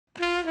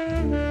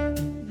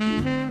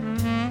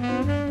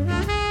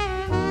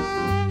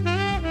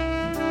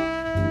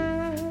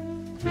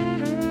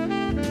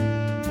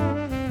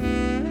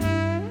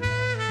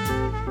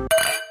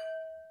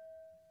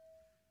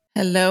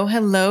Hello,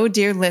 hello,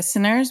 dear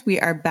listeners. We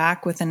are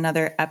back with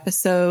another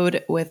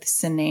episode with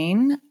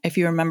Cynane. If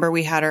you remember,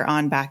 we had her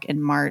on back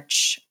in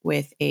March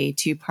with a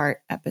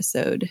 2-part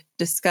episode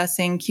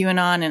discussing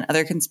QAnon and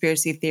other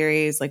conspiracy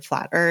theories like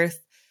flat Earth.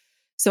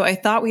 So I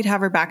thought we'd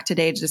have her back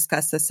today to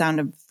discuss the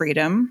sound of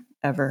freedom.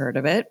 Ever heard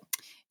of it?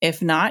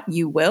 If not,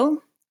 you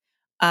will.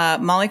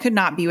 Molly could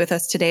not be with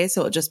us today,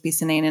 so it'll just be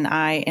Cynane and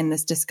I in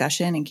this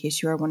discussion in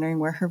case you are wondering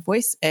where her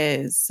voice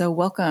is. So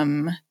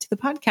welcome to the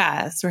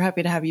podcast. We're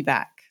happy to have you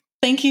back.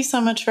 Thank you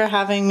so much for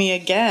having me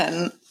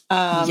again.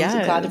 Yes.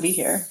 So glad to be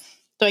here.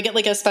 Do I get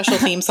like a special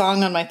theme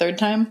song on my third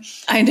time?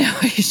 I know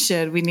I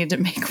should. We need to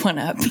make one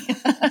up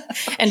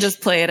and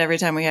just play it every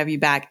time we have you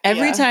back.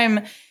 Every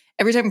time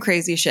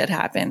crazy shit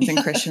happens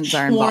and Christians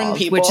are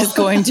involved, which is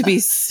going to be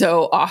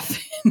so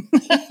often.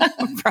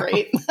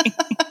 Great.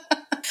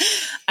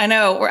 I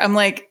know. I'm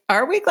like,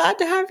 are we glad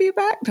to have you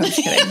back? No, I'm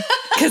just kidding.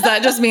 Because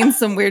that just means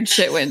some weird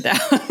shit went down.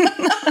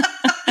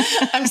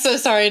 I'm so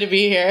sorry to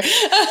be here.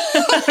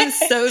 I'm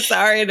so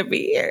sorry to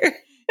be here.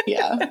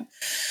 Yeah.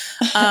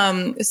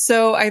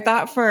 So I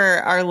thought for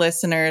our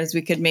listeners,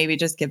 we could maybe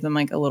just give them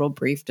like a little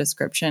brief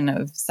description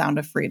of Sound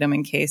of Freedom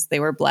in case they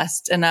were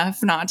blessed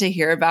enough not to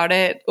hear about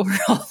it or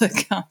all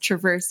the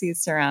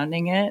controversies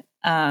surrounding it.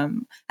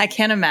 I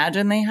can't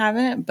imagine they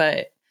haven't,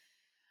 but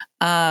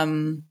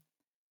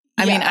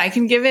I mean, I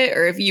can give it,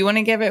 or if you want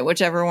to give it,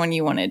 whichever one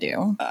you want to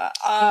do.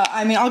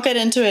 I mean, I'll get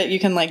into it. You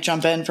can like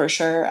jump in for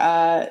sure.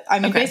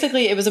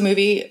 Basically it was a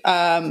movie,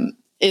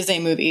 is a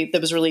movie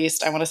that was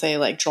released, I want to say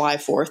like July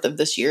 4th of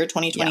this year,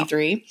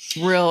 2023.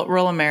 Yeah.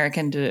 Real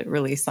American to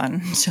release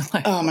on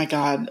July. Oh my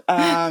God.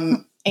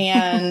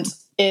 And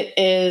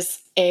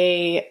it's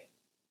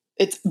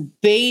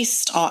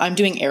based on, I'm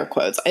doing air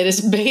quotes. It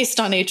is based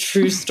on a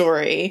true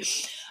story.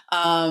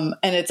 And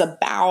it's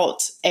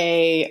about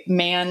a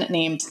man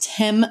named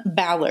Tim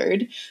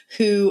Ballard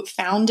who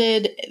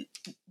founded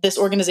this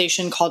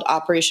organization called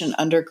Operation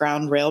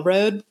Underground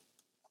Railroad.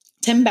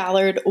 Tim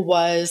Ballard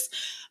was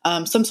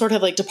some sort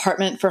of like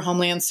Department for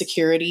Homeland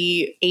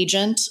Security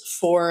agent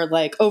for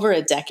like over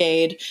a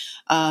decade.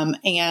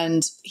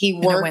 And he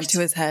worked. And it went to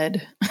his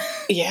head.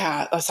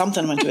 Yeah,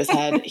 something went to his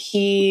head.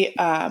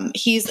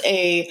 He's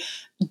a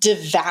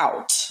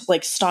devout,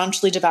 like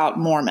staunchly devout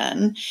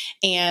Mormon.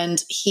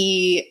 And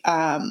he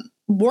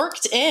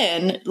worked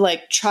in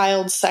like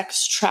child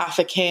sex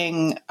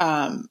trafficking,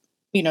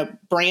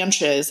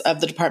 branches of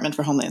the Department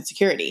for Homeland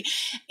Security.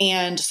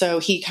 And so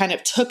he kind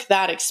of took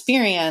that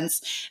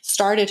experience,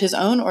 started his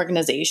own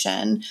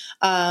organization,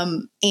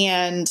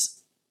 and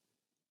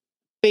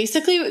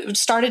basically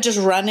started just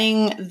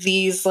running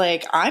these,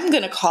 like, I'm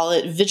going to call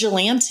it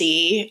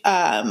vigilante,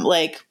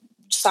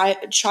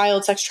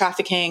 child sex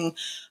trafficking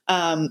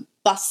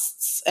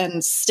busts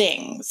and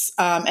stings.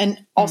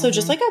 And also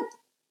just like a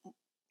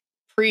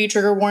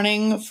pre-trigger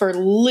warning for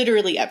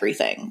literally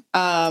everything.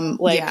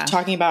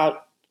 Talking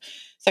about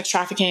sex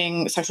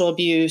trafficking, sexual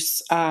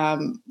abuse,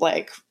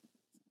 like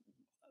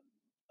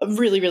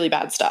really, really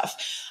bad stuff.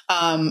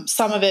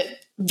 Some of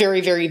it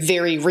very, very,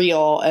 very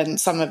real, and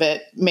some of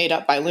it made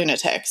up by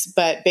lunatics.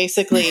 But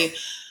basically,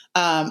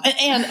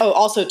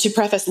 also to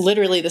preface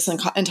literally this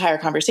entire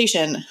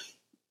conversation,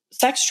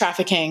 sex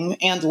trafficking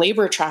and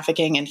labor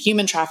trafficking and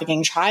human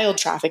trafficking, child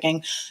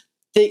trafficking,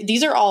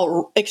 these are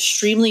all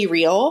extremely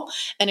real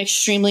and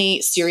extremely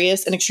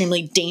serious and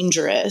extremely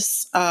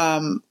dangerous,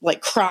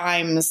 like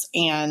crimes.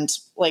 And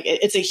like,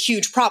 it's a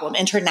huge problem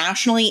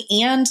internationally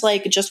and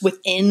like just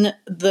within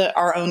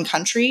our own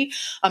country.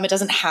 It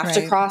doesn't have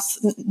to cross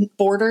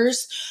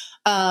borders.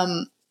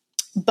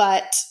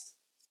 But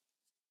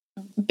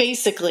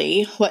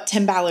basically what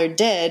Tim Ballard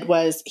did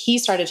was he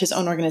started his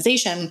own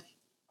organization.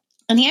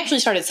 And he actually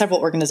started several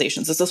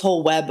organizations. There's this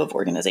whole web of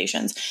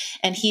organizations.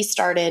 And he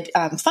started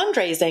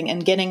fundraising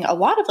and getting a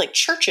lot of like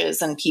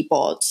churches and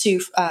people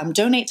to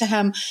donate to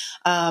him.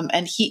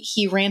 And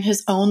he ran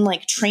his own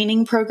like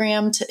training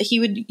program. He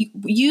would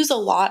use a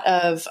lot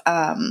of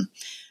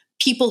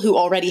people who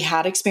already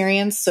had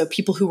experience. So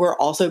people who were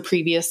also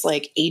previous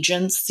like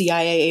agents,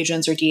 CIA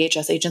agents or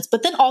DHS agents,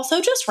 but then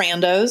also just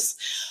randos.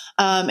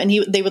 And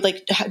they would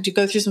like have to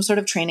go through some sort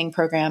of training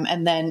program,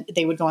 and then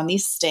they would go on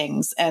these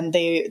stings, and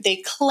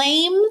they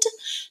claimed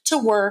to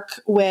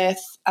work with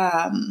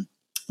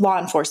law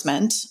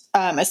enforcement,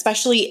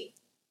 especially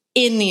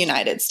in the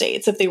United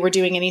States. If they were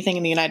doing anything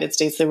in the United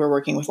States, they were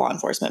working with law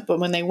enforcement. But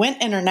when they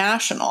went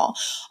international,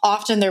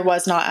 often there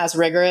was not as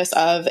rigorous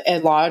of a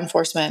law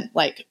enforcement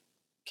like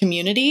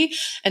community.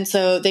 And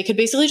so they could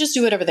basically just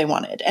do whatever they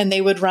wanted. And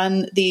they would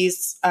run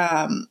these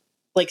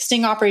like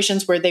sting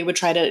operations where they would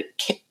try to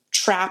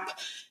trap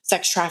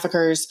sex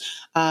traffickers.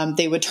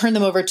 They would turn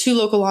them over to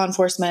local law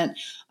enforcement.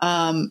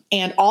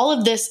 And all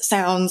of this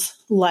sounds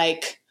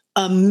like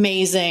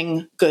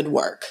amazing good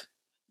work.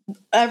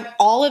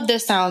 All of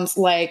this sounds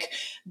like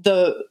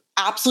the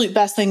absolute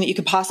best thing that you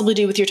could possibly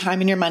do with your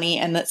time and your money.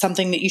 And that's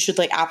something that you should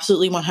like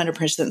absolutely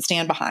 100%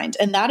 stand behind.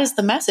 And that is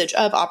the message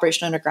of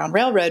Operation Underground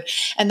Railroad.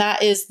 And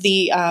that is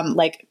the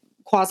like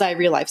quasi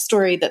real life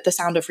story that The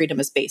Sound of Freedom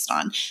is based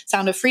on.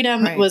 Sound of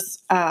Freedom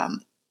was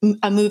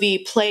a movie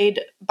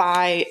played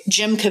by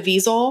Jim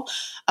Caviezel.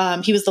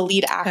 He was the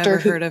lead actor. Ever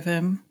heard of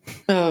him?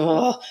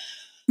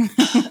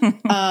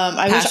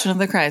 Passion of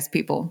the Christ,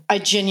 people. I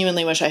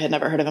genuinely wish I had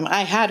never heard of him.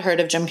 I had heard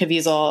of Jim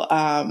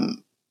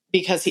Caviezel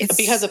because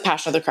of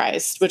Passion of the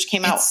Christ, which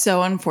came out. It's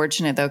so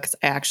unfortunate though, because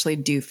I actually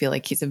do feel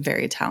like he's a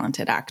very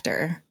talented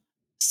actor.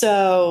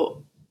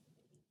 So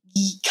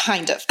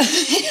kind of.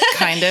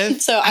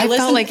 So I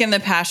felt like in the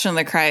Passion of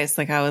the Christ,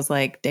 like I was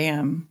like,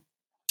 damn.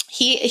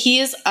 He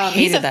is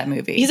hated that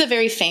movie. He's a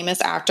very famous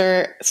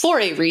actor for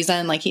a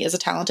reason. Like he is a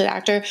talented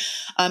actor.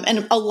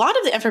 And a lot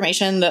of the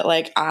information that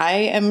like I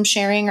am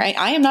sharing, right?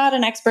 I am not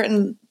an expert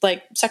in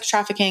like sex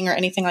trafficking or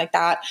anything like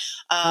that.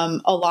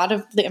 A lot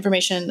of the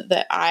information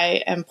that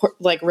I am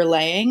like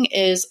relaying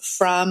is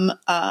from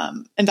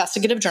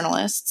investigative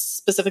journalists.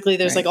 Specifically,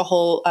 there's like a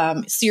whole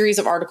series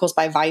of articles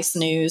by Vice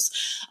News.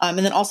 And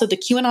then also the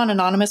QAnon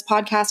Anonymous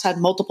podcast had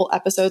multiple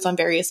episodes on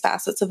various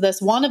facets of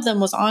this. One of them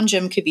was on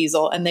Jim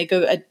Caviezel, and they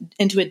go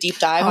into a deep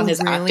dive on his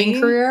acting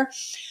career.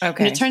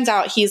 Okay. And it turns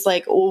out he's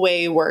like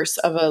way worse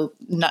of a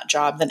nut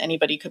job than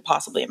anybody could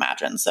possibly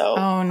imagine. So,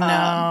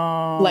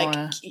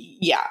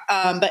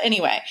 but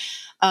anyway,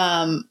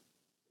 The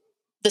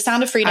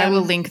Sound of Freedom. I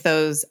will link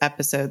those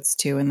episodes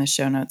too in the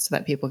show notes so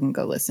that people can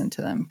go listen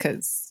to them,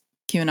 because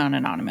QAnon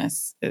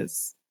Anonymous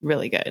is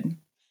really good.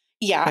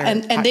 Yeah.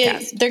 And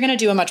they're going to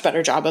do a much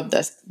better job of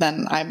this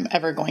than I'm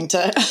ever going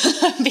to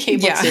be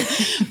able to.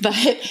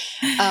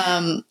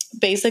 But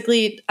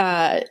basically,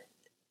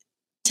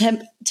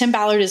 Tim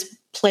Ballard is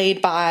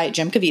played by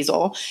Jim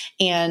Caviezel,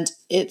 and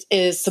it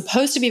is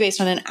supposed to be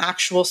based on an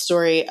actual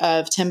story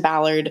of Tim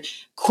Ballard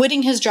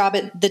quitting his job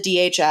at the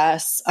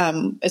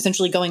DHS,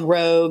 essentially going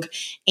rogue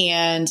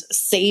and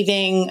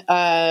saving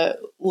a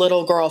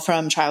little girl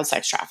from child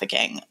sex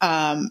trafficking.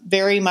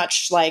 Very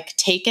much like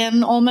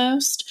Taken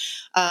almost.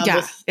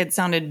 It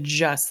sounded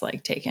just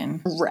like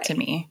Taken to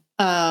me.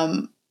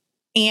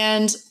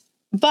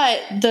 But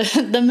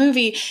the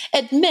movie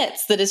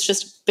admits that it's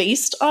just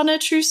based on a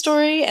true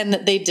story and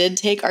that they did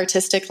take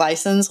artistic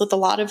license with a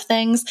lot of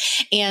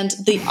things. And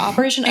the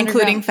Operation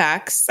including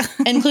facts,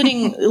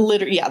 including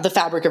the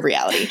fabric of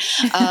reality.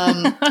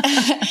 And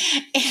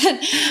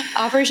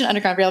Operation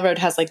Underground Railroad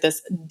has like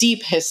this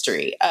deep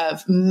history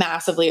of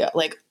massively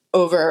like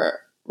over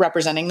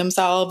representing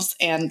themselves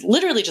and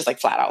literally just like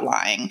flat out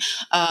lying.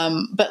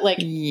 But like,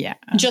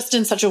 just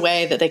in such a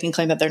way that they can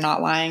claim that they're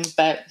not lying.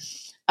 But,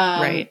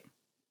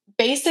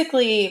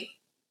 basically,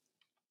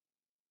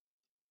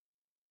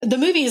 the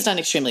movie has done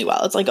extremely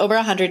well. It's like over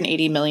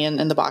 180 million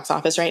in the box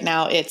office right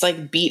now. It's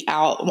like beat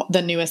out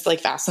the newest like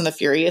Fast and the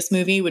Furious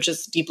movie, which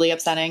is deeply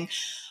upsetting.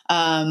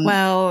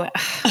 Well,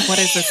 what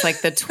is this,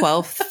 like the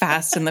 12th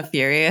Fast and the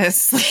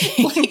Furious?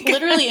 Like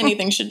literally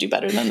anything should do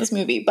better than this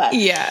movie. But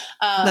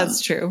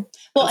that's true.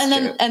 Well,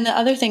 and the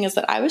other thing is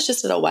that I was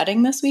just at a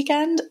wedding this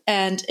weekend,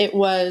 and it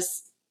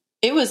was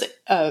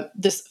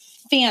this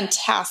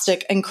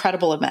fantastic,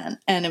 incredible event.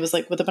 And it was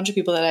like with a bunch of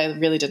people that I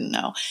really didn't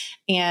know.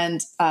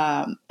 And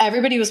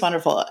everybody was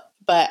wonderful.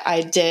 But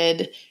I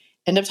did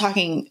end up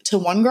talking to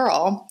one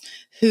girl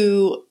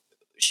who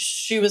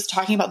she was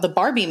talking about the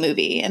Barbie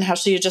movie and how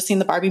she had just seen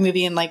the Barbie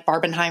movie and like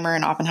Barbenheimer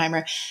and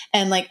Oppenheimer.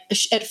 And like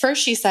at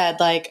first she said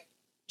like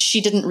she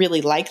didn't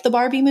really like the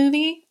Barbie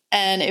movie.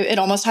 And it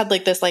almost had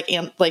like this, like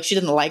she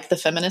didn't like the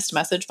feminist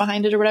message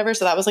behind it or whatever.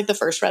 So that was like the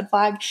first red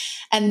flag.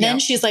 And then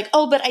she's like,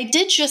 oh, but I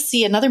did just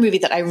see another movie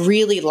that I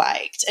really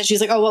liked. And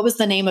she's like, oh, what was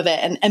the name of it?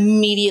 And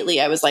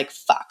immediately I was like,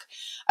 fuck.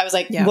 I was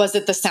like, was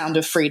it The Sound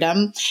of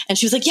Freedom? And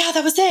she was like, yeah,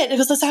 that was it. It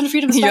was The Sound of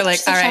Freedom. You're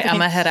like, all right, I'm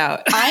gonna head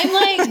out. I'm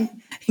like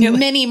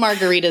mini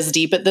margaritas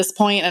deep at this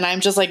point, and I'm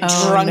just like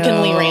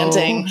drunkenly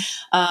ranting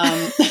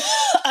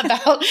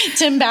about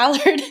Tim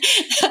Ballard.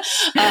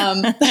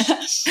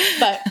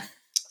 But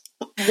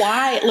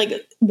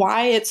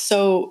why it's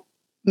so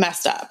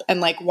messed up, and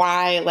like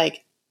why,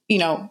 like, you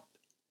know,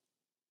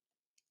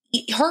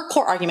 her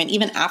core argument,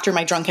 even after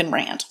my drunken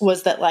rant,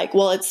 was that like,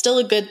 well, it's still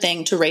a good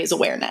thing to raise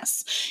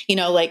awareness. You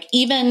know, like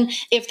even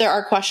if there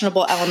are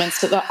questionable elements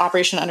to the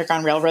Operation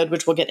Underground Railroad,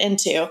 which we'll get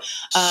into,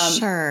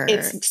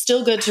 it's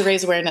still good to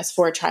raise awareness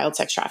for child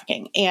sex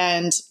trafficking.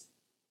 And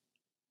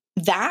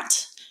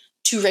that,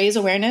 to raise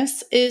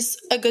awareness, is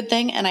a good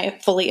thing. And I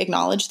fully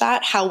acknowledge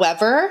that.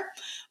 However,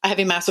 I have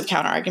a massive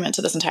counter argument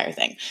to this entire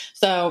thing.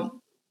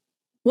 So,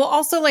 well,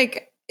 also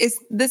like,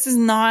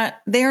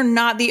 they are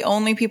not the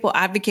only people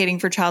advocating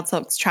for child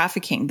sex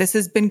trafficking. This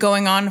has been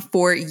going on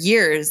for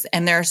years,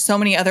 and there are so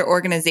many other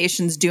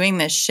organizations doing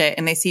this shit,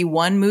 and they see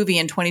one movie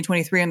in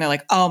 2023 and they're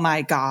like, oh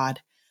my God,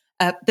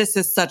 this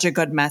is such a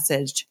good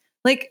message.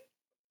 Like,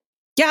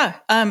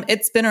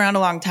 it's been around a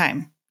long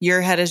time.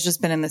 Your head has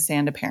just been in the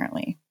sand,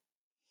 apparently.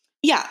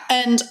 Yeah.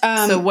 And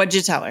so what'd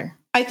you tell her?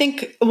 I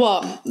think,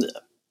 well,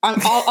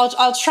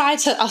 I'll try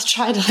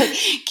to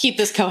keep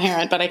this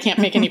coherent, but I can't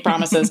make any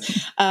promises.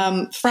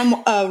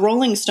 From a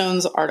Rolling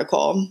Stones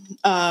article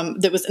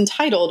that was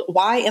entitled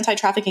 "Why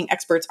Anti-Trafficking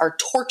Experts Are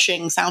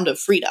Torching Sound of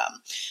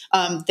Freedom."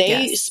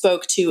 They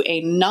spoke to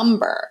a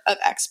number of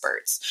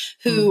experts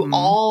who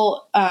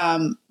all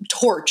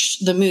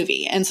torched the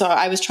movie, and so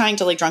I was trying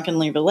to like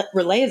drunkenly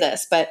relay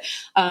this, but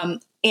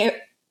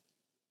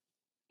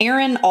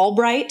Aaron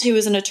Albright, who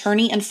is an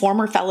attorney and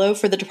former fellow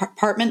for the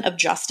Department of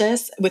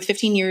Justice with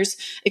 15 years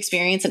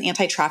experience in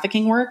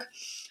anti-trafficking work,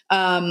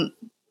 said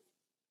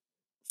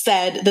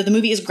that the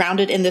movie is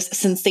grounded in this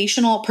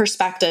sensational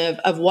perspective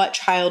of what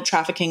child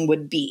trafficking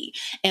would be,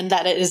 and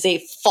that it is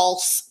a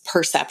false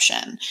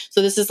perception.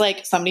 So this is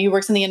like somebody who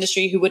works in the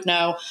industry who would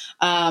know,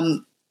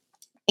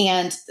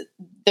 and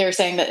they're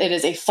saying that it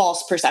is a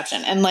false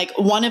perception. And like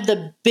one of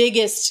the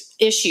biggest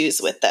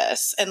issues with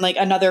this, and like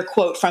another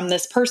quote from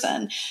this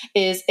person,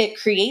 is it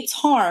creates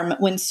harm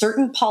when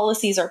certain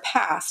policies are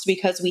passed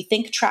because we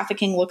think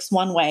trafficking looks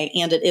one way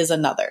and it is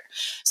another.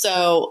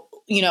 So,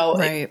 you know,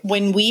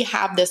 when we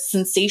have this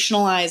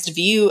sensationalized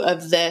view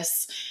of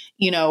this,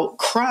 you know,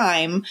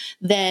 crime,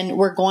 then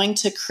we're going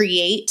to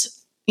create,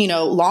 you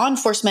know, law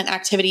enforcement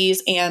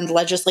activities and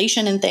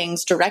legislation and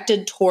things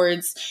directed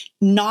towards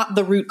not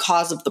the root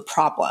cause of the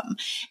problem.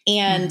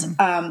 And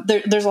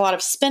there's a lot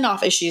of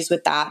spin-off issues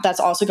with that.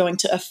 That's also going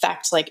to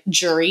affect like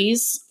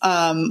juries.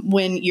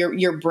 When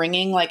you're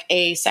bringing like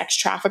a sex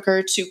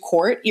trafficker to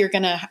court, you're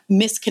going to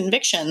miss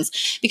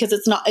convictions because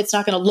it's not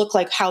going to look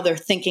like how they're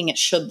thinking it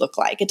should look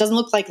like. It doesn't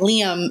look like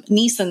Liam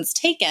Neeson's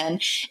Taken.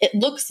 It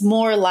looks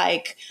more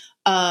like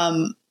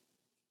a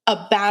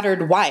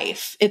battered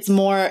wife. It's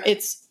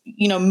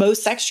you know,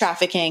 most sex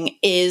trafficking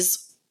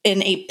is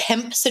in a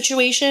pimp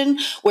situation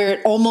where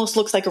it almost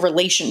looks like a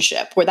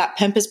relationship where that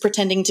pimp is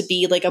pretending to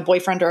be like a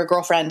boyfriend or a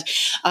girlfriend.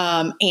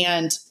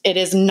 And it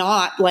is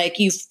not like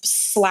you've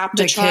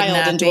slapped a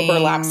child into a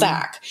burlap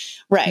sack.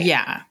 Right.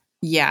 Yeah.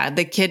 Yeah.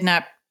 The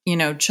kidnap, you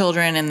know,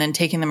 children and then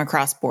taking them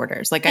across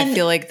borders. Like, I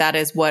feel like that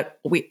is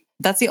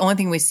that's the only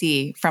thing we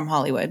see from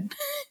Hollywood.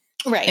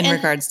 Right. In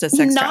regards to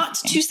sex not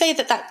trafficking. To say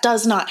that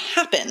does not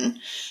happen.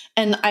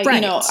 And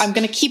you know, I'm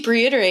going to keep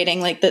reiterating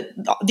like that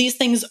these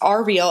things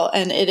are real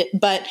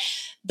but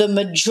the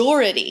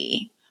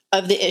majority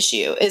of the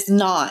issue is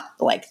not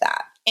like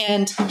that.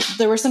 And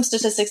there were some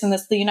statistics in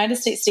this. The United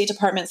States State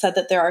Department said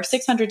that there are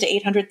 600 to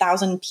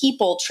 800,000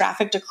 people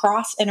trafficked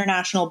across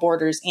international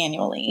borders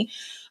annually.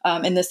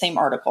 In the same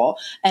article,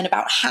 and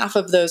about half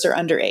of those are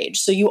underage.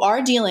 So you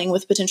are dealing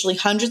with potentially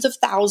hundreds of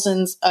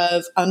thousands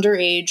of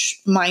underage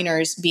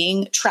minors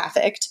being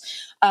trafficked.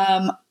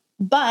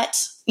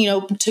 But, you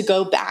know, to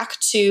go back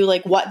to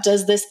like, what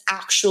does this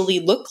actually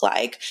look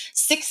like?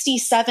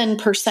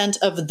 67%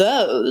 of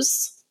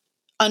those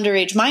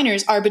underage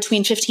minors are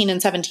between 15 and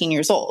 17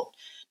 years old.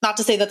 Not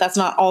to say that that's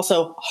not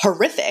also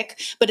horrific,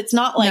 but it's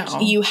not like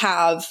you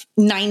have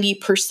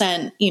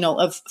 90%, you know,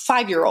 of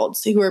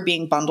 5-year-olds who are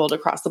being bundled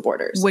across the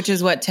borders. Which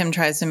is what Tim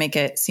tries to make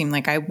it seem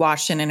like. I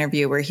watched an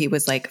interview where he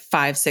was like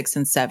 5, 6,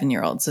 and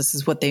 7-year-olds. This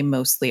is what they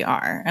mostly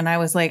are. And I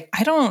was like,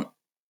 I don't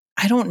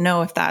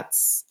know if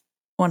that's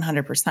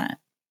 100%.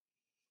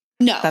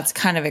 No. That's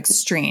kind of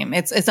extreme.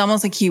 It's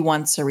almost like he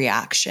wants a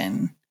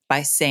reaction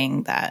by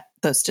saying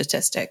those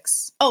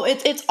statistics. Oh,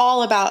 it's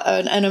all about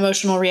an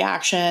emotional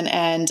reaction,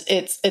 and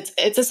it's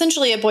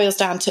essentially, it boils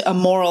down to a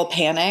moral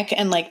panic,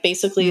 and like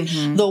basically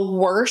the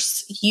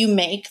worse you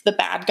make the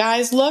bad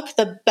guys look,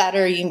 the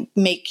better you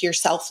make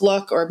yourself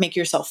look or make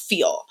yourself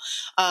feel,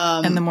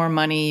 and the more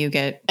money you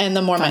get, and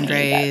the more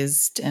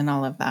fundraised, and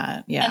all of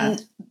that. Yeah.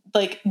 And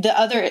like the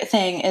other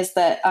thing is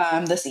that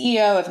the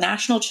CEO of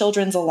National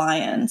Children's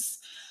Alliance,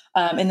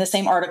 in the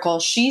same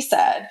article, she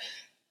said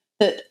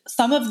that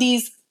some of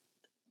these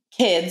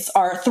kids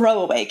are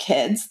throwaway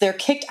kids. They're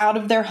kicked out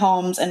of their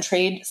homes and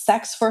trade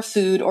sex for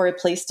food or a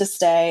place to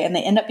stay, and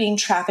they end up being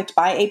trafficked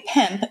by a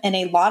pimp. In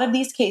a lot of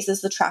these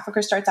cases, the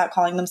trafficker starts out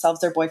calling themselves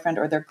their boyfriend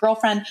or their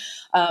girlfriend.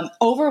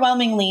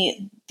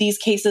 Overwhelmingly, these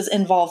cases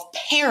involve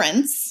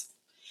parents,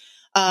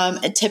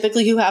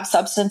 typically who have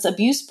substance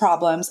abuse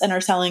problems and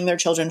are selling their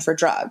children for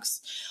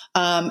drugs.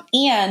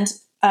 Yes.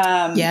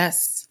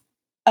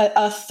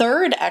 A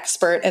third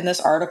expert in this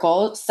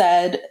article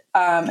said,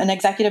 an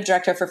executive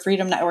director for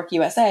Freedom Network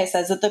USA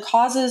says that the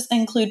causes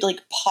include like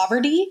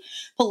poverty,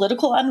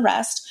 political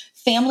unrest,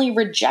 family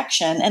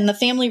rejection, and the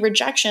family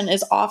rejection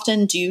is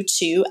often due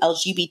to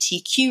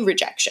LGBTQ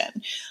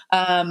rejection.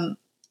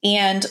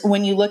 And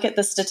when you look at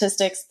the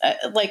statistics,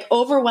 like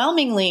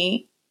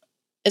overwhelmingly,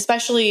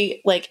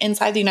 especially like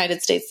inside the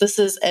United States, this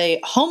is a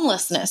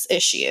homelessness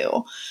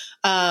issue,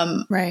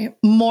 right?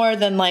 More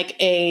than like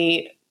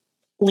a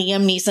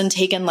Liam Neeson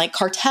Taken like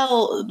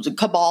cartel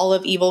cabal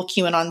of evil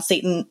QAnon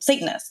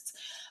Satanists.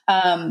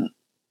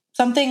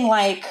 Something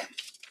like,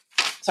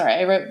 sorry,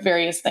 I wrote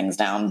various things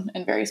down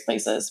in various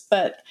places,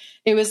 but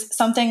it was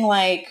something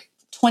like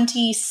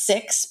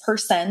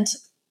 26%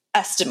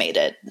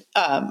 estimated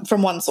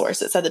from one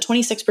source. It said that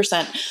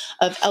 26%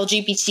 of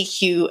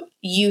LGBTQ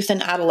youth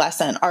and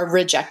adolescent are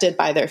rejected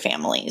by their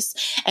families.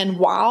 And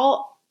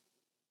while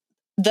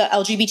the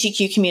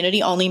LGBTQ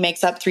community only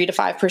makes up 3 to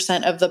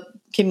 5% of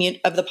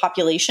the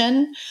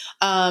population.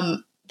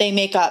 They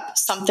make up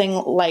something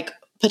like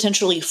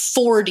potentially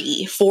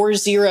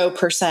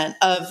 40%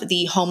 of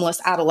the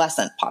homeless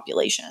adolescent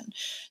population.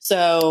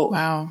 So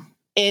wow,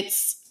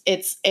 it's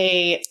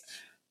a,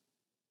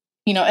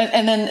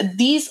 and then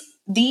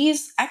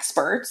these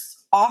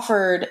experts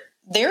offered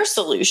their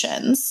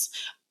solutions,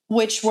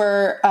 which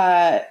were,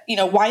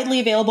 widely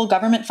available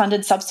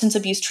government-funded substance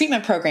abuse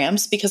treatment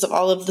programs because of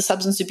all of the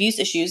substance abuse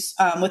issues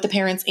with the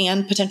parents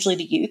and potentially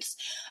the youths,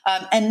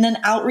 and then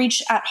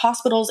outreach at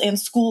hospitals and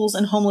schools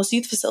and homeless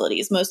youth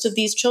facilities. Most of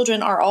these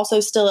children are also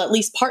still at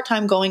least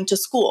part-time going to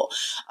school.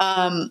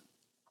 And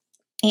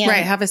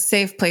have a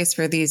safe place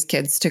for these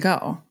kids to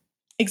go.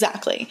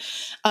 Exactly.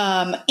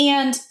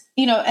 And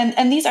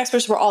these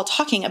experts were all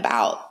talking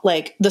about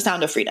like the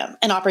Sound of Freedom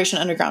and Operation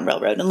Underground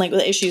Railroad and like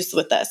the issues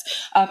with this.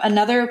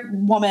 Another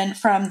woman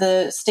from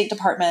the State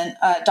Department,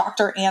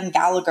 Dr. Ann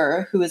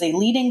Gallagher, who is a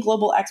leading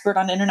global expert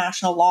on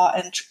international law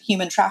and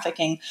human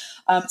trafficking,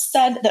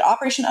 said that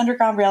Operation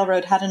Underground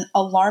Railroad had an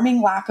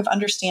alarming lack of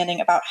understanding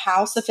about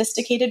how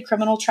sophisticated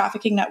criminal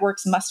trafficking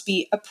networks must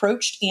be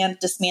approached and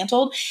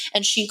dismantled.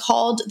 And she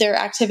called their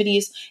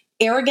activities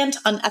arrogant,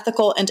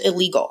 unethical, and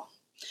illegal.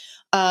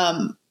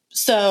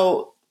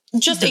 So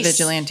just the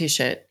vigilante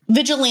shit.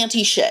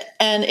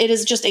 And it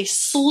is just a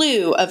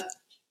slew of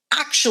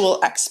actual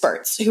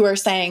experts who are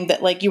saying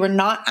that like you are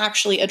not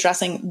actually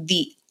addressing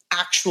the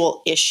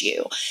actual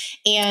issue.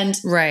 And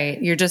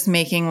right. You're just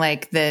making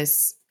like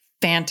this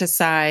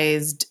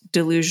fantasized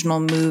delusional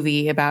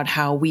movie about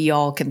how we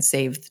all can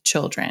save the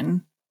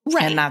children.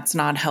 Right. And that's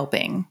not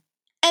helping.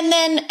 And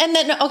then,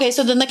 okay,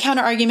 so then the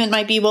counter argument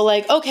might be, well,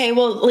 like, okay,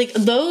 well, like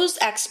those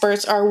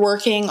experts are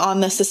working on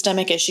the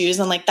systemic issues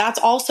and like, that's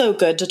also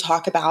good to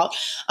talk about.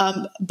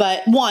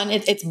 But one,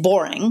 it's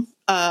boring.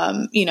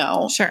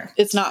 Sure.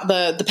 It's not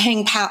the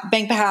bang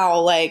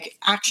pow, like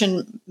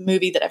action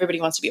movie that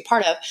everybody wants to be a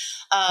part of.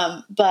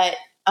 But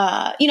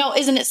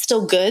isn't it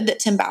still good that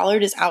Tim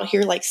Ballard is out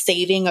here like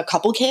saving a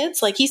couple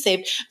kids? Like he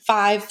saved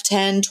 5,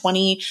 10,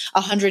 20,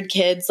 100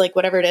 kids, like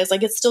whatever it is.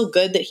 Like it's still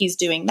good that he's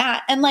doing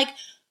that. And like,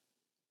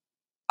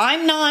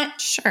 I'm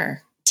not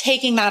sure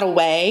taking that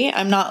away.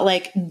 I'm not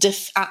like,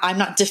 I'm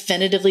not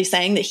definitively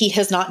saying that he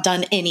has not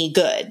done any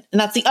good.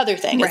 And that's the other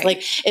thing. Right. Is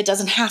like, it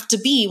doesn't have to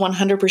be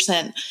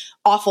 100%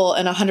 awful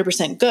and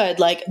 100% good.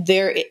 Like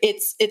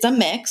it's a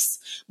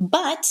mix,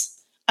 but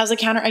as a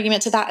counter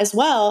argument to that as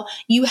well,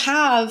 you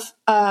have,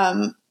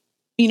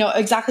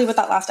 exactly what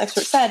that last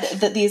expert said,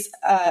 that these,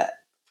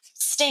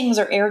 stings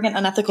are arrogant,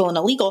 unethical, and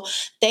illegal.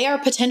 They are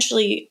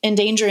potentially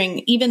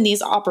endangering, even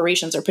these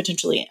operations are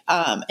potentially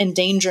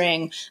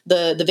endangering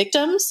the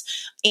victims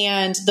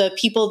and the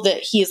people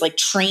that he is like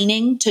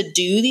training to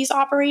do these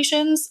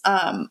operations.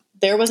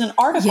 There was an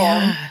article.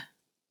 Yeah.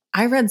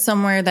 I read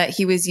somewhere that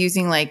he was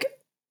using like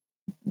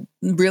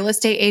real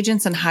estate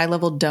agents and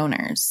high-level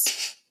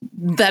donors,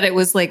 that it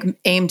was like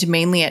aimed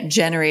mainly at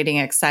generating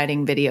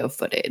exciting video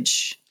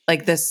footage.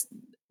 Like this,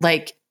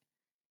 like,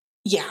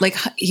 yeah. Like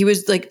he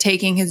was like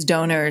taking his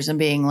donors and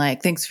being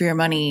like, thanks for your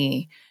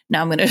money.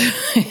 Now I'm going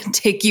to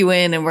take you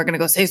in and we're going to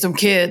go save some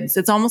kids.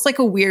 It's almost like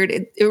a weird,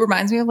 it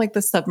reminds me of like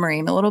The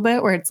Submarine a little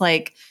bit, where it's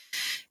like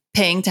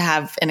paying to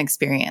have an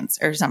experience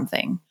or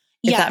something.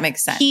 If that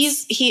makes sense.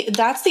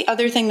 That's the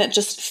other thing that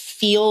just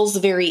feels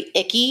very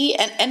icky.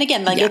 And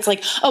again, like it's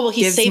like, oh, well,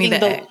 he's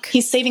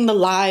saving the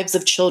lives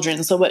of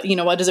children. So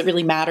what does it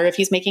really matter if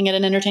he's making it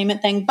an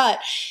entertainment thing? But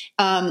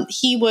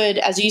he would,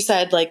 as you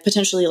said, like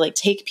potentially like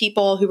take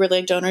people who were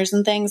like donors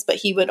and things, but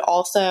he would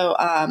also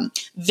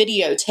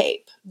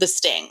videotape the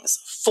stings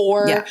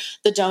for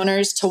the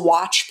donors to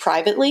watch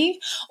privately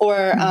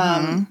or,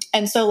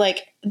 and so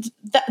like,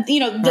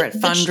 or at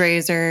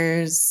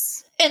fundraisers.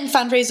 And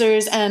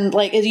fundraisers and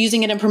like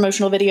using it in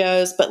promotional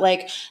videos, but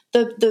like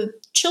the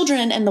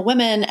children and the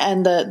women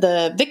and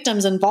the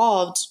victims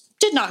involved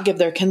did not give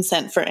their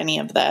consent for any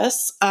of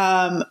this.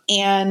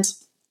 And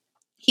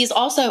he's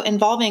also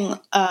involving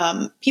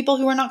people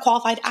who are not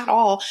qualified at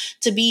all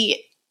to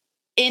be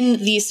in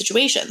these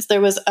situations.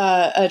 There was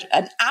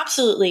an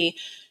absolutely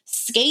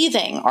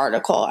scathing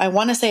article, I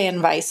want to say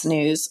in Vice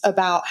News,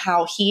 about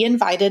how he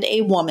invited a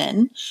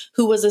woman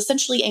who was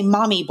essentially a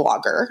mommy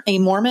blogger, a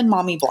Mormon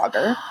mommy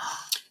blogger.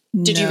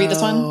 Did you read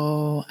this one?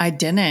 No, I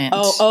didn't.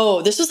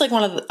 Oh, this was like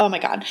one of the, oh my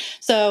God.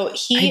 So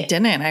I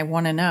didn't. I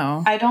want to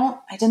know. I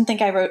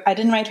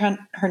didn't write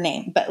her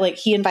name, but like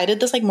he invited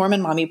this like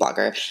Mormon mommy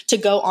blogger to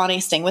go on a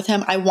sting with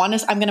him. I'm going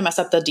to mess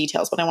up the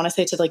details, but I want to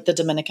say to like the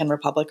Dominican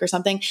Republic or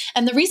something.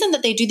 And the reason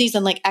that they do these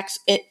in like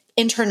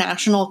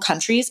international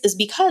countries is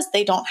because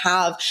they don't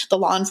have the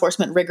law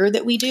enforcement rigor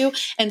that we do.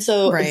 And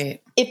so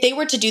if they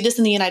were to do this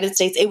in the United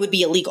States, it would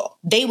be illegal.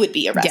 They would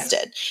be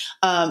arrested.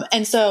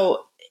 And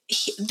so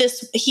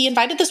he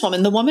invited this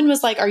woman. The woman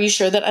was like, "Are you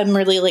sure that I'm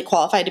really like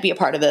qualified to be a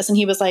part of this?" And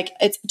he was like,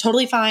 "It's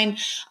totally fine.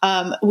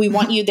 We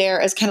want you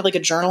there as kind of like a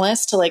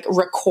journalist to like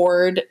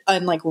record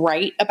and like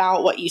write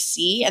about what you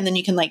see. And then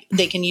you can like,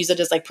 they can use it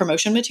as like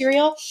promotion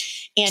material."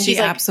 And she he's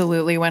like,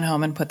 absolutely went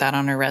home and put that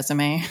on her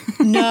resume.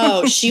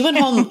 No, she went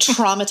home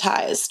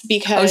traumatized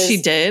because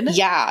she did?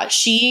 Yeah.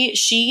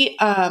 She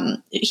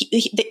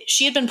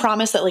had been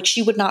promised that like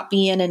she would not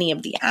be in any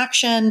of the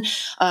action,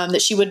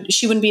 that she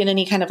wouldn't be in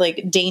any kind of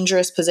like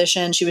dangerous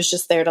position. She was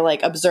just there to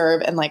like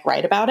observe and like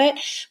write about it.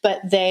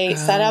 But they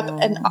set up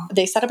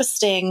a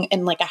sting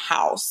in like a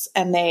house,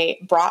 and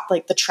they brought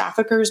like the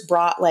traffickers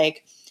brought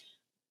like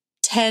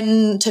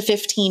 10 to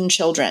 15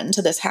 children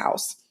to this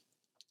house.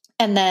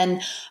 And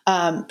then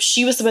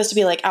she was supposed to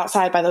be like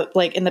outside by the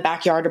like in the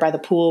backyard or by the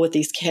pool with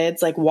these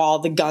kids, like while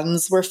the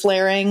guns were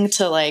flaring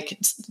to like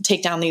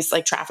take down these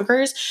like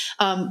traffickers.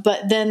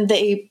 But then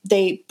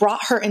they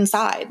brought her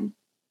inside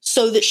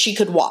so that she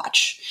could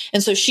watch.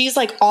 And so she's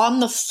like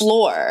on the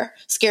floor,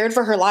 scared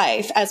for her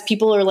life as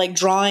people are like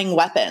drawing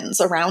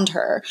weapons around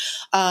her.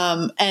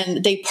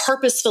 And they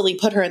purposefully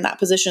put her in that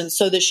position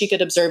so that she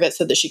could observe it,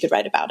 so that she could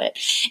write about it.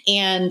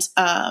 And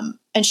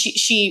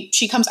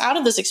she comes out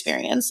of this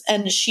experience,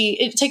 and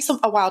it takes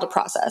a while to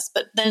process.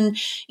 But then,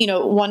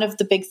 one of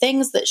the big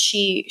things that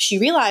she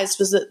realized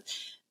was that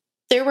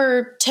there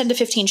were 10 to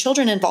 15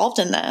 children involved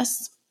in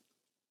this.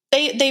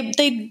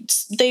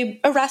 They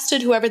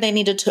arrested whoever they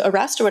needed to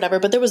arrest or whatever,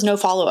 but there was no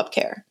follow-up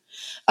care.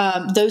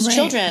 Those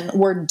children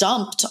were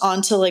dumped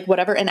onto like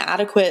whatever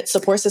inadequate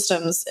support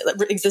systems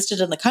existed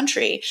in the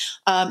country,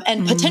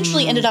 and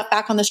potentially ended up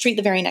back on the street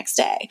the very next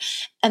day.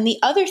 And the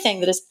other thing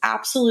that is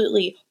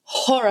absolutely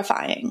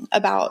horrifying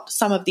about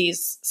some of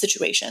these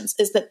situations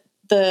is that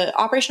the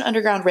Operation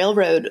Underground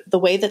Railroad, the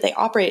way that they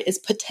operate, is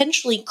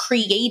potentially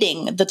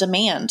creating the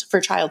demand for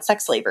child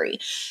sex slavery,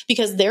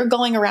 because they're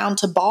going around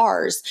to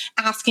bars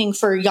asking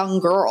for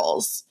young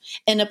girls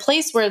in a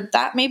place where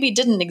that maybe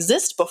didn't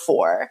exist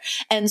before.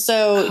 And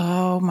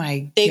so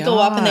they go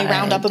up and they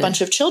round up a bunch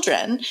of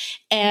children,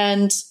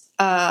 and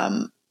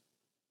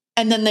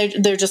then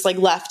they're just like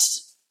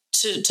left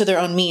to their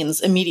own means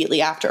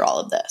immediately after all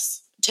of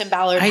this. Tim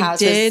Ballard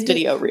has his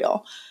video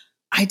reel.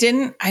 I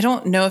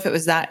don't know if it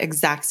was that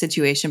exact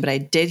situation, but I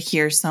did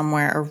hear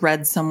somewhere or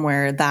read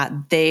somewhere that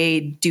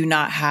they do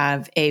not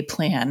have a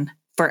plan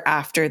for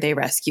after they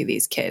rescue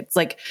these kids.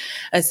 Like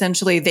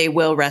essentially they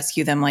will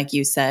rescue them, like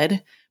you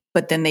said,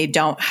 but then they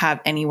don't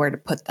have anywhere to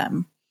put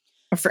them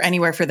or for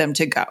anywhere for them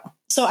to go.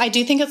 So I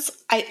do think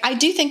I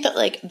do think that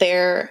like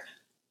their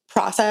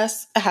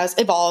process has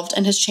evolved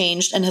and has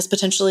changed and has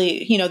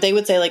potentially, they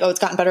would say like, oh, it's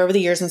gotten better over the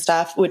years and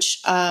stuff,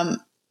 which,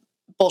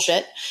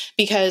 bullshit,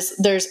 because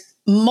there's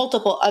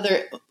multiple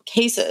other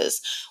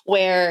cases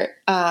where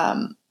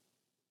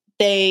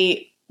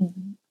they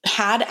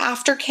had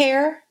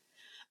aftercare,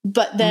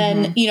 but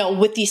then,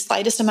 with the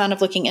slightest amount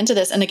of looking into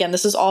this, and again,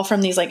 this is all from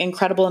these like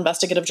incredible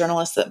investigative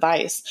journalists at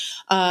Vice,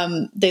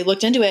 they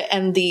looked into it,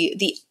 and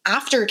the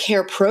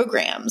aftercare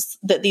programs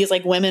that these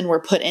like women were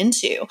put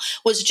into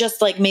was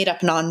just like made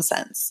up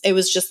nonsense. It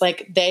was just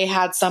like they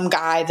had some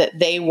guy that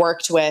they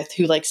worked with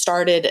who like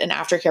started an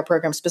aftercare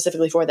program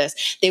specifically for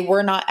this. They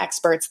were not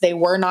experts. They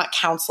were not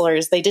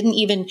counselors. They didn't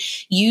even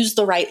use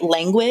the right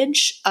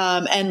language.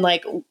 And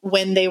like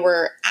when they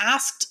were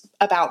asked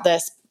about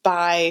this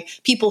by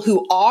people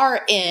who are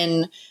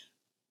in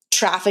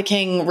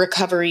trafficking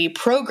recovery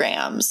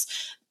programs,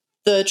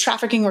 the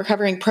trafficking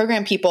recovery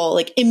program people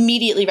like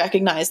immediately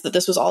recognized that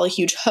this was all a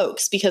huge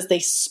hoax because they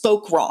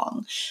spoke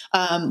wrong.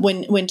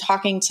 When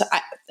talking to,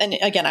 and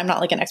again, I'm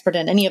not like an expert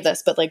in any of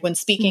this, but like when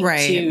speaking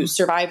to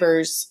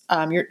survivors,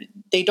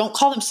 they don't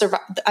call them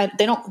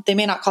they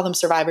may not call them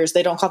survivors.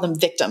 They don't call them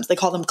victims. They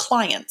call them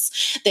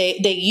clients. They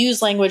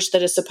use language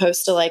that is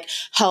supposed to like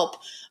help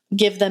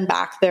give them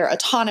back their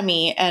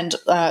autonomy and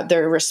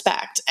their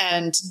respect.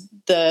 And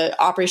the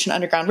Operation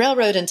Underground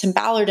Railroad and Tim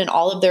Ballard and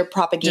all of their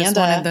propaganda just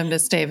wanted them to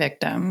stay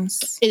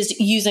victims, is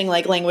using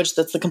like language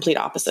that's the complete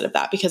opposite of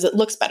that because it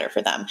looks better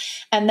for them.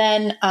 And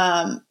then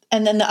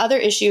the other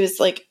issue is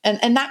like,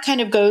 and that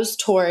kind of goes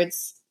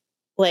towards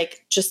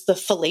like just the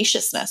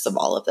fallaciousness of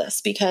all of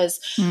this,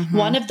 because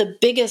one of the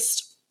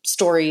biggest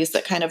stories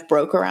that kind of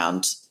broke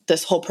around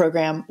this whole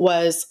program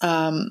was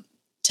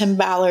Tim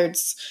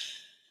Ballard's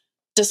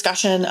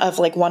discussion of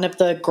like one of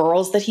the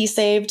girls that he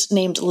saved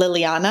named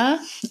Liliana,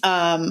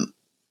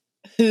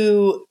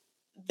 who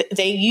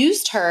they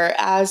used her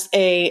as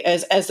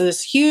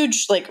this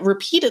huge, like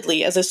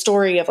repeatedly as a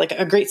story of like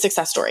a great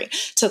success story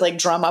to like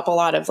drum up a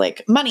lot of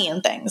like money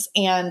and things.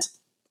 And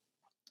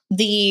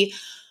the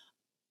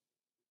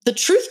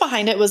truth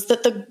behind it was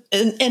that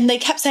and they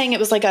kept saying it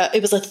was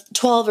a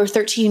 12 or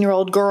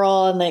 13-year-old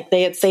girl and like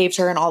they had saved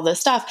her and all this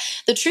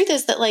stuff. The truth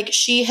is that like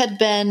she had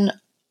been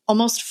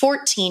almost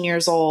 14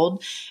 years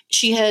old.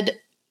 She had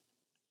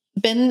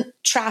been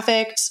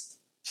trafficked,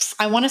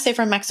 I want to say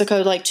from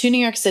Mexico, like to New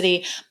York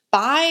City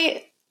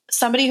by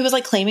somebody who was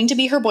like claiming to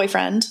be her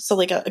boyfriend. So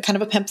like a kind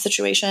of a pimp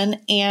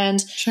situation.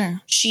 And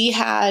she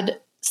had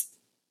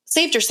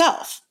saved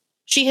herself.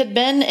 She had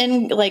been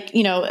in like,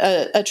 you know,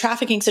 a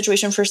trafficking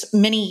situation for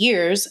many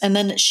years. And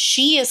then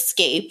she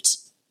escaped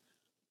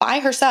by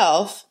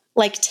herself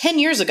like 10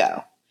 years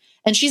ago.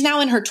 And she's now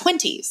in her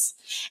 20s.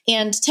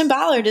 And Tim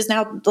Ballard is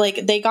now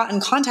like, they got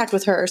in contact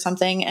with her or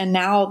something. And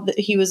now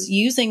he was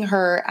using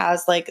her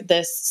as like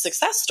this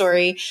success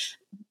story,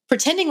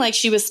 pretending like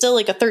she was still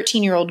like a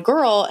 13-year-old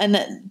girl, and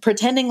that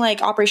pretending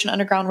like Operation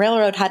Underground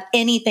Railroad had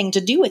anything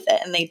to do with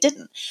it. And they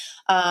didn't.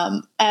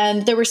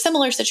 And there were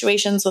similar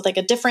situations with like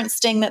a different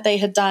sting that they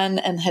had done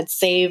and had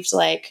saved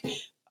like,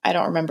 I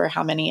don't remember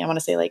how many, I want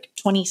to say like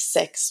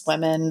 26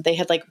 women. They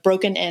had like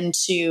broken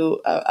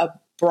into a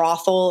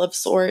brothel of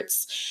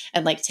sorts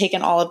and like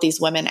taken all of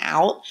these women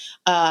out.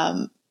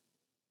 And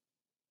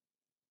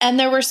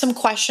there were some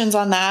questions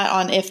on that,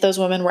 on if those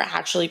women were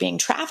actually being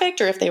trafficked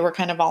or if they were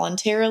kind of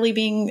voluntarily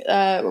being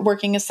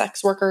working as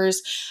sex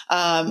workers.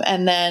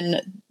 And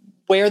then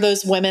where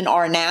those women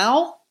are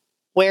now,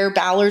 where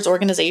Ballard's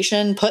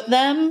organization put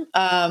them,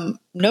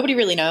 nobody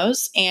really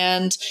knows.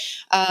 And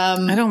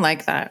I don't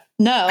like that.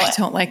 No, I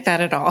don't like that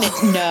at all.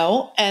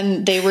 No.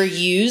 And they were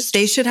used.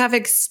 They should have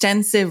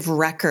extensive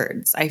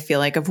records, I feel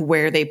like, of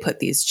where they put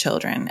these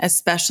children,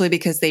 especially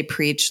because they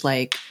preach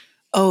like,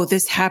 oh,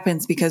 this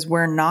happens because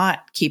we're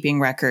not keeping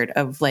record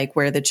of like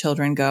where the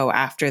children go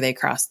after they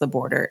cross the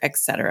border, et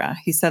cetera.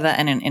 He said that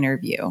in an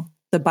interview.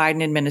 The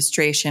Biden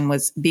administration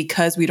was,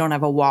 because we don't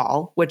have a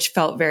wall, which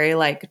felt very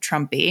like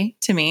Trumpy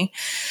to me,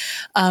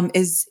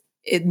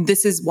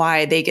 this is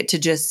why they get to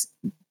just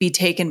be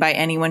taken by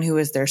anyone who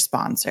is their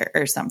sponsor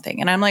or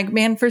something. And I'm like,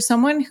 man, for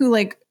someone who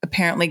like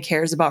apparently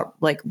cares about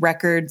like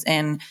records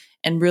and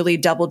really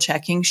double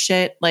checking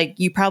shit, like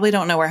you probably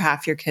don't know where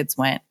half your kids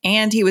went.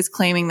 And he was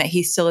claiming that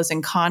he still is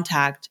in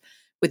contact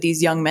with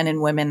these young men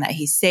and women that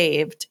he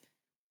saved,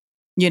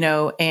 you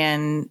know,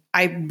 and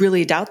I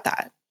really doubt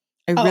that.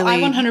 I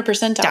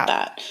 100% doubt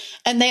that.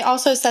 And they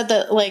also said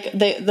that like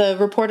the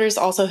reporters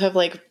also have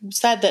like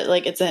said that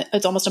like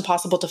it's almost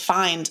impossible to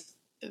find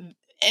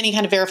any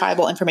kind of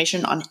verifiable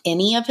information on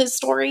any of his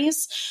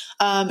stories.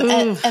 And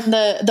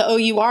the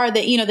OUR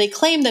that, you know, they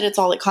claim that it's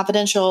all like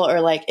confidential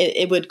or like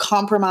it would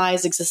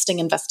compromise existing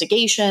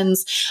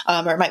investigations,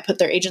 or it might put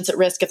their agents at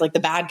risk if like the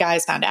bad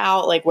guys found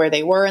out like where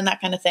they were and that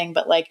kind of thing.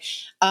 But like,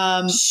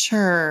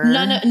 sure.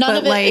 None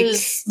of it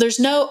is, there's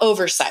no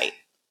oversight.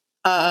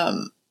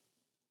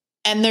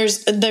 And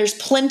there's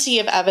plenty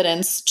of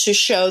evidence to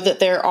show that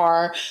there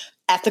are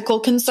ethical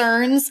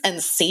concerns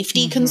and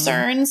safety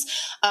concerns.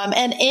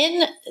 And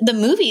in the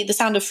movie, The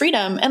Sound of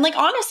Freedom, and like,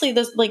 honestly,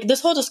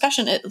 this whole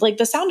discussion, like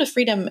The Sound of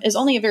Freedom is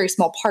only a very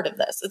small part of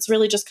this. It's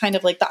really just kind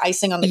of like the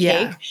icing on the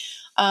cake.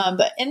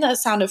 But in the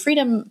Sound of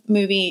Freedom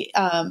movie,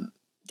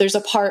 there's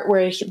a part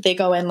where they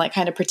go in like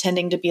kind of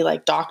pretending to be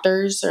like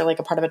doctors or like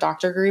a part of a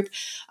doctor group.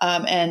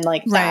 And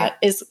like that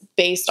is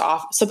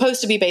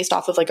supposed to be based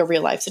off of like a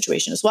real life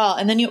situation as well.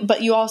 And then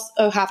you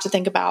also have to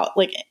think about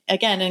like,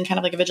 again, in kind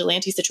of like a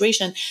vigilante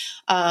situation,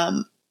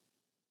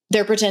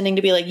 they're pretending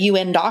to be like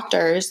UN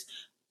doctors.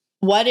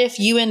 What if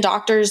UN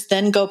doctors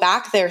then go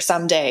back there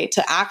someday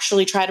to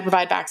actually try to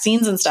provide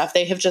vaccines and stuff?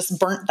 They have just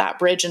burnt that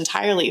bridge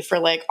entirely for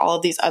like all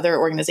of these other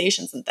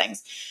organizations and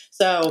things.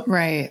 So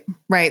right.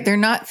 They're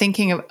not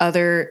thinking of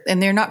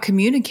and they're not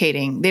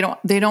communicating.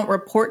 They don't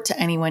report to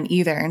anyone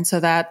either. And so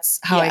that's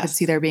how I could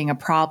see there being a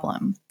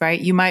problem, right?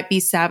 You might be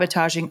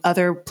sabotaging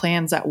other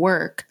plans at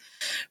work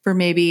for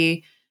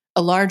maybe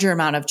a larger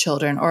amount of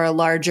children or a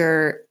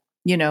larger,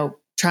 you know,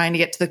 trying to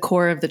get to the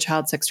core of the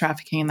child sex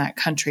trafficking in that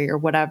country or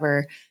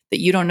whatever that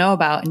you don't know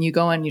about. And you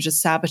go and you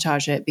just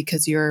sabotage it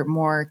because you're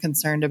more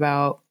concerned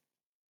about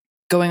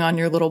going on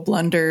your little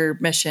blunder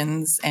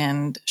missions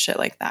and shit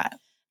like that.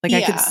 Like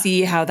I could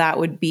see how that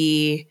would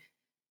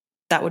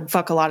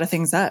fuck a lot of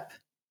things up.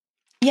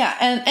 Yeah.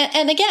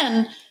 And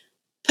again,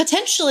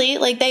 potentially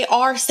like they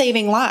are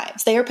saving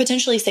lives. They are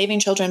potentially saving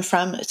children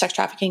from sex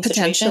trafficking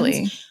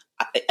situations.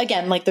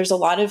 Again, like there's a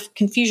lot of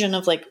confusion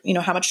of like, you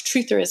know, how much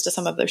truth there is to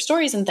some of their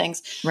stories and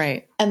things.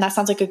 Right. And that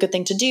sounds like a good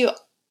thing to do,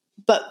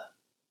 but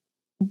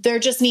there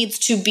just needs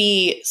to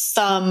be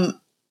some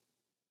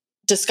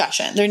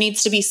discussion. There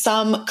needs to be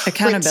some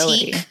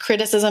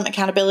criticism,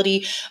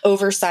 accountability,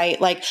 oversight.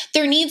 Like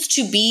there needs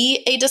to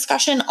be a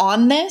discussion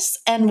on this.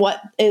 And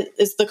what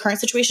is the current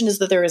situation is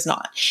that there is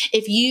not.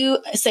 If you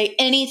say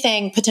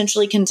anything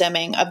potentially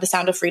condemning of the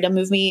Sound of Freedom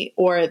movement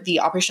or the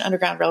Operation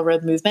Underground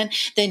Railroad movement,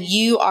 then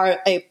you are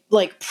a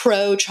like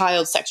pro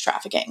child sex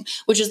trafficking,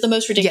 which is the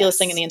most ridiculous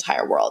thing in the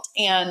entire world.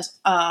 And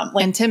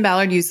and Tim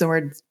Ballard used the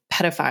word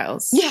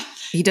pedophiles. Yeah.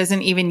 He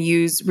doesn't even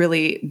use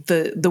really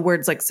the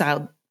words like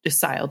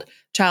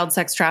child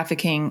sex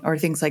trafficking or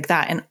things like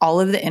that. And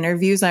all of the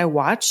interviews I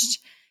watched,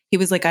 he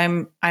was like,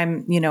 I'm,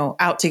 you know,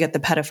 out to get the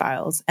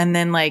pedophiles, and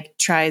then like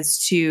tries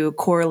to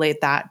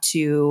correlate that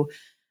to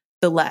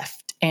the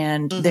left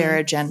and their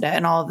agenda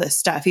and all of this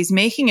stuff. He's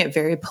making it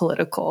very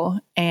political.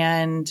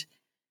 And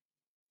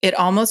it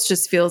almost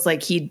just feels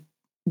like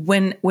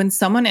when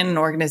someone in an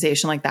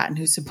organization like that and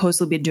who's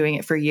supposedly been doing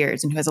it for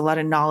years and who has a lot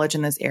of knowledge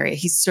in this area,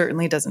 he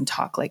certainly doesn't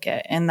talk like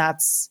it. And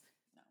that's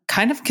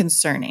kind of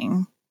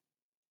concerning.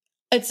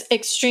 it's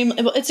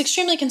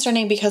extremely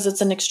concerning because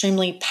it's an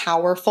extremely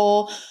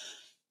powerful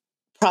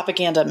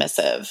propaganda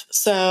missive.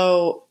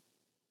 So,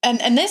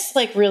 and this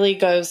like really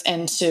goes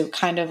into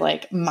kind of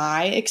like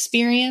my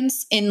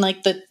experience in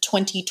like the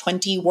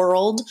 2020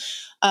 world.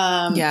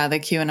 The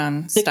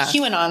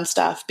QAnon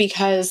stuff,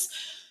 because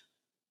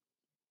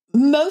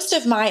most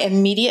of my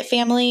immediate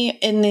family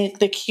in the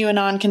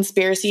QAnon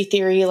conspiracy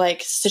theory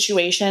like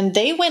situation,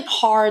 they went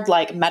hard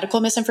like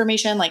medical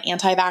misinformation, like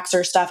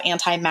anti-vaxxer stuff,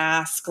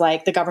 anti-mask,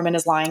 like the government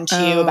is lying to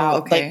you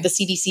about like the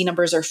CDC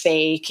numbers are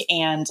fake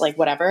and like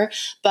whatever.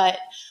 But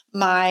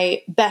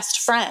my best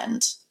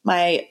friend,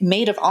 my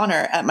maid of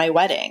honor at my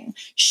wedding,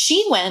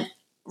 she went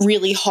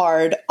really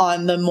hard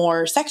on the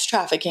more sex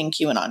trafficking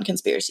QAnon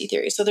conspiracy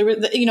theories. So there were,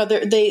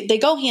 they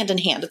go hand in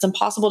hand. It's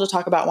impossible to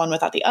talk about one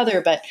without the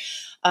other, but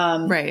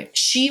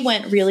she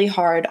went really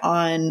hard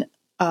on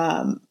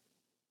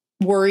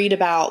worried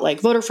about like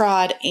voter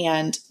fraud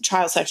and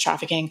child sex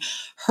trafficking.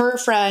 Her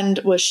friend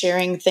was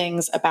sharing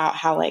things about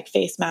how like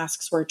face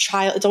masks were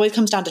it always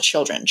comes down to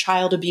children,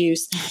 child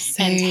abuse,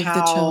 Save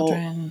the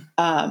children.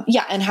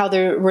 And how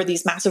there were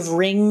these massive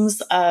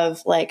rings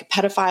of like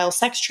pedophile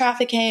sex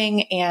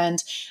trafficking.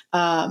 And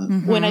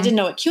when I didn't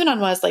know what QAnon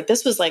was, like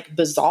this was like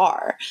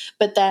bizarre.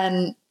 But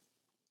then,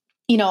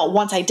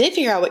 once I did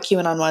figure out what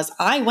QAnon was,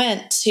 I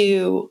went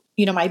to,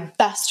 my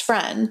best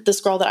friend,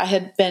 this girl that I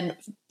had been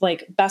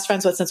like best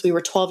friends with since we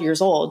were 12 years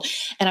old.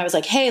 And I was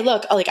like, hey,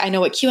 look, like, I know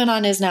what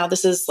QAnon is now.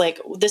 This is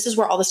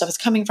where all this stuff is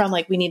coming from.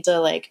 Like, we need to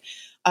like,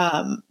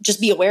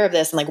 just be aware of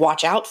this and like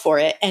watch out for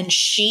it. And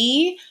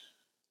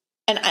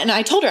and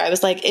I told her, I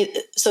was like,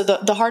 so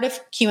the heart of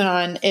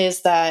QAnon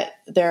is that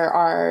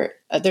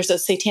there's a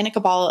satanic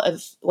cabal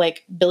of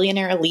like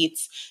billionaire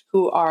elites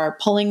who are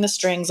pulling the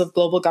strings of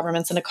global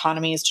governments and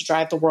economies to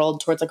drive the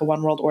world towards like a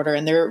one world order.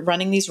 And they're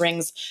running these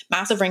rings,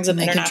 massive rings of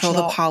international. They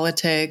control the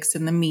politics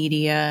and the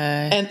media.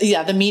 And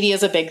the media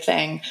is a big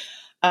thing.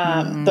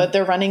 But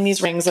they're running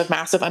these rings of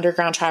massive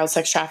underground child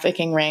sex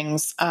trafficking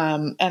rings.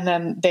 And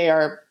then they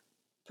are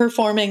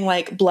performing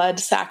like blood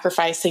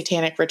sacrifice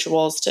satanic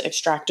rituals to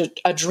extract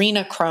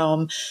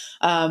adrenochrome,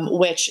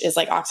 which is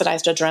like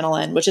oxidized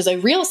adrenaline, which is a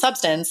real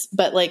substance,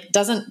 but like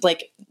doesn't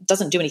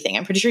do anything.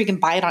 I'm pretty sure you can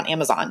buy it on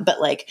Amazon, but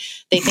like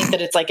they think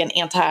that it's like an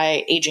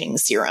anti-aging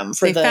serum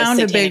for they found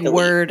a big elite.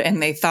 Word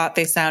and they thought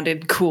they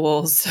sounded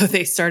cool, so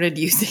they started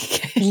using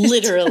it.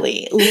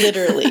 Literally.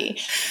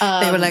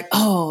 They were like,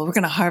 "Oh, we're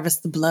going to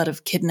harvest the blood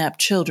of kidnapped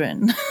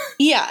children."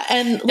 Yeah,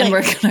 and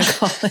we're going to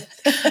call it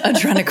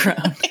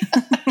adrenochrome.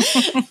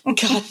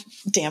 God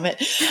damn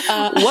it.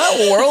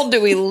 What world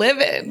do we live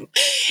in?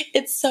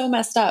 It's so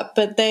messed up,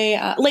 but they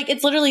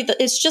it's literally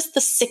it's just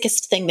the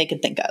sickest thing they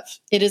could think of.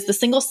 It is the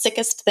single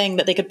sickest thing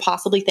that they could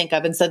possibly think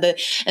of. And so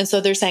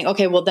they're saying,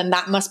 okay, well then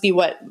that must be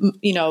what,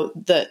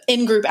 the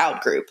in-group,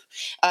 out-group,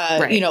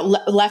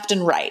 left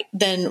and right.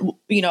 Then,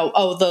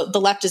 the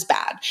left is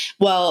bad.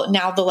 Well,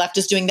 now the left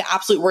is doing the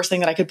absolute worst thing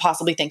that I could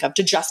possibly think of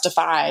to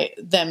justify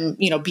them,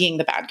 being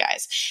the bad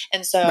guys.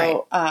 And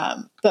so,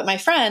 but my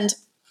friend,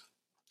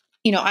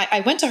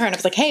 I went to her and I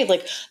was like, hey,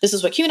 like, this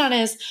is what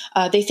QAnon is.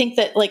 They think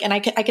that like, and I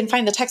can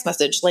find the text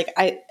message. Like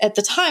at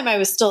the time I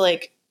was still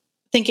like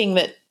thinking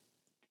that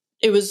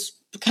it was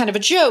kind of a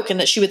joke and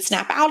that she would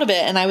snap out of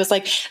it. And I was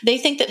like, they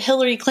think that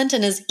Hillary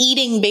Clinton is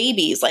eating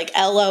babies, like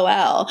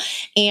LOL.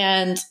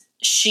 And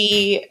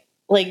she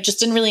like just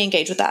didn't really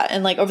engage with that.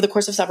 And like over the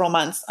course of several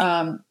months,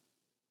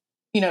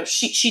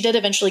 she did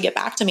eventually get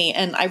back to me,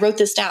 and I wrote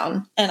this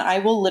down, and I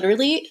will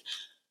literally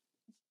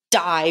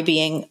die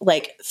being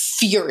like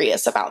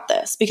furious about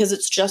this because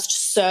it's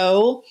just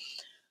so,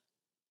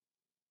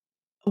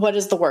 what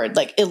is the word?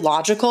 Like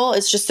illogical.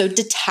 It's just so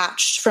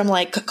detached from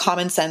like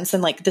common sense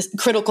and like this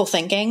critical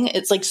thinking.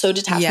 It's like so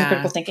detached from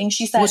critical thinking.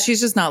 She said, well, she's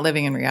just not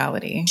living in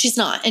reality. She's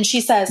not. And she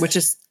says, which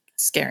is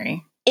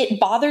scary. It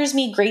bothers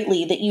me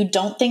greatly that you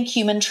don't think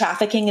human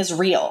trafficking is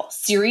real.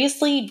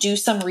 Seriously, do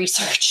some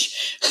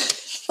research.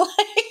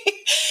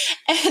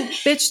 And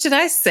bitch, did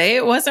I say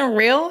it wasn't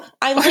real?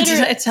 Or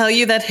did I tell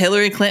you that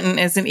Hillary Clinton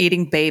isn't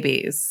eating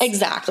babies?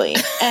 Exactly.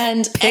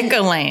 And pick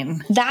a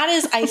lane. That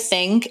is, I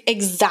think,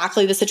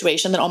 exactly the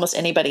situation that almost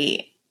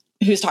anybody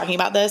who's talking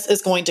about this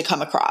is going to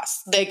come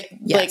across. Like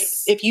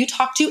if you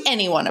talk to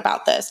anyone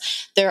about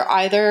this, they're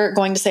either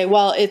going to say,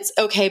 well, it's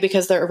okay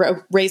because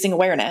they're raising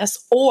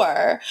awareness,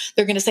 or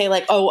they're going to say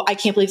like, oh, I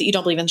can't believe that you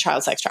don't believe in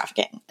child sex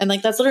trafficking. And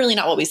like, that's literally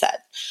not what we said.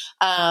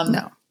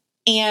 No.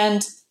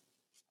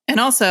 And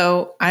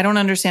also, I don't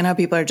understand how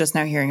people are just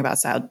now hearing about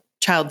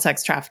child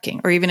sex trafficking,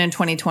 or even in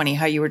 2020,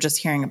 how you were just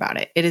hearing about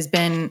it. It has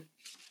been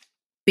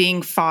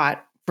being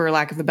fought, for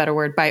lack of a better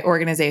word, by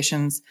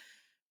organizations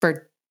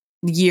for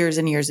years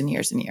and years and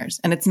years and years.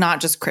 And it's not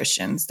just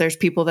Christians. There's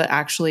people that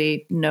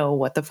actually know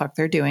what the fuck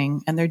they're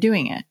doing, and they're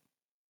doing it.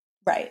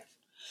 Right.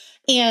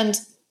 And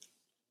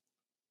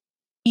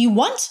you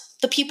want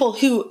the people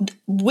who,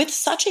 with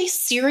such a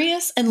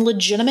serious and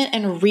legitimate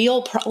and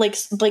real,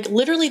 like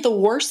literally the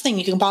worst thing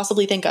you can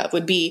possibly think of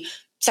would be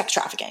sex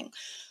trafficking.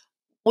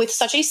 With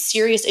such a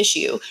serious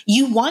issue,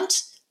 you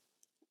want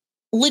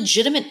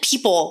legitimate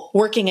people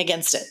working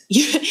against it.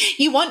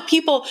 You want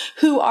people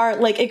who are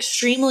like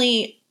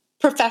extremely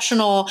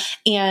professional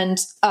and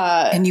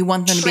you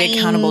want them trained, to be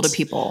accountable to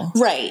people.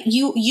 Right.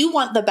 You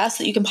want the best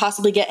that you can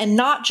possibly get, and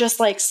not just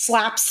like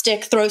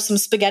slapstick, throw some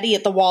spaghetti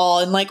at the wall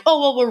and like, oh,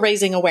 well, we're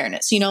raising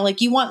awareness.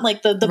 Like you want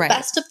like the right.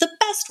 best of the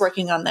best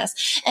working on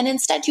this. And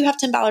instead you have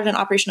Tim Ballard and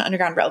Operation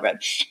Underground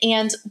Railroad.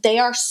 And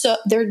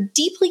they're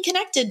deeply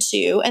connected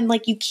to, and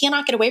like, you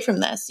cannot get away from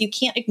this. You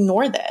can't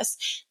ignore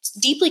this. It's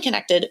deeply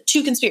connected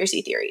to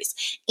conspiracy theories.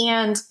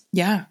 And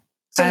yeah.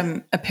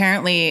 So,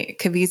 apparently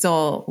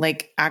Caviezel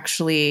like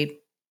actually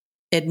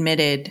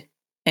admitted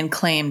and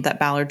claimed that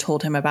Ballard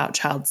told him about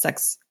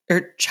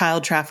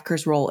child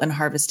traffickers' role in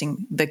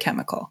harvesting the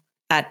chemical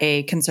at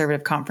a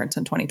conservative conference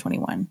in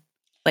 2021.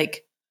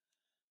 Like,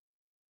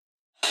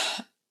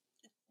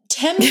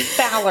 Tim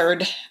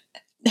Ballard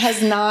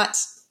has not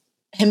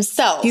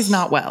himself. He's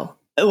not well.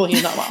 Well,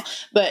 he's not well,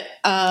 but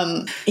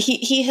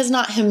he has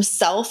not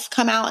himself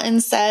come out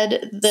and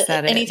said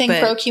anything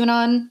pro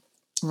QAnon.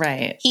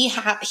 Right. He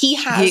has.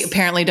 He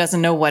apparently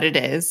doesn't know what it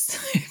is.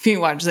 If you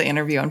watch the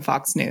interview on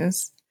Fox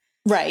News.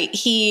 Right.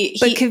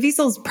 But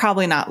Caviezel's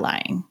probably not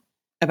lying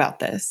about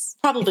this.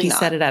 Probably not. He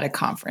said it at a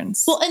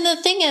conference. Well, and the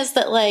thing is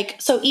that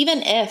like, so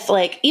even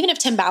if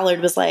Tim Ballard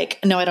was like,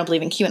 no, I don't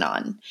believe in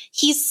QAnon,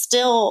 he's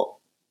still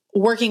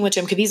working with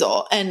Jim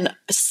Caviezel and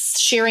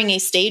sharing a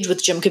stage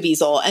with Jim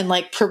Caviezel and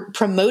like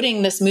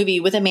promoting this movie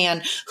with a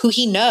man who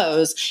he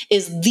knows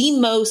is the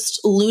most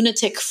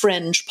lunatic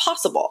fringe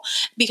possible.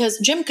 Because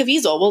Jim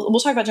Caviezel, we'll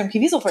talk about Jim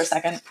Caviezel for a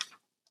second.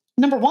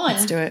 Number one,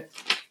 let's do it.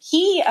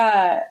 He's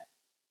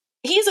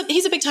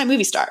a big time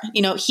movie star.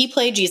 He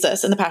played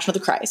Jesus in The Passion of the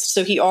Christ.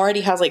 So he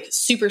already has like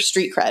super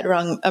street cred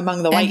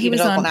among the white evangelical nationalists. He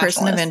was on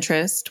Person of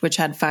Interest, which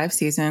had 5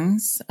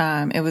 seasons.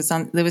 It was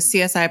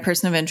CSI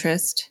Person of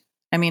Interest.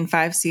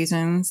 5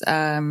 seasons. He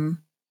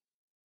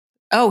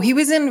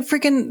was in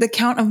freaking The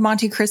Count of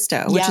Monte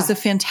Cristo, which is a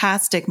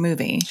fantastic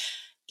movie.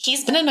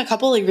 He's been in a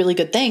couple of really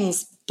good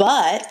things,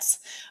 but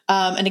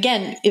and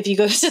again, if you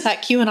go to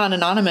that QAnon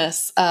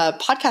Anonymous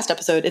podcast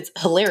episode, it's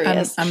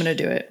hilarious. I'm going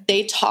to do it.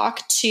 They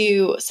talk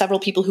to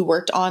several people who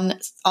worked on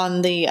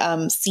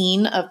the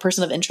scene of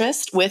Person of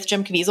Interest with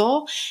Jim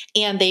Caviezel,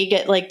 and they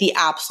get like the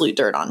absolute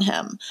dirt on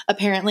him.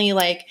 Apparently,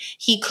 like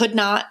he could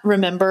not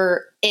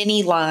remember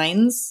any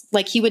lines.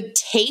 Like he would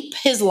tape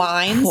his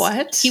lines.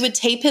 What? He would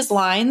tape his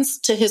lines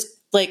to his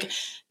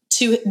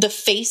to the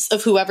face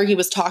of whoever he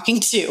was talking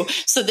to,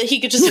 so that he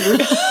could just.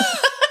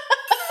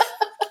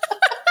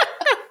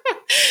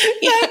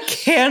 That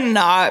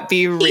cannot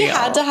be real. He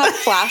had to have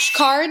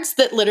flashcards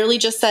that literally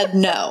just said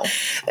no.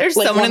 There's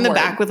like someone in the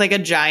back with like a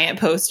giant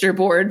poster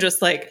board,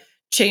 just like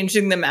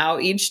changing them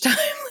out each time.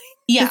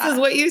 This is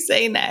what you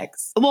say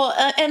next. Well,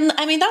 and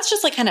that's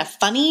just like kind of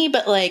funny,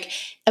 but like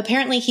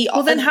apparently he.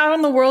 Well, then how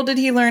in the world did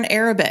he learn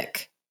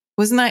Arabic?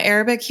 Wasn't that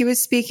Arabic he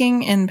was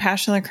speaking in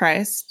Passion of the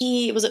Christ?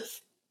 I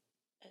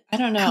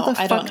don't know. How the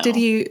fuck did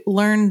he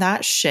learn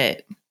that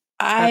shit?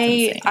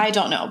 I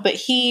don't know, but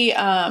he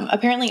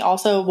apparently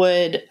also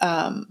would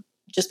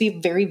just be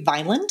very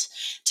violent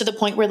to the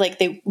point where like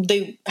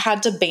they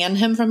had to ban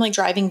him from like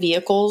driving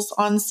vehicles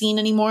on scene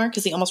anymore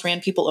because he almost ran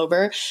people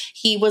over.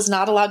 He was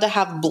not allowed to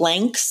have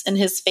blanks in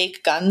his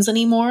fake guns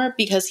anymore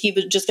because he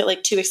would just get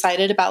like too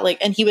excited about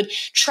and he would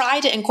try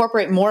to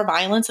incorporate more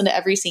violence into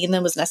every scene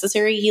than was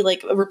necessary. He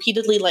like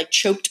repeatedly like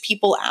choked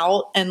people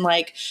out and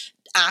like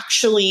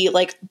actually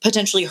like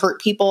potentially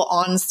hurt people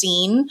on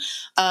scene.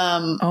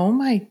 Oh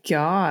my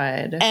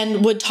God.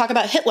 And would talk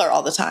about Hitler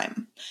all the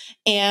time.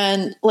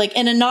 And like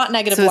in a not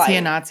negative light. So is he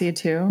a Nazi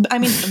too?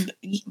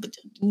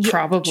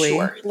 Probably.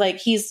 Sure. Like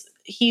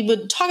he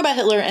would talk about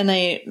Hitler in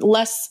a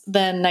less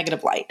than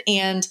negative light.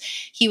 And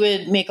he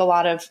would make a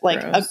lot of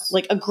like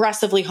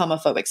aggressively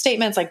homophobic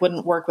statements, like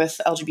wouldn't work with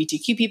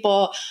LGBTQ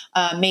people,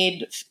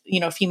 made,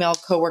 female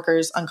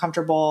coworkers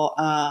uncomfortable.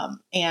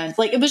 And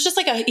like, it was just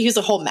like he was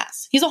a whole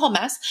mess. He's a whole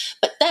mess.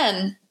 But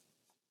then,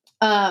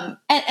 and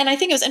I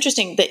think it was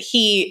interesting that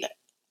he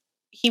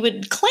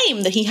would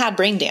claim that he had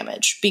brain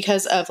damage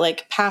because of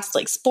like past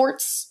like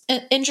sports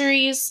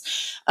injuries.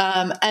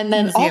 And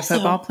then was he also a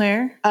football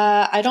player?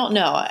 I don't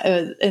know.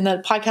 In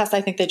the podcast,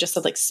 I think they just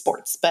said like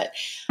sports, but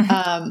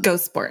go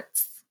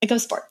sports. Go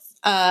sports.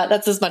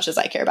 That's as much as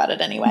I care about it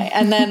anyway.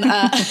 And then,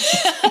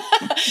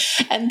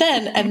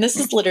 and this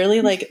is literally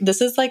like,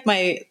 this is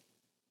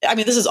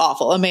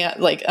awful. A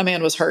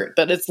man was hurt,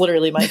 but it's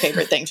literally my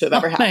favorite thing to have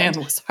ever happened.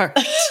 Man was hurt.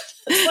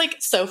 It's like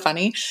so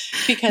funny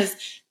because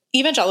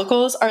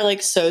evangelicals are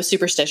like so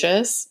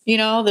superstitious,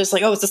 there's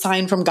like, oh, it's a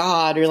sign from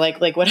God or like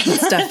whatever.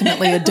 It's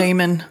definitely a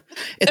demon.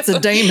 It's a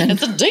demon.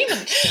 It's a demon.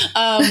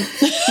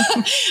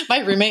 My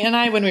roommate and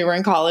I, when we were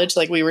in college,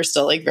 like we were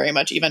still like very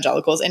much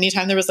evangelicals.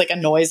 Anytime there was like a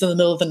noise in the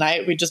middle of the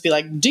night, we'd just be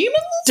like,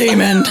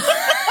 demon.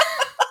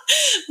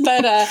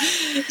 But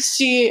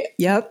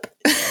Yep.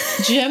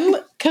 Jim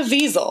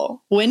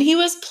Caviezel, when he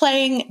was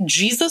playing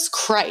Jesus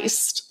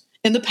Christ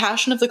in The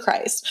Passion of the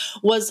Christ,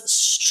 was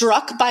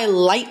struck by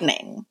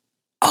lightning.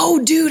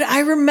 Oh, dude, I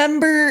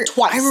remember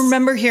twice. I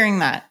remember hearing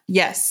that.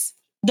 Yes.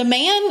 The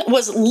man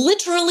was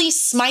literally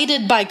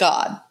smited by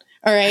God.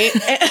 All right.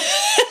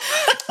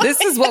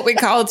 This is what we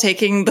call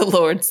taking the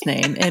Lord's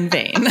name in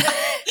vain.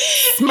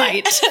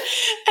 Smite.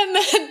 And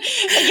then,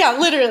 yeah,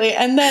 literally.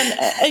 And then,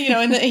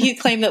 and then he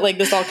claimed that like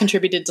this all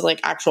contributed to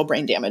like actual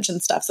brain damage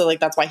and stuff. So like,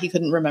 that's why he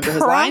couldn't remember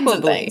his lines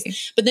and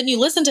things. But then you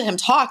listen to him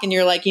talk and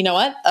you're like, you know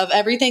what? Of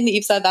everything that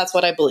you've said, that's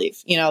what I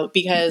believe,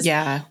 because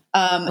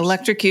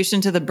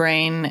electrocution to the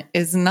brain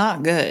is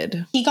not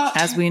good. He got,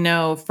 as we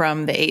know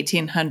from the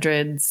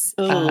 1800s.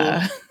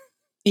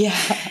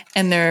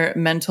 And their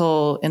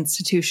mental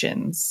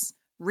institutions.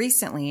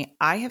 Recently,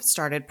 I have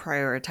started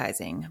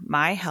prioritizing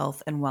my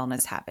health and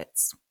wellness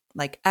habits,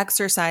 like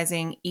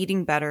exercising,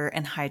 eating better,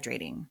 and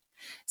hydrating.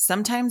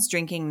 Sometimes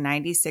drinking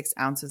 96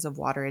 ounces of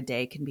water a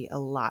day can be a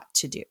lot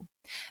to do.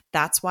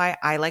 That's why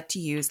I like to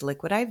use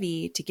Liquid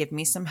IV to give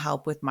me some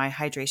help with my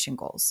hydration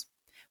goals.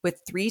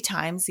 With 3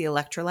 times the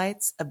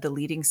electrolytes of the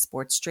leading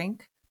sports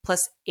drink,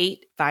 plus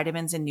 8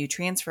 vitamins and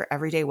nutrients for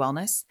everyday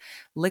wellness,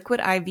 Liquid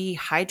IV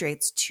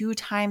hydrates 2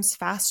 times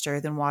faster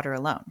than water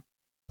alone.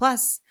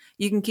 Plus,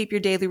 you can keep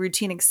your daily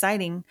routine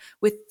exciting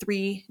with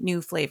 3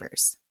 new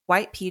flavors: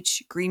 white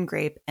peach, green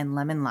grape, and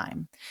lemon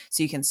lime.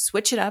 So you can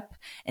switch it up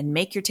and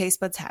make your taste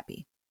buds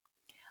happy.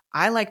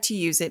 I like to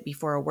use it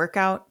before a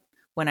workout,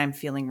 when I'm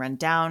feeling run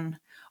down,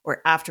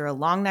 or after a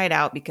long night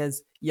out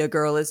because your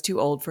girl is too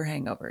old for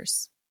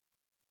hangovers.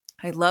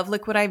 I love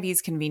Liquid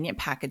IV's convenient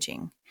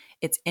packaging.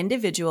 It's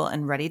individual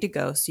and ready to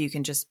go, so you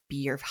can just be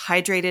your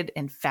hydrated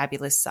and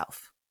fabulous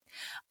self.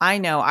 I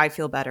know I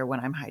feel better when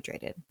I'm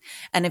hydrated.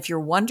 And if you're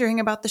wondering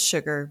about the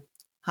sugar,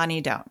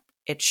 honey, don't.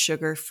 It's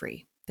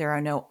sugar-free. There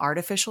are no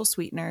artificial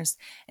sweeteners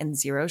and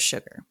 0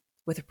 sugar,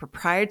 with a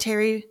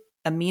proprietary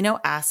amino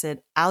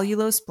acid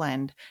allulose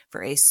blend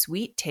for a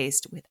sweet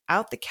taste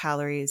without the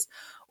calories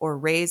or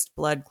raised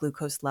blood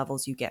glucose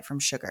levels you get from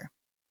sugar.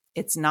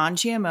 It's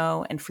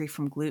non-GMO and free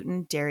from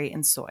gluten, dairy,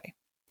 and soy.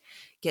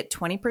 Get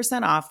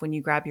 20% off when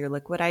you grab your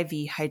Liquid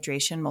IV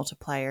Hydration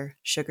Multiplier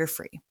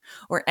sugar-free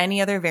or any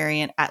other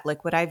variant at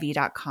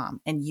liquidiv.com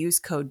and use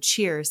code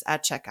CHEERS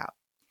at checkout.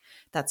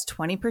 That's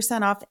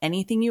 20% off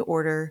anything you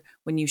order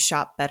when you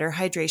shop Better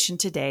Hydration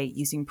today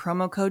using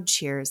promo code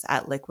CHEERS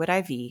at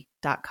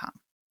liquidiv.com.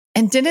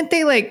 And didn't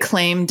they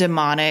claim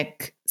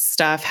demonic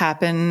stuff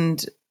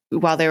happened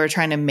while they were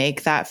trying to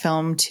make that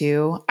film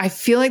too? I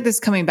feel like this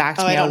is coming back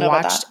to me. I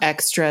watched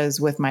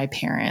extras with my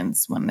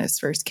parents when this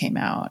first came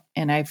out,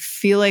 and I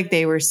feel like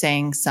they were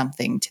saying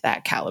something to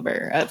that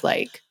caliber of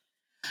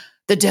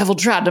the devil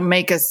tried to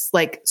make us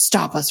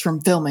stop us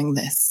from filming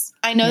this.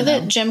 I know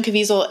that Jim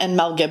Caviezel and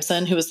Mel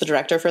Gibson, who was the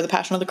director for The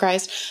Passion of the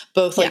Christ,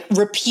 both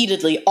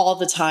repeatedly all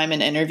the time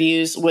in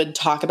interviews would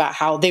talk about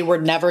how they were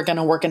never going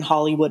to work in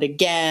Hollywood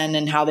again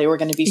and how they were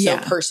going to be so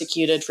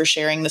persecuted for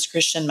sharing this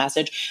Christian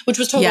message, which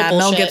was totally bullshit.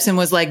 Mel Gibson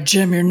was like,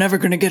 Jim, you're never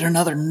going to get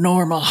another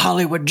normal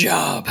Hollywood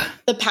job.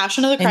 The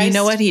Passion of the Christ. And you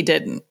know what? He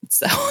didn't.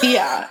 So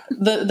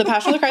the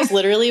Passion of the Christ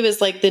literally was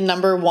the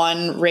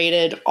 #1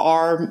 rated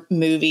R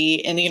movie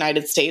in the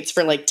United States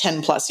for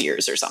 10 plus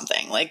years or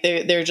something.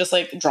 They're just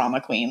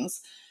drama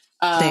queens.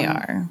 They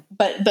are.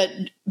 But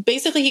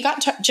basically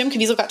Jim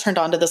Caviezel got turned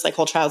on to this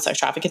whole child sex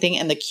trafficking thing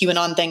and the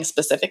QAnon thing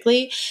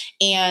specifically.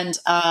 And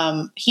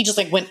he just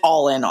went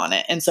all in on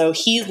it. And so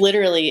he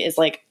literally is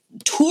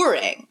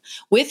touring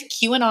with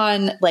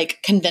QAnon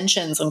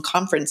conventions and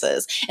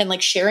conferences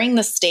and sharing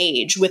the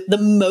stage with the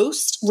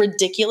most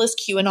ridiculous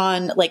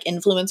QAnon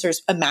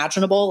influencers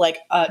imaginable,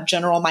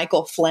 General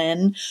Michael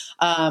Flynn,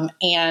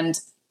 and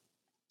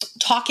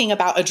talking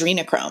about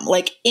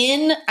adrenochrome,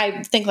 in,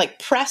 I think,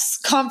 press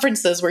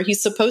conferences where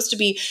he's supposed to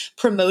be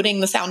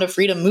promoting the Sound of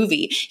Freedom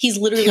movie. He's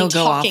literally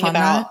talking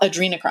about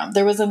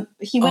adrenochrome.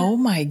 Oh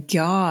my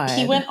God.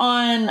 He went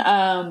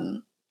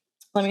on,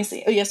 let me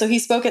see. Oh yeah. So he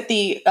spoke at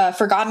the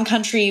Forgotten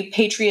Country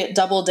Patriot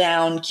Double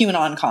Down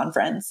QAnon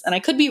conference. And I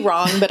could be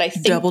wrong, but I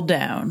think Double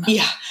Down.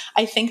 Yeah.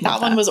 I think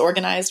that one was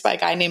organized by a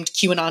guy named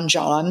QAnon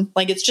John.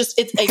 It's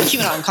a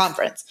QAnon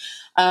conference.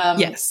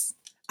 Yes.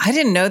 I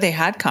didn't know they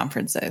had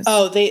conferences.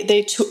 Oh,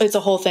 it's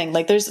a whole thing.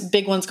 There's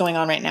big ones going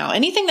on right now.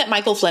 Anything that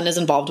Michael Flynn is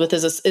involved with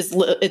is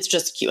it's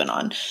just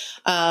QAnon.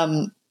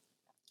 That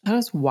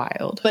was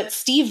wild. But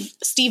Steve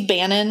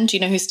Bannon, do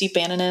you know who Steve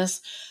Bannon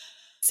is?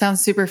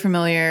 Sounds super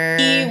familiar.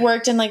 He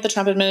worked in the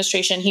Trump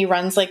administration. He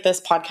runs this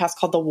podcast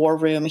called The War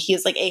Room. He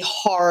is a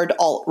hard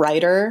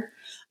alt-righter.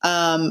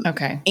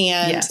 Okay.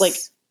 And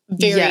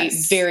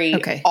very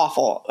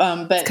awful.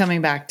 But it's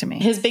coming back to me.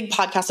 His big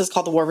podcast is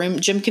called The War Room.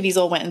 Jim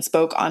Caviezel went and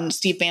spoke on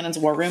Steve Bannon's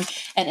War Room.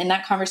 And in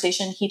that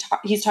conversation,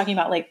 he's talking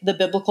about the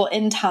biblical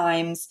end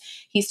times.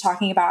 He's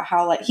talking about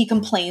how he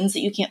complains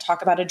that you can't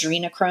talk about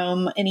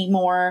adrenochrome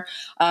anymore.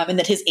 And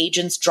that his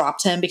agents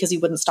dropped him because he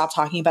wouldn't stop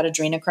talking about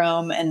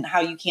adrenochrome, and how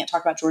you can't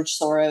talk about George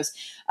Soros.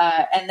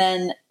 And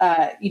then,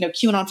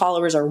 QAnon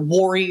followers are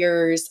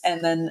warriors.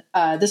 And then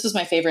this was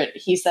my favorite.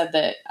 He said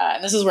that,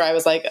 and this is where I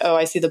was oh,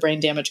 I see the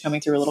brain damage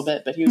coming through a little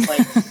bit. But he was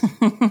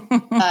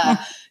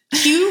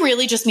Q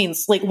really just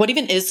means what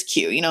even is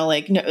Q? No,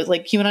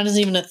 QAnon isn't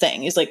even a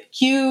thing. He's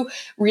Q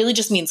really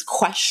just means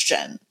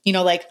question.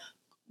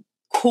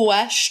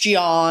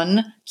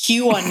 question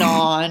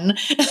QAnon.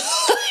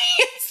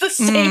 It's the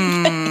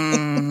same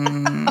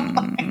thing.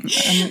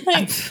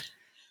 I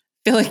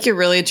feel like you're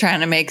really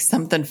trying to make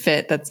something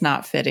fit that's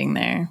not fitting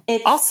there.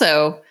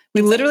 Also,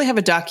 we literally have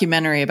a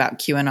documentary about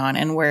QAnon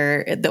and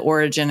where the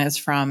origin is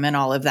from and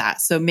all of that.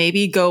 So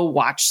maybe go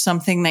watch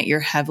something that you're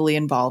heavily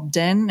involved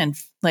in, and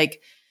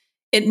like,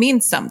 it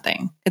means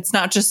something. It's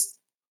not just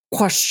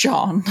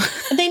question.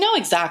 They know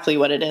exactly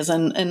what it is.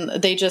 And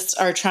they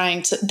just are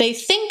trying to, they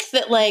think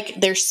that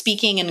like they're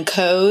speaking in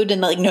code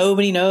and like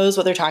nobody knows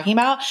what they're talking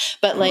about,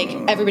 but like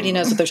everybody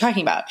knows what they're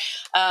talking about.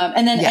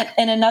 And then at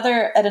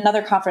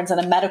another conference,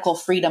 at a medical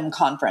freedom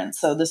conference.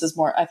 So this is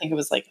more, I think it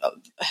was like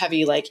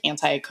heavy, like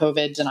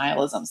anti-COVID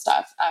denialism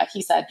stuff.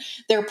 He said,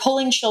 they're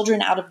pulling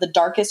children out of the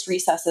darkest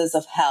recesses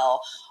of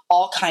hell,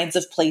 all kinds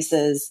of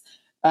places,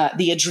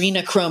 the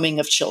adrenochroming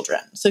of children.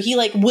 So he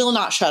like will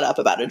not shut up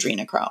about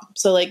adrenochrome.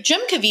 So like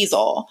Jim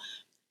Caviezel.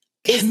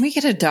 Can we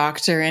get a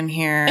doctor in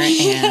here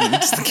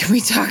and can we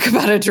talk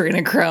about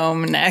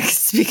adrenochrome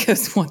next?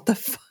 Because what the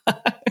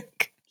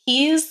fuck?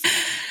 He's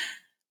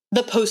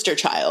the poster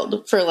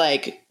child for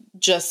like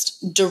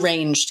just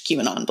deranged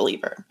QAnon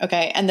believer.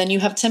 Okay. And then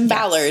you have Tim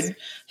Ballard,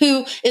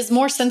 who is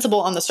more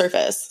sensible on the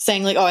surface,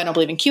 saying like, oh, I don't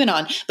believe in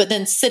QAnon, but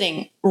then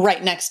sitting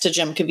right next to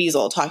Jim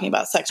Caviezel talking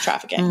about sex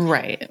trafficking.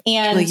 Right.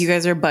 And like you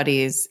guys are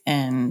buddies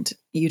and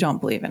you don't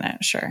believe in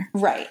it. Sure.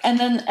 Right. And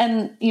then,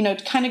 and, you know,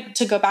 kind of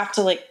to go back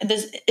to like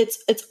this,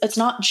 it's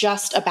not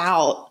just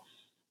about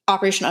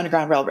Operation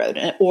Underground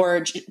Railroad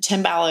or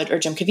Tim Ballard or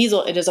Jim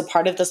Caviezel. It is a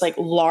part of this like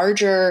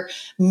larger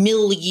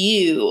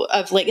milieu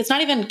of like, it's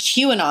not even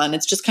QAnon.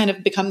 It's just kind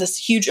of become this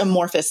huge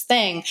amorphous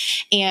thing.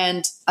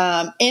 And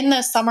in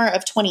the summer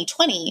of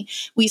 2020,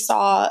 we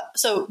saw,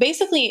 so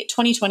basically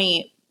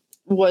 2020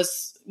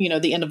 was, you know,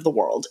 the end of the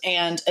world.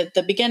 And at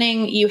the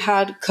beginning you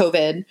had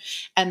COVID,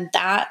 and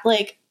that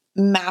like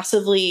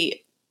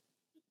massively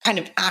kind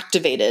of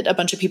activated a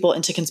bunch of people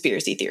into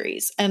conspiracy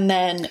theories. And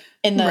then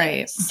in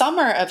the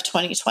summer of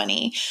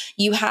 2020,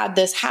 you had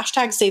this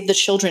hashtag Save the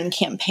Children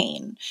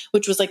campaign,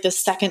 which was like the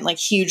second like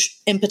huge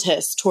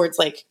impetus towards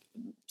like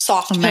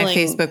soft pilling. My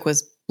Facebook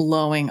was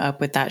blowing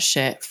up with that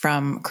shit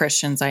from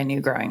Christians I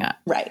knew growing up.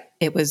 Right.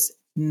 It was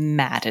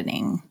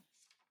maddening.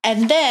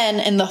 And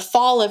then in the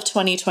fall of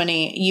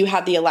 2020, you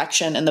had the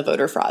election and the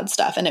voter fraud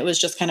stuff. And it was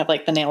just kind of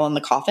like the nail in the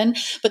coffin.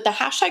 But the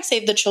hashtag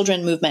Save the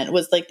Children movement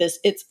was like this,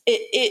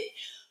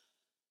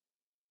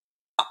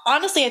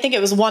 honestly, I think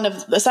it was one of,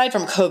 aside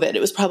from COVID,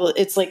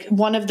 it's like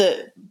one of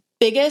the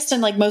biggest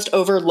and like most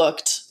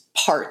overlooked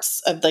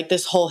parts of like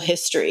this whole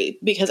history,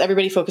 because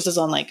everybody focuses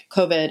on like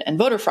COVID and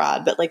voter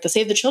fraud, but like the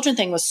Save the Children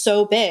thing was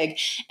so big.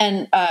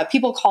 And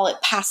people call it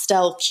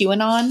pastel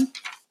QAnon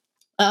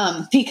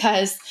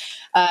because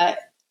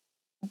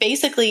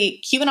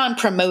basically QAnon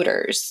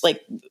promoters,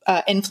 like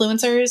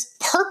influencers,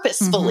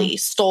 purposefully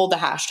stole the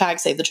hashtag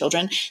Save the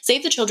Children.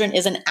 Save the Children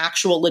is an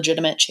actual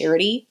legitimate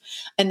charity,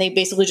 and they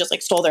basically just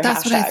like stole their hashtag.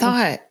 That's what I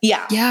thought.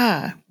 Yeah.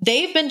 Yeah.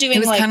 They've been doing it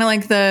was like, kind of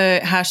like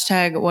the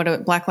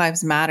hashtag Black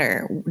Lives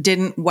Matter.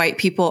 Didn't white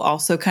people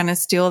also kind of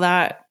steal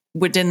that?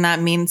 Didn't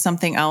that mean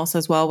something else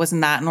as well? Wasn't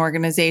that an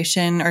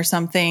organization or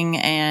something?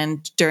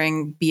 And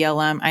during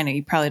BLM, I know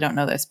you probably don't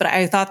know this, but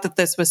I thought that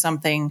this was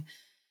something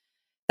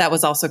that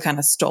was also kind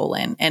of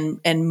stolen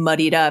and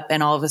muddied up.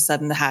 And all of a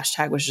sudden the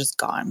hashtag was just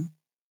gone,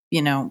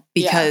 you know,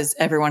 because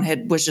everyone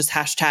was just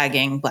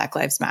hashtagging Black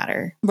Lives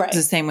Matter. Right. It's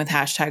the same with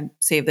hashtag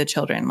Save the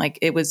Children. Like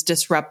it was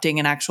disrupting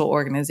an actual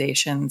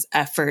organization's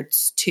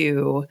efforts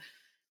to,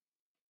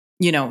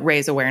 you know,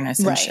 raise awareness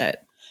and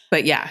shit.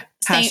 But yeah,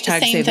 hashtag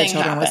Save the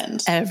Children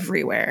was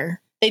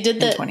everywhere. They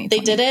did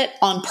it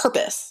on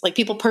purpose. Like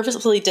people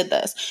purposefully did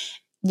this.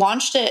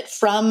 Launched it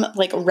from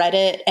like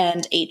Reddit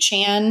and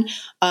 8chan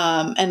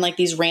and like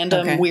these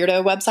random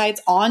weirdo websites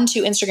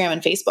onto Instagram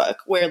and Facebook,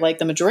 where like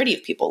the majority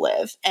of people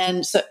live.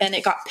 And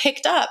it got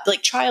picked up.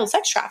 Like child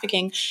sex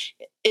trafficking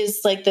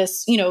is like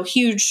this, you know,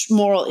 huge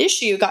moral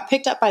issue. Got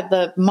picked up by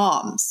the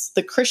moms,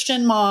 the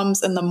Christian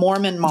moms and the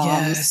Mormon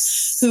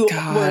moms who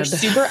were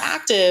super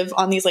active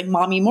on these like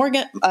Mormon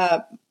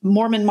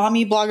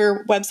mommy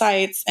blogger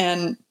websites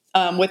and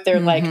with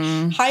their like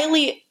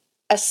highly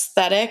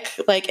aesthetic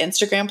like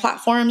Instagram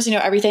platforms, you know,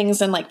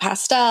 everything's in like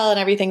pastel and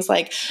everything's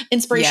like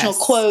inspirational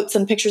quotes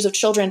and pictures of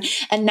children.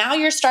 And now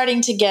you're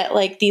starting to get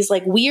like these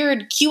like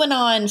weird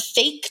QAnon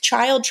fake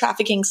child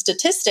trafficking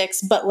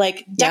statistics, but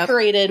like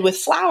decorated with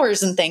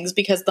flowers and things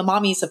because the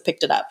mommies have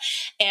picked it up.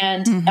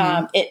 And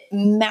it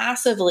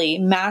massively,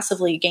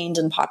 massively gained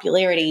in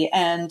popularity.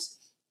 And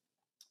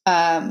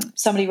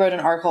somebody wrote an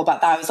article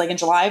about that. It was like in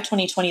July of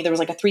 2020, there was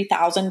like a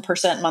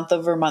 3,000% month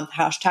over month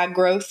hashtag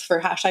growth for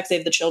hashtag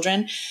Save the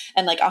Children,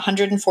 and like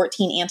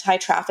 114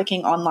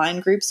 anti-trafficking online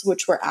groups,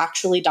 which were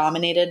actually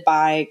dominated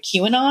by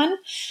QAnon.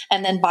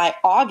 And then by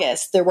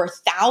August, there were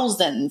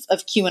thousands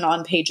of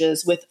QAnon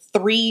pages with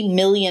 3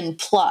 million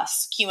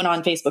plus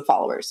QAnon Facebook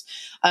followers.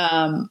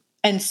 And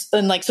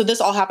like, so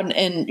this all happened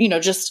in, you know,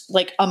 just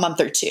like a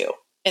month or two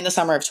in the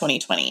summer of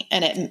 2020,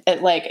 and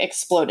it like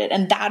exploded.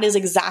 And that is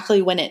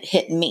exactly when it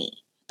hit me.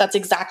 That's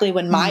exactly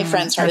when my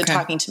friends started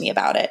talking to me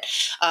about it,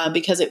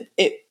 because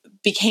it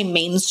became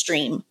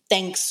mainstream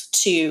thanks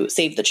to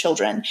Save the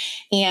Children.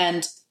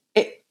 And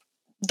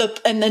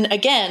then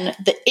again,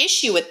 the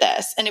issue with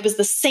this, and it was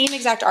the same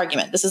exact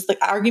argument. This is the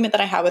argument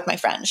that I had with my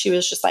friend. She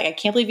was just like, I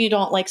can't believe you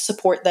don't like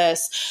support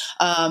this.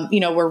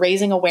 We're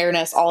raising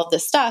awareness, all of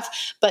this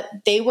stuff, but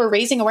they were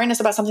raising awareness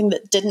about something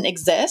that didn't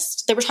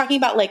exist. They were talking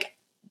about like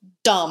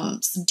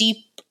DUMBs,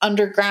 deep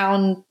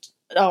underground.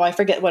 Oh, I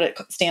forget what it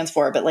stands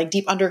for, but like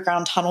deep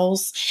underground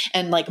tunnels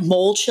and like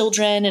mole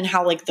children, and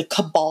how like the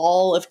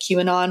cabal of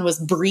QAnon was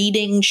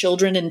breeding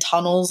children in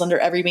tunnels under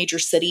every major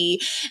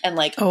city, and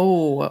like,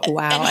 oh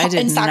wow,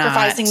 and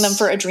sacrificing them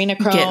for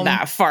adrenochrome. Get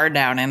that far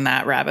down in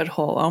that rabbit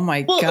hole. Oh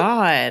my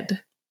God.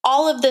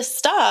 All of this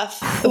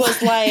stuff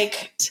was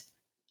like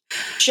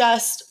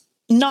just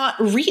not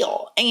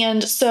real.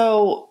 And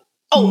so,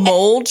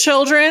 Mole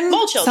children?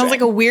 Mole children. Sounds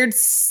like a weird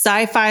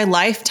sci-fi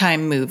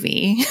Lifetime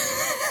movie.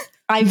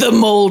 The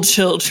Mole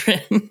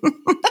Children.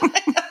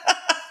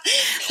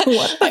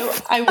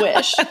 I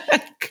wish.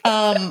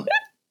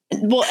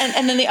 Well,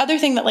 and then the other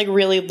thing that like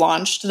really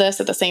launched this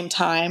at the same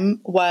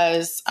time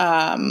was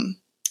the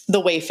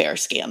Wayfair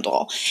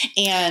scandal.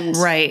 And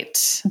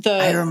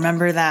I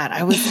remember that.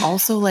 I was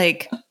also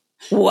like,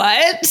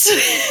 what?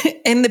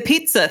 And the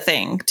pizza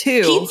thing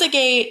too.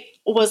 Pizzagate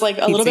was like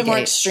a little bit more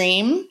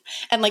extreme,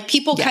 and like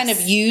people kind of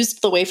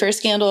used the Wayfair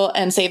scandal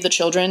and Save the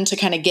Children to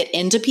kind of get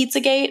into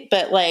Pizzagate,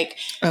 but like,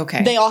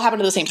 they all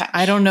happened at the same time.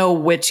 I don't know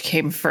which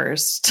came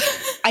first.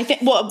 I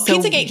think,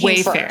 Pizzagate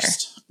came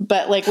first,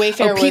 but like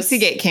Wayfair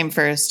Pizzagate came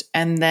first,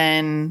 and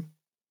then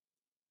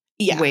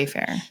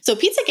Wayfair. So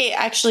Pizzagate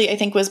actually, I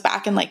think, was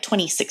back in like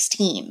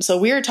 2016. So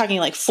we were talking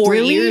like 4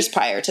 years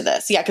prior to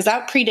this. Yeah, because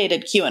that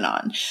predated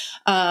QAnon.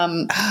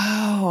 And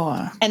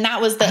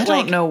that was I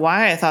don't know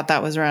why I thought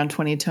that was around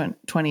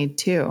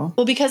 2022.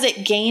 Well, because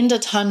it gained a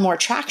ton more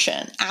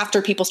traction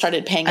after people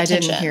started paying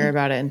attention. I didn't hear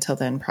about it until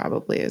then,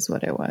 probably is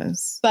what it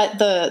was. But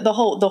the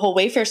whole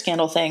Wayfair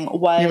scandal thing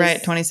was... You're right,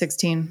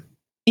 2016.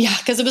 Yeah,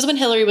 because it was when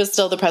Hillary was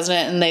still the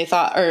president and they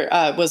thought, or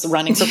was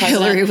running for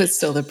president. Hillary was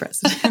still the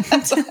president.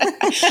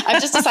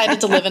 I've just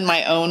decided to live in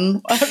my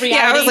own reality.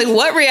 Yeah, I was like,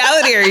 what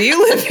reality are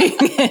you living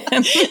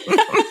in?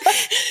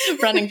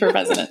 Running for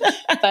president.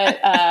 But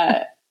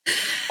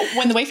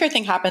when the Wayfair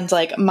thing happened,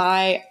 like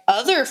my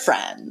other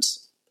friend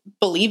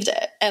believed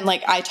it. And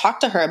like, I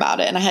talked to her about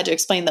it and I had to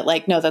explain that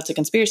like, no, that's a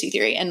conspiracy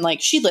theory. And like,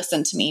 she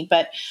listened to me,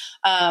 but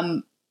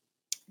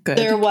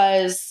there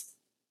was...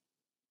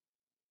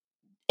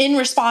 In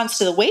response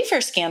to the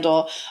Wayfair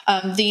scandal,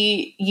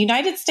 the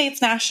United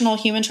States National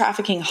Human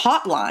Trafficking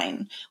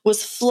Hotline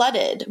was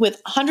flooded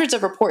with hundreds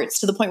of reports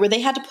to the point where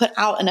they had to put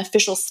out an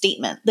official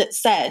statement that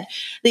said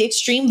the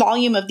extreme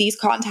volume of these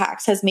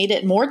contacts has made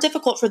it more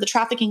difficult for the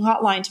trafficking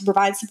hotline to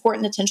provide support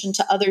and attention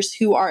to others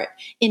who are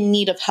in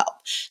need of help.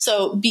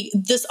 So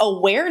this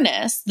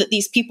awareness that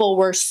these people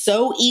were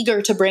so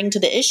eager to bring to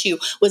the issue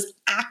was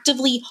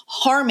actively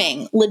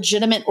harming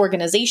legitimate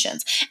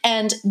organizations.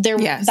 And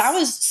that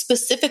was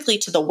specifically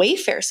to the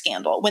Wayfair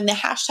scandal. When the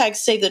hashtag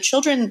Save the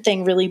Children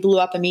thing really blew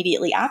up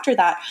immediately after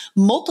that,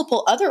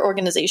 multiple other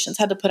organizations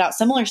had to put out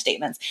similar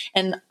statements.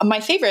 And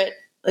my favorite,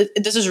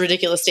 this is a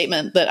ridiculous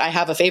statement, but I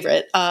have a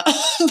favorite.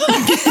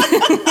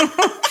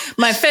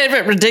 My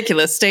favorite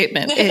ridiculous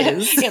statement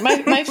is...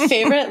 my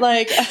favorite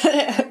like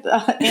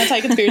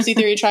anti-conspiracy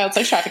theory child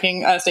sex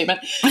trafficking statement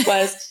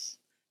was...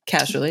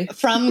 Casually.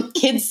 From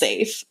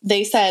KidSafe.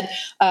 They said,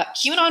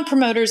 QAnon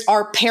promoters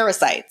are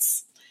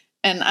parasites.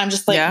 And I'm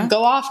just like,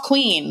 go off,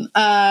 queen.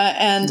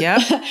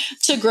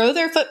 To grow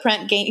their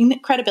footprint, gain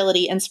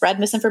credibility, and spread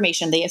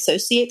misinformation, they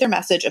associate their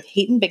message of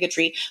hate and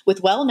bigotry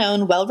with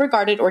well-known,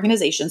 well-regarded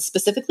organizations,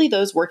 specifically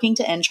those working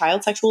to end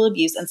child sexual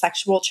abuse and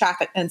sex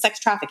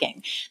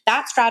trafficking.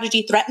 That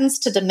strategy threatens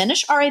to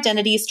diminish our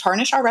identities,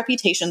 tarnish our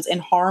reputations,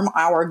 and harm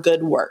our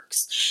good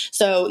works.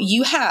 So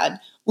you had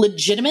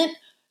legitimate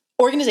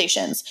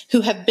organizations who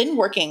have been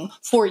working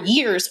for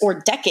years or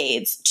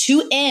decades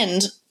to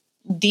end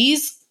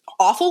these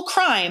awful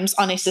crimes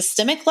on a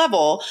systemic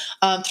level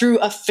through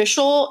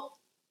official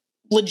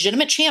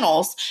legitimate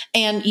channels.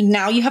 And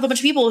now you have a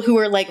bunch of people who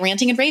are like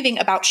ranting and raving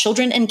about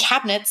children in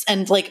cabinets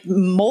and like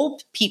mole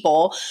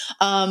people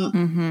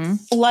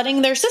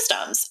flooding their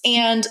systems.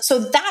 And so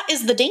that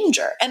is the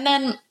danger. And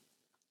then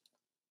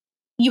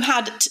you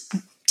had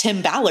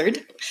Tim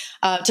Ballard,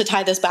 to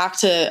tie this back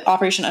to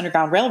Operation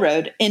Underground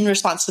Railroad, in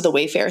response to the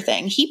Wayfair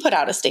thing. He put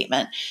out a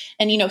statement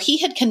and, he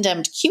had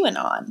condemned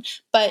QAnon,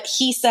 but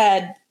he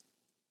said,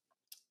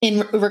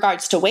 in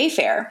regards to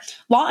Wayfair,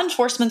 law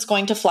enforcement's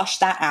going to flush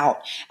that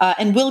out,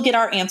 and we'll get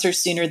our answers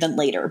sooner than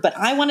later. But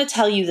I want to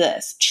tell you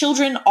this,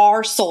 children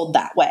are sold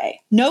that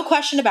way. No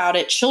question about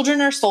it.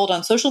 Children are sold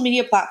on social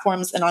media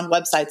platforms and on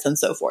websites and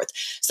so forth.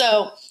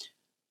 So,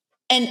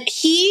 and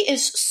he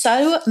is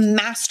so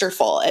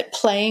masterful at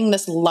playing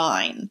this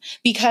line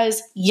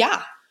because,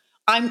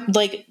 I'm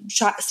like,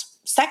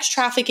 sex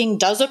trafficking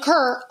does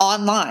occur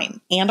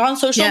online and on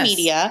social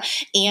media.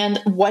 And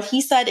what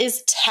he said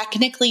is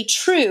technically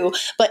true.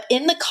 But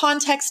in the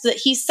context that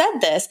he said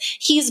this,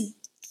 he's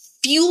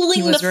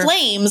fueling the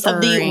flames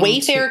of the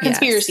Wayfair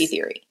conspiracy yes.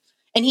 theory.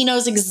 And he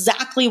knows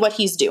exactly what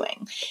he's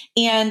doing.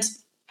 And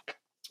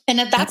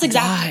that's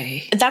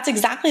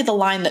exactly the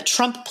line that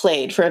Trump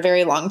played for a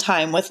very long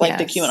time with like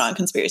the QAnon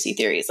conspiracy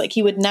theories. Like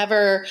he would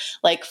never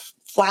like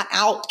flat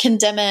out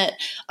condemn it,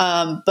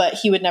 but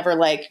he would never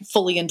like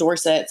fully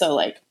endorse it. So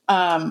like,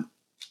 and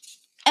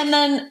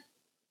then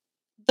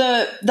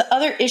the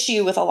other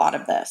issue with a lot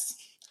of this,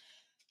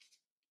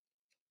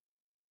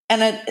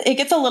 and it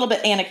gets a little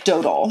bit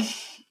anecdotal,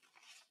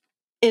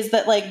 is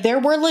that like there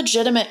were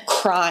legitimate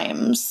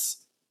crimes,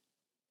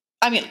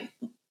 I mean,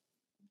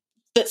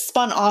 that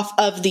spun off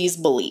of these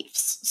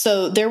beliefs.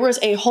 So there was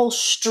a whole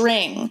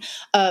string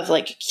of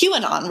like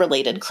QAnon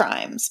related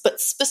crimes, but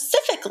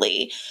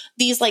specifically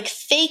these like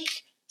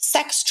fake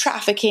sex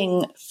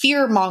trafficking,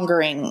 fear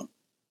mongering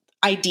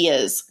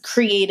ideas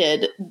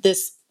created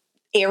this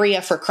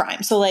area for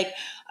crime. So like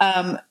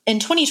in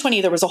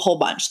 2020, there was a whole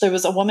bunch. There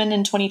was a woman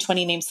in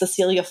 2020 named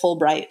Cecilia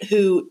Fulbright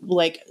who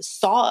like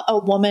saw a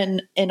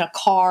woman in a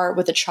car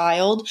with a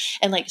child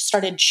and like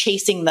started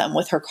chasing them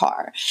with her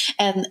car,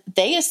 and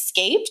they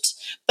escaped.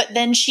 But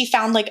then she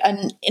found like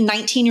a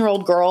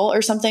 19-year-old girl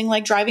or something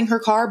like driving her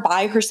car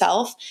by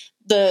herself.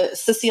 The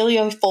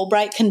Cecilia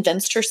Fulbright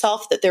convinced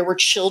herself that there were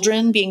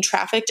children being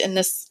trafficked in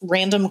this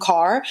random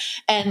car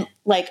and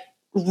like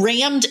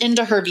rammed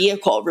into her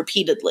vehicle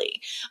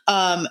repeatedly,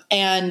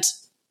 and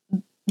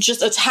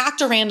just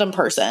attacked a random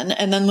person.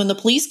 And then when the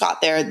police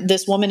got there,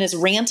 this woman is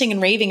ranting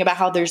and raving about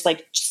how there's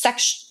like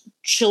sex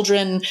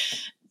children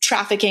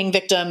trafficking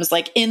victims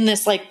like in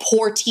this like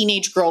poor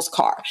teenage girl's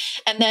car.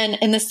 And then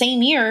in the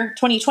same year,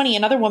 2020,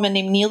 another woman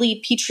named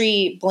Neely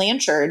Petrie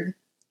Blanchard,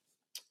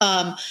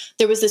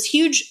 there was this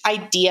huge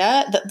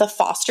idea that the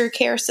foster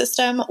care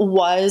system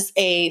was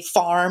a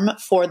farm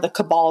for the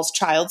cabal's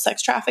child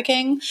sex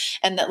trafficking,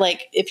 and that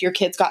like if your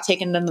kids got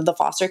taken into the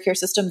foster care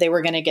system, they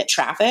were going to get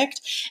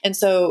trafficked. And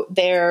so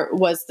there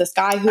was this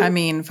guy who, I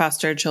mean,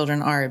 foster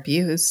children are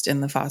abused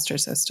in the foster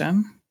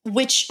system,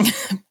 which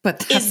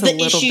but is the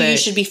issue you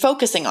should be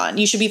focusing on.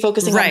 You should be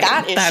focusing on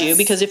that issue,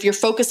 because if you're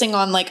focusing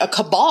on like a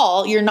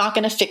cabal, you're not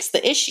going to fix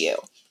the issue.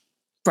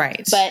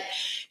 Right. But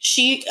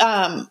she,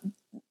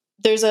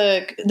 there's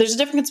a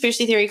different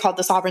conspiracy theory called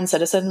the sovereign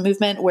citizen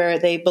movement, where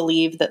they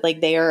believe that like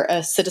they are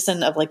a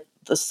citizen of like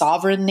the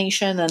sovereign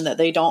nation, and that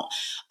they don't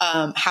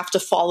have to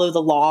follow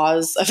the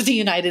laws of the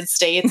United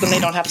States, and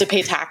they don't have to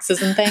pay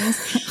taxes and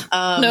things.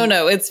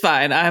 No, it's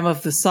fine. I'm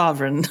of the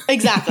sovereign.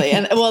 Exactly.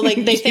 And well,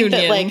 like they think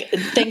that like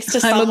thanks to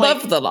some I'm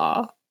above like, the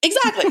law.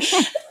 Exactly.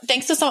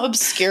 Thanks to some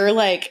obscure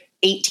like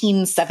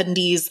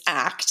 1870s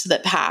act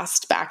that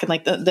passed back and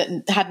like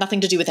that had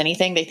nothing to do with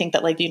anything. They think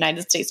that like the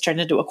United States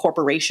turned into a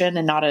corporation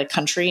and not a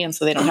country, and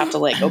so they don't have to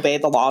like obey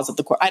the laws of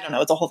the court. I don't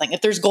know. It's a whole thing.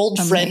 If there's gold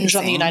fringe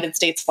on the United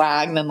States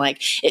flag, then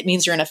like it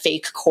means you're in a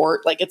fake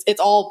court. Like it's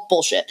all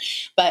bullshit.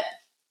 But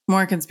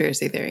more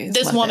conspiracy theories.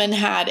 This woman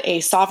had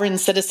a sovereign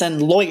citizen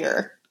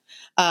lawyer.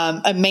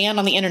 A man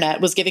on the internet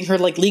was giving her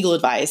like legal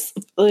advice.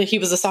 He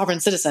was a sovereign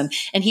citizen,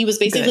 and he was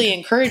basically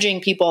encouraging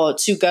people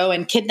to go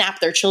and kidnap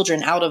their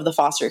children out of the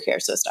foster care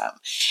system.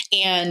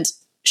 And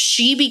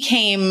she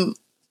became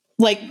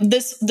like,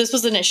 this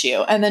was an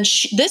issue. And then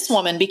this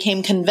woman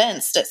became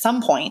convinced at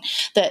some point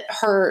that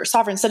her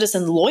sovereign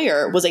citizen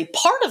lawyer was a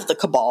part of the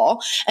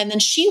cabal. And then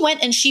she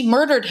went and she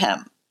murdered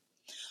him.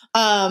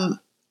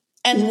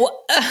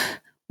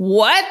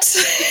 What?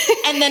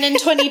 And then in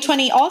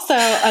 2020, also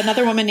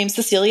another woman named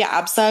Cecilia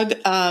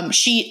Absug,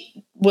 she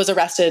was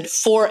arrested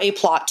for a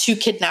plot to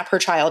kidnap her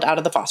child out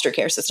of the foster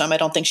care system. I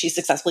don't think she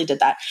successfully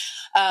did that.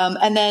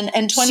 And then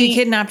in she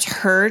kidnapped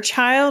her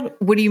child?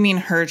 What do you mean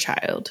her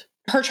child?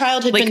 Her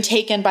child had been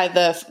taken by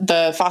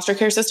the foster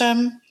care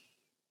system.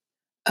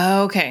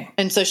 Oh, okay.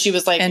 And so she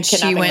was like, and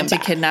she went to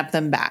kidnap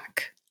them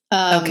back.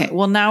 Okay.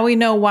 Well, now we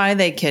know why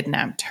they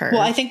kidnapped her.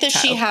 Well, I think that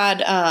she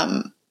had,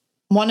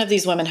 one of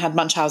these women had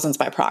Munchausen's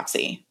by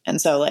proxy,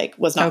 and so like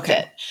was not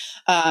fit.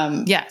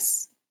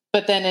 Yes.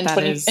 But then in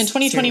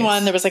 2021,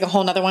 serious. There was like a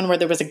whole nother one where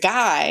there was a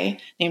guy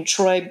named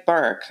Troy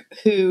Burke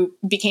who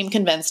became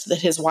convinced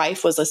that his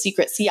wife was a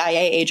secret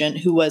CIA agent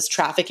who was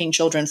trafficking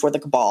children for the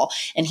cabal,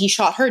 and he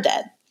shot her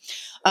dead.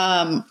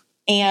 And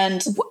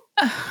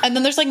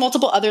then there's like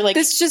multiple other like,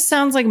 this just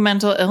sounds like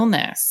mental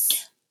illness.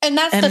 And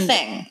that's the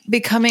thing.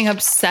 Becoming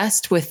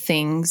obsessed with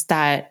things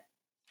that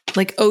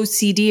like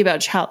OCD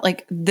about child,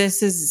 like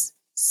this is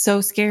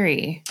so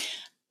scary.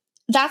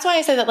 That's why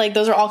I say that like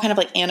those are all kind of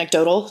like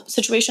anecdotal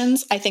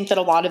situations. I think that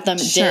a lot of them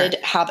did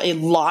have a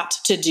lot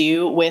to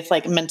do with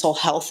like mental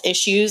health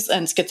issues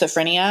and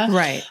schizophrenia.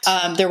 Right.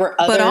 There were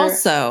other, but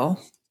also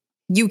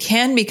you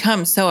can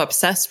become so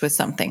obsessed with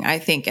something, I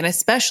think, and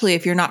especially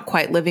if you're not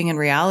quite living in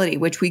reality,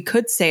 which we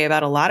could say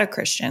about a lot of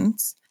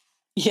Christians.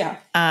 Yeah.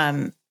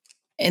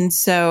 And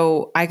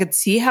so I could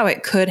see how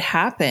it could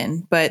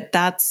happen, but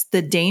that's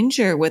the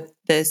danger with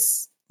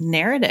this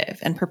narrative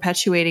and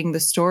perpetuating the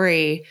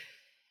story.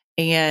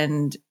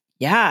 And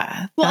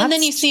well, and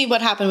then you see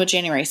what happened with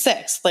January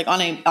 6th, like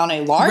on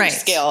a large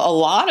scale, a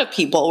lot of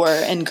people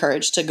were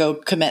encouraged to go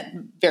commit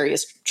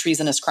various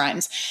treasonous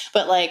crimes.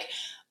 But like,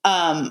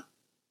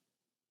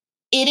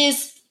 it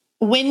is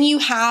when you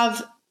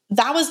have,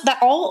 that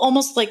all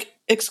almost like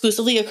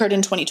exclusively occurred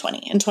in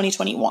 2020 and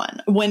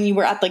 2021 when you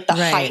were at like the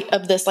height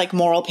of this like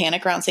moral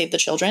panic around Save the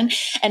Children.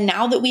 And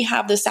now that we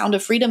have the Sound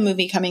of Freedom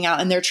movie coming out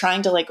and they're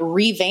trying to like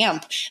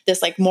revamp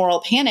this like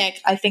moral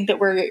panic, I think that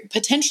we're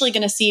potentially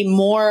going to see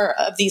more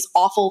of these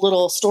awful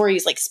little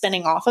stories like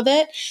spinning off of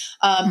it.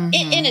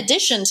 In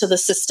addition to the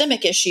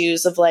systemic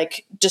issues of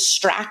like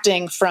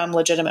distracting from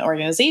legitimate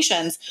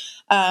organizations.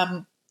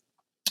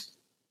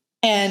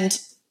 And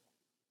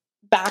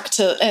back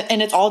to,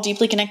 and it's all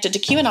deeply connected to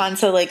QAnon.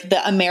 So like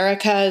the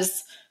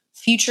America's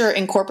Future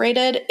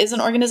Incorporated is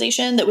an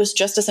organization that was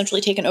just essentially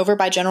taken over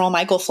by General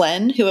Michael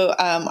Flynn, who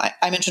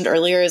I mentioned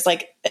earlier is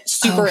like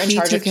super in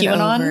charge of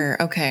QAnon.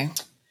 Okay.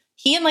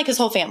 He and like his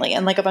whole family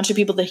and like a bunch of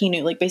people that he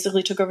knew, like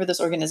basically took over this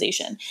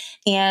organization.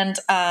 And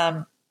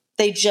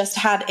they just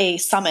had a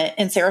summit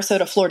in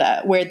Sarasota,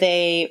 Florida, where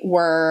they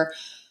were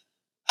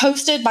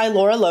hosted by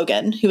Laura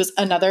Logan, who is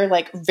another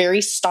like very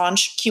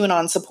staunch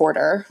QAnon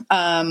supporter,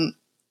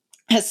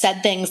 has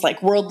said things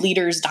like world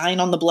leaders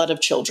dying on the blood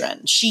of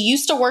children. She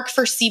used to work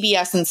for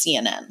CBS and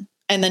CNN,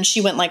 and then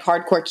she went like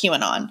hardcore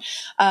QAnon.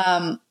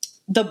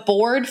 The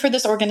board for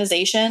this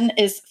organization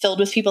is filled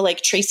with people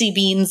like Tracy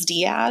Beans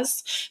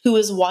Diaz, who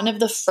was one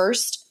of the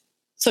first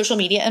social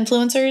media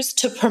influencers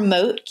to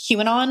promote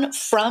QAnon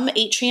from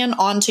 8chan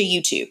onto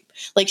YouTube.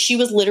 Like she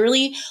was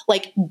literally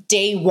like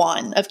day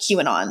one of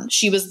QAnon.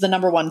 She was the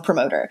number one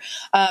promoter.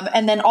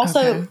 And then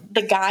also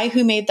the guy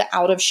who made the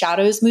Out of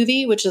Shadows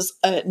movie, which is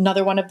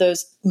another one of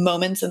those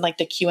moments in like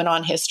the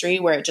QAnon history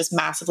where it just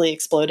massively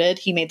exploded.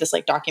 He made this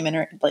like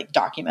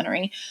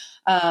documentary.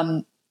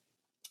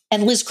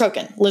 And Liz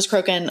Crokin. Liz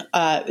Crokin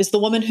is the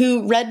woman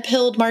who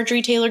red-pilled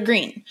Marjorie Taylor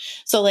Greene.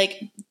 So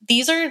like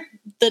these are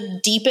the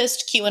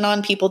deepest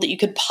QAnon people that you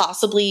could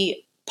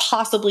possibly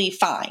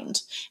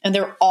find. And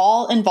they're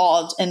all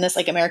involved in this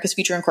like America's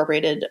Future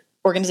Incorporated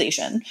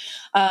organization.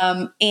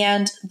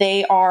 And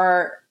they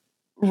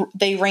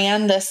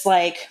ran this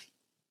like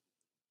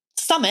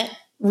summit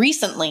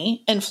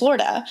recently in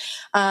Florida,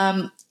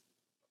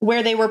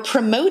 where they were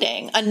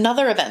promoting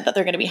another event that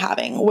they're going to be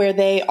having where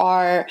they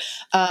are,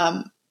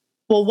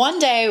 well, one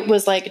day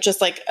was like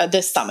just like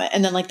this summit.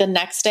 And then like the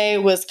next day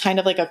was kind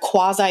of like a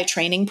quasi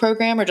training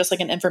program or just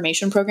like an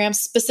information program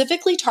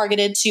specifically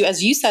targeted to,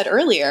 as you said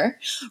earlier,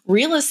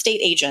 real estate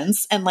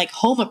agents and like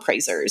home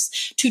appraisers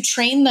to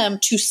train them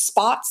to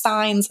spot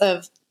signs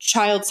of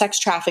child sex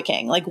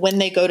trafficking, like when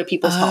they go to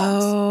people's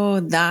homes. Oh,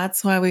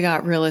 that's why we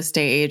got real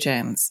estate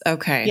agents.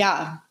 Okay.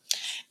 Yeah.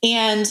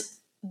 And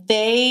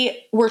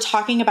they were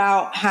talking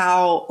about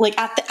how like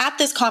at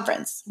this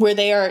conference where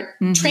they are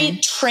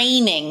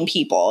training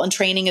people, and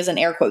training is in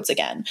air quotes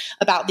again,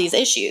 about these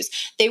issues.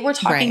 They were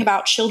talking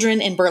about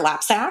children in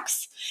burlap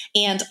sacks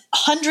and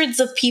hundreds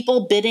of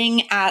people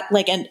bidding at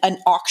like an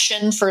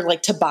auction for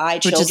like to buy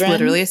children. Which is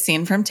literally a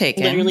scene from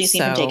Taken.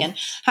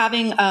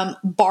 Having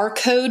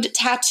barcode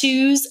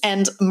tattoos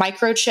and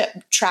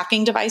microchip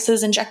tracking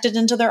devices injected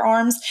into their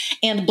arms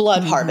and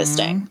blood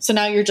harvesting. So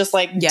now you're just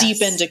like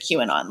deep into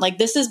QAnon. Like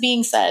this is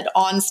being said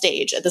on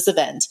stage at this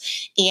event.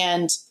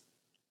 And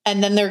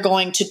then they're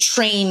going to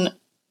train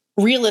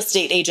real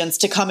estate agents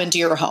to come into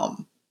your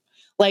home.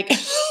 Like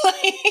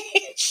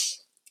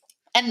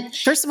and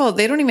first of all,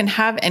 they don't even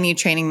have any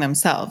training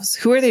themselves.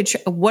 Who are they?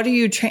 What are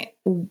you train?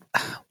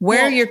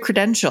 Where are your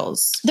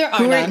credentials? There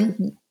are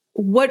none.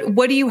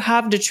 What do you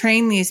have to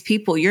train these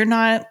people? You're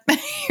not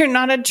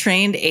a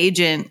trained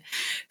agent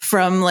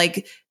from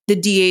like the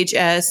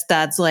DHS.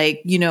 That's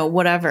like, you know,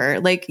 whatever.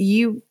 Like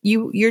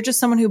you're just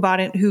someone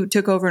who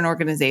took over an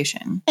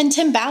organization. And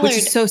Tim Ballard, which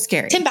is so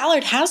scary. Tim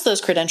Ballard has those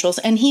credentials,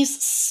 and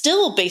he's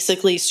still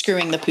basically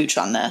screwing the pooch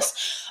on this.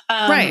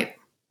 Right.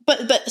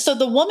 But so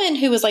the woman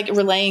who was like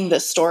relaying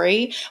this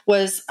story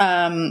was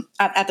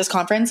at this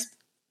conference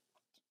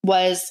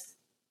was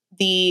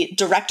the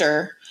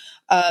director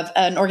of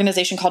an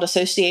organization called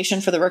Association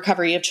for the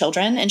Recovery of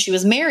Children. And she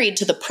was married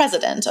to the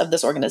president of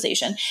this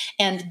organization.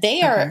 And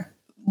they are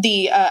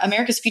the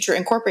America's Future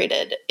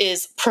Incorporated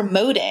is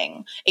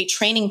promoting a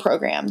training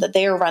program that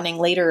they are running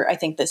later, I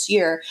think this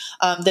year,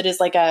 that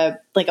is like a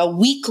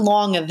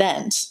week-long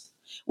event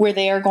where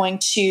they are going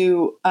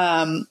to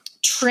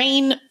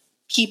train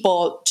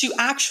people to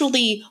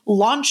actually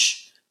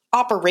launch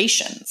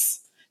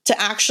operations,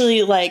 to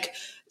actually like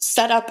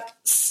set up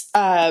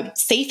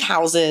safe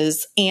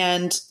houses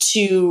and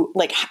to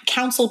like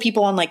counsel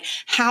people on like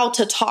how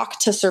to talk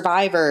to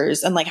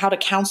survivors and like how to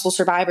counsel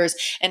survivors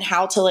and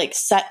how to like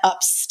set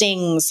up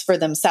stings for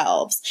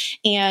themselves.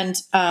 And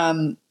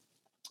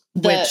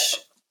which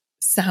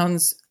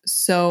sounds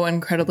so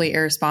incredibly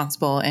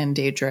irresponsible and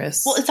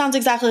dangerous. Well, it sounds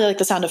exactly like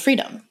the Sound of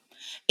Freedom.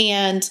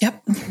 And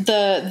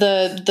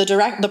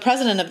the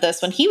president of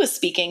this, when he was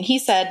speaking, he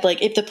said,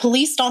 like, if the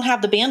police don't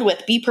have the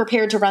bandwidth, be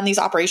prepared to run these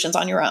operations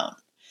on your own.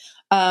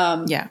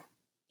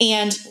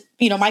 And,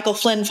 you know, Michael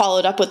Flynn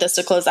followed up with this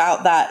to close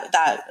out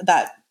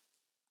that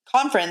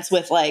conference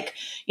with like,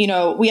 you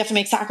know, we have to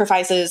make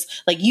sacrifices.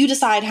 Like you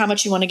decide how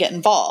much you want to get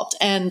involved.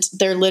 And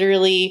they're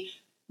literally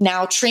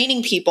now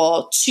training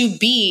people to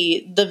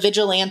be the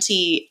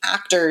vigilante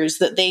actors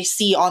that they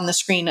see on the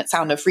screen at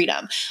Sound of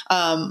Freedom.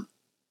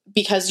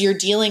 Because you're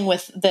dealing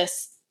with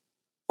this,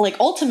 like,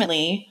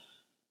 ultimately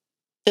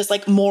this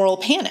like moral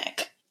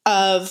panic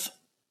of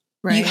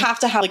you have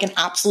to have like an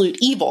absolute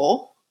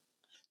evil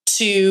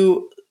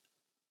to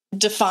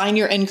define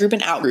your in-group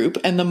and out-group.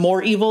 And the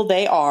more evil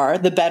they are,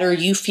 the better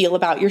you feel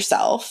about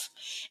yourself.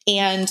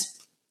 And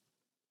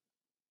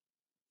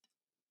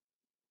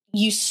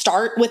you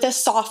start with a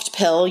soft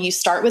pill. You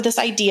start with this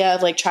idea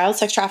of like child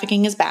sex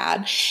trafficking is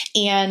bad.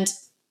 And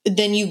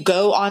then you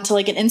go onto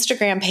like an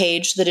Instagram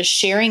page that is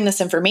sharing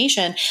this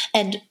information,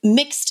 and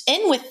mixed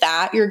in with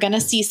that, you're going to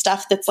see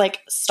stuff that's like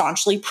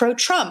staunchly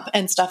pro-Trump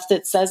and stuff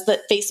that says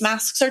that face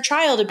masks are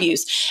child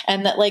abuse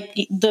and that like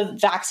the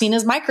vaccine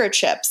is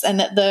microchips and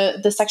that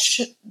the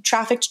sex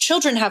trafficked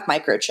children have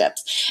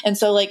microchips. And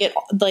so like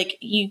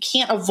you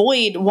can't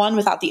avoid one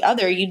without the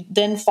other. You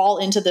then fall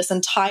into this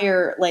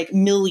entire like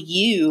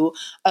milieu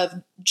of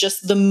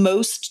just the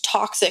most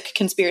toxic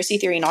conspiracy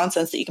theory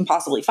nonsense that you can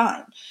possibly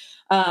find.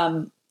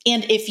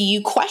 And if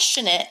you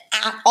question it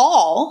at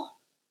all,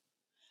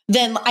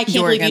 then I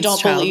can't believe you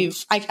don't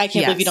believe. I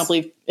can't believe you don't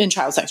believe in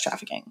child sex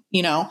trafficking.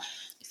 You know,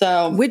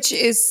 so which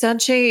is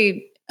such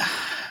a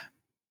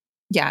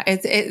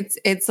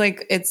it's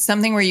like it's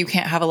something where you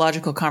can't have a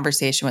logical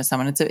conversation with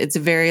someone. It's a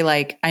very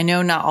like, I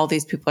know not all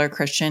these people are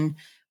Christian,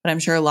 but I'm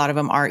sure a lot of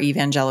them are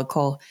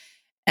evangelical.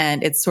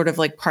 And it's sort of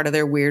like part of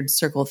their weird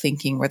circle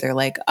thinking where they're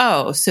like,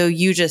 oh, so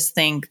you just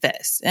think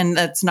this. And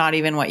that's not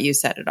even what you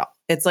said at all.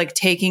 It's like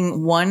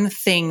taking one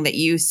thing that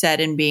you said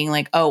and being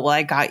like, oh, well,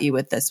 I got you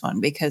with this one.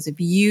 Because if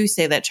you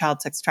say that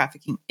child sex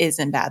trafficking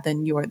isn't bad,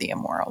 then you're the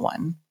immoral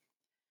one.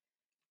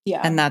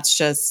 Yeah. And that's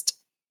just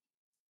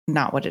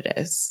not what it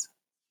is.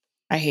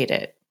 I hate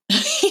it.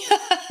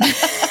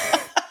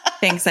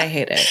 Thanks. I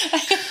hate it.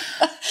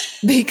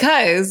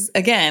 Because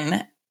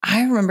again,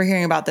 I remember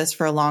hearing about this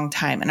for a long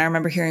time. And I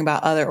remember hearing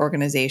about other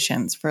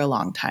organizations for a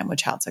long time with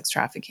child sex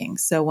trafficking.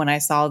 So when I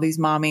saw these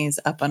mommies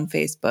up on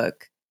Facebook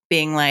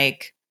being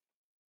like,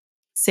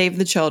 save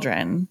the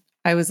children,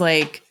 I was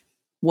like,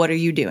 what are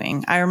you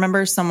doing? I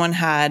remember someone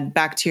had,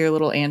 back to your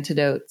little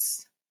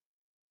antidotes.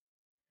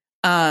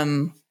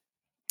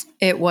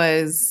 It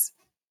was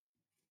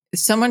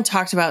someone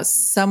talked about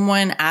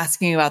someone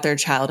asking about their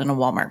child in a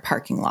Walmart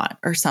parking lot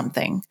or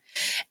something.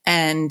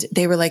 And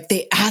they were like,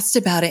 they asked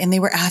about it and they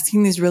were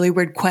asking these really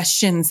weird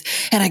questions.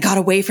 And I got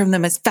away from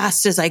them as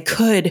fast as I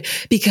could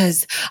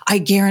because I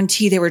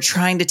guarantee they were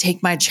trying to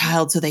take my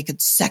child so they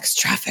could sex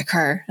traffic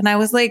her. And I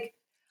was like,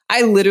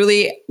 I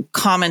literally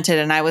commented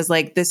and I was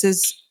like, this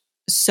is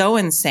so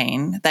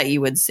insane that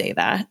you would say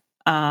that.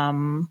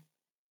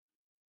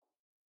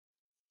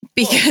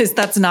 Because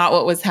that's not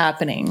what was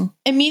happening.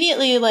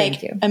 Immediately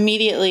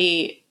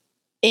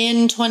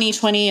in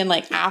 2020 and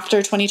like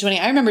after 2020,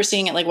 I remember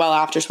seeing it like well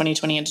after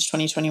 2020 into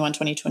 2021,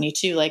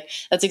 2022. Like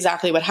that's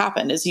exactly what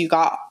happened is you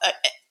got,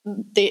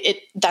 they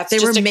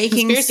were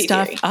making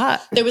stuff theory.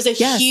 Up. There was a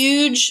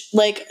huge,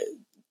 like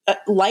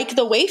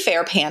the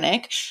Wayfair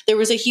panic. There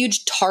was a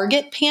huge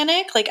Target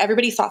panic. Like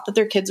everybody thought that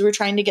their kids were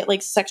trying to get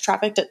like sex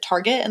trafficked at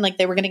Target and like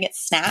they were going to get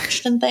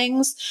snatched and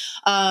things.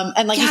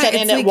 And like you said,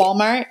 and at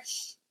Walmart.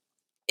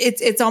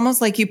 It's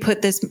almost like you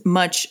put this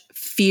much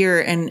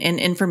fear and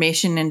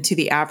information into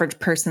the average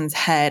person's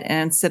head.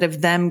 And instead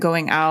of them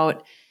going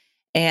out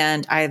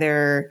and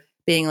either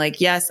being like,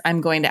 yes,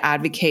 I'm going to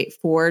advocate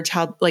for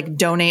child, like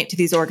donate to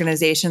these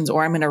organizations,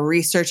 or I'm going to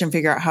research and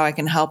figure out how I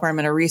can help, or I'm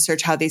going to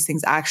research how these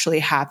things actually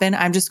happen.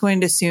 I'm just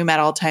going to assume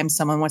at all times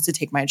someone wants to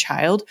take my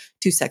child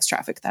to sex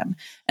traffic them.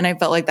 And I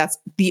felt like that's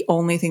the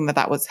only thing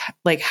that was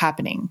like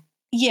happening.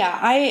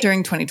 Yeah,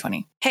 during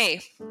 2020.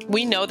 Hey,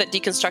 we know that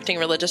deconstructing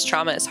religious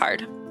trauma is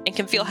hard and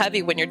can feel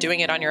heavy when you're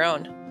doing it on your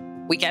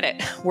own. We get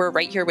it. We're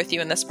right here with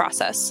you in this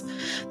process.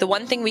 The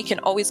one thing we can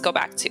always go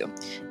back to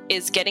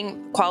is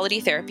getting quality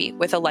therapy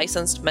with a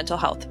licensed mental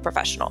health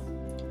professional.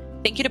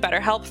 Thank you to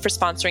BetterHelp for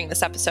sponsoring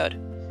this episode.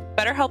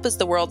 BetterHelp is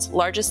the world's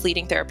largest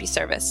leading therapy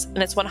service,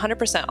 and it's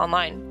 100%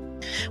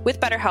 online. With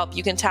BetterHelp,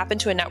 you can tap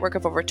into a network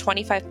of over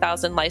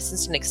 25,000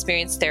 licensed and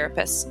experienced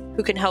therapists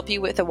who can help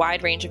you with a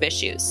wide range of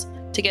issues.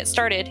 To get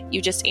started,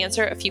 you just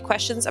answer a few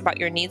questions about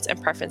your needs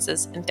and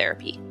preferences in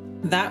therapy.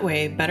 That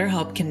way,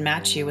 BetterHelp can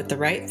match you with the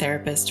right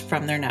therapist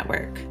from their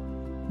network.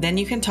 Then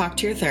you can talk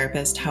to your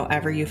therapist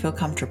however you feel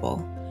comfortable,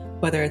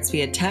 whether it's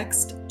via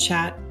text,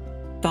 chat,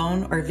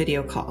 phone, or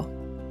video call.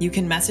 You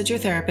can message your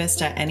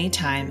therapist at any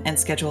time and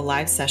schedule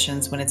live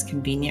sessions when it's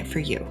convenient for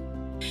you.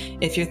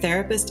 If your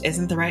therapist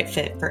isn't the right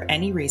fit for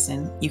any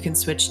reason, you can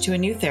switch to a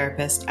new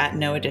therapist at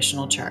no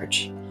additional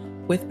charge.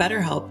 With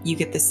BetterHelp, you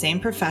get the same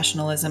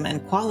professionalism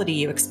and quality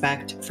you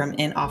expect from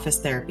in-office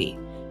therapy,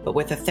 but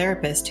with a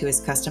therapist who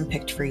is custom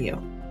picked for you.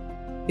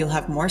 You'll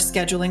have more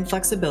scheduling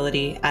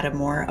flexibility at a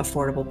more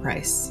affordable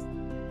price.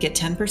 Get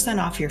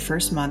 10% off your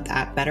first month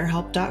at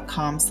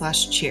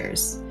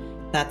betterhelp.com/cheers.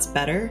 That's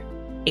better,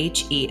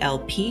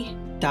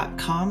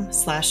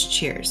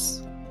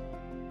 HELP.com/cheers.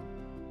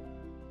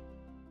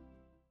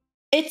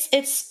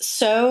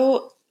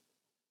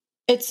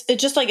 it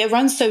just like, it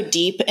runs so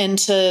deep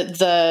into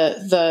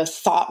the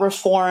thought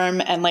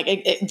reform and like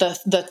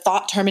the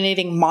thought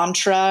terminating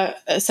mantra,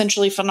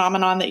 essentially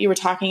phenomenon that you were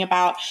talking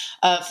about,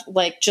 of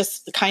like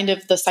just kind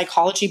of the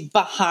psychology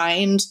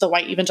behind the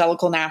white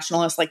evangelical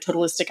nationalist, like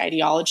totalistic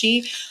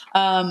ideology.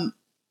 And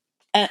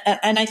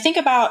I think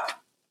about,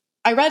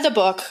 I read the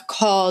book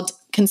called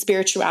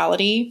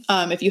Conspirituality.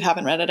 If you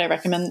haven't read it, I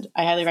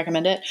highly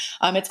recommend it.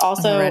 It's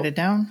also, write it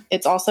down.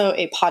 It's also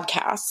a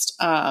podcast.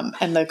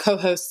 And the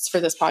co-hosts for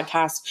this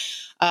podcast,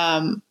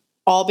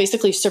 all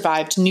basically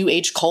survived New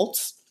Age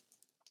cults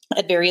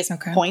at various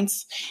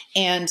points.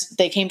 And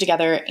they came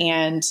together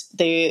and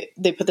they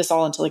put this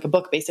all into like a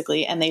book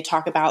basically. And they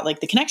talk about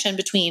like the connection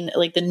between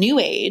like the New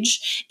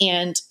Age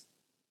and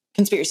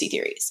conspiracy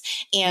theories.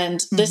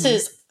 And this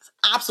is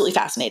absolutely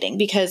fascinating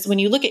because when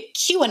you look at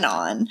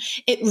QAnon,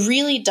 it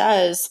really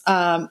does,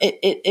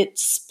 it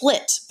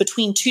split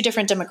between two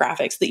different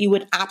demographics that you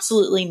would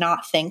absolutely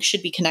not think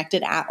should be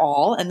connected at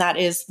all. And that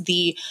is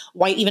the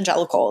white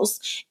evangelicals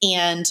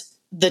and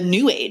the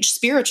New Age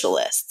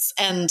spiritualists.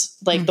 And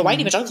like the white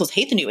evangelicals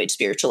hate the New Age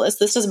spiritualists.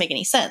 This doesn't make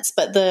any sense.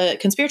 But the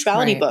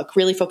Conspirituality book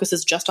really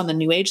focuses just on the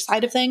New Age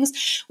side of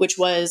things, which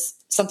was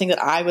something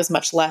that I was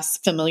much less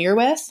familiar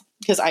with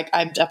because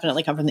I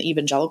definitely come from the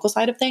evangelical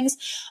side of things.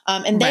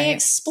 And they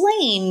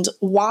explained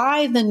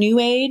why the New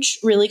Age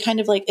really kind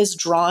of like is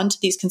drawn to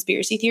these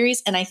conspiracy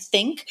theories. And I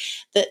think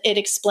that it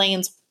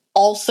explains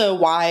also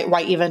why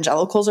white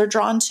evangelicals are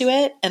drawn to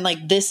it. And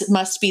like, this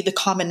must be the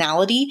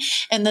commonality.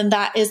 And then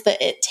that is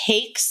that it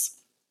takes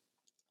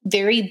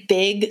very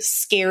big,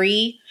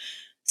 scary,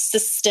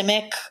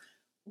 systemic,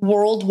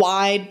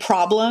 worldwide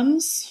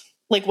problems,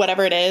 like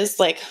whatever it is,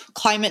 like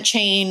climate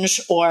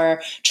change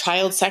or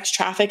child sex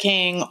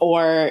trafficking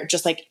or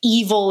just like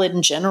evil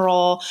in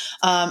general.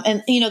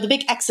 And, you know, the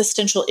big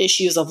existential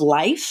issues of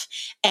life,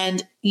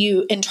 and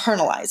you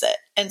internalize it.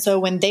 And so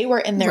when they were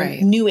in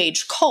their New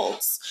Age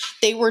cults,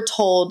 they were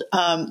told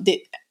that,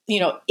 you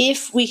know,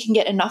 if we can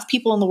get enough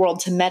people in the world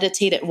to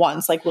meditate at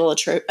once, like we'll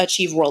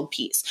achieve world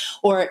peace.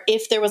 Or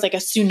if there was like a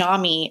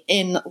tsunami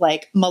in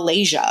like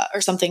Malaysia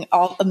or something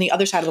all on the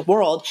other side of the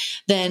world,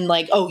 then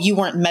like, oh, you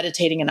weren't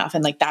meditating enough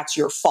and like that's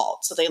your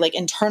fault. So they like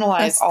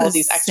internalize all of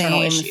these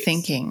external issues.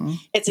 Thinking.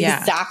 It's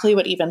exactly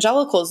what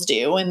evangelicals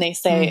do when they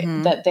say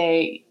that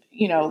they,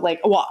 you know, like,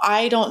 well,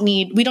 we don't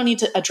need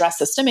to address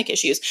systemic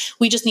issues.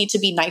 We just need to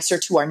be nicer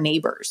to our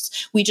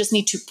neighbors. We just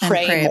need to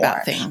pray more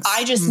about things.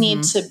 I just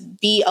need to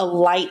be a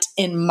light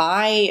in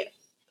my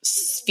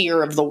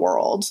sphere of the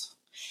world.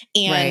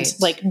 And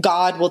like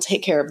God will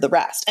take care of the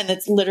rest. And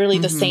it's literally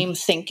the same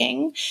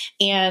thinking.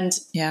 And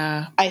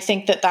I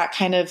think that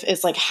kind of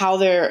is like how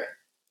they're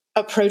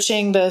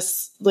approaching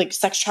this like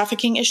sex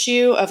trafficking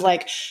issue of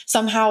like,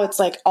 somehow it's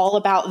like all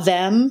about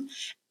them.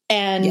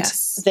 And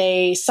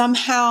they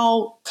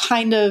somehow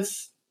kind of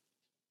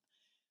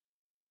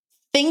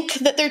think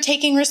that they're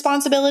taking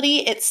responsibility.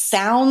 It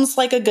sounds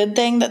like a good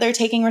thing that they're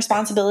taking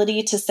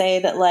responsibility to say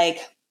that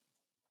like,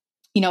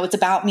 you know, it's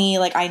about me.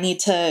 Like I need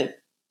to,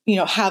 you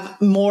know,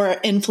 have more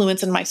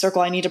influence in my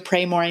circle. I need to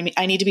pray more.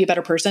 I need to be a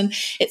better person.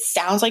 It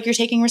sounds like you're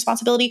taking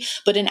responsibility,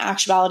 but in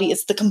actuality,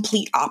 it's the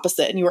complete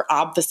opposite. And you are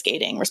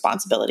obfuscating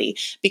responsibility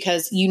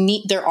because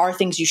there are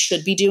things you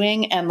should be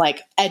doing and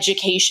like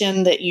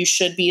education that you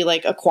should be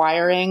like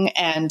acquiring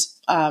and,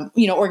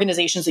 you know,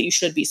 organizations that you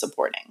should be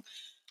supporting.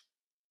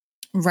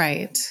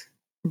 Right.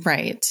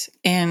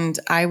 And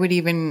I would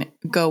even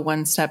go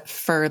one step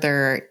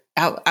further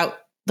out,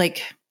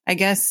 like, I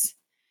guess,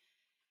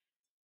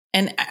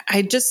 and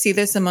I just see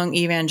this among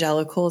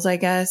evangelicals, I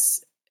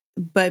guess,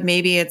 but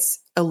maybe it's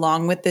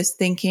along with this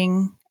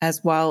thinking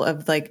as well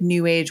of like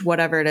New Age,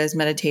 whatever it is,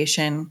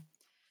 meditation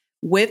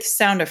with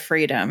Sound of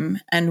Freedom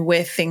and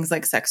with things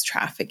like sex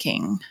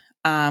trafficking.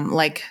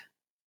 Like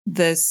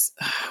this,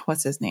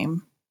 what's his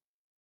name?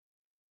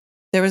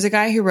 There was a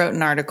guy who wrote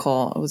an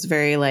article. It was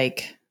very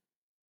like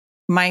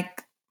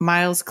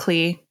Miles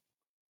Klee.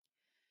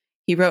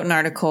 He wrote an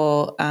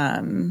article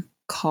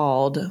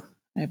called,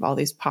 I have all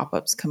these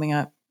pop-ups coming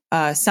up.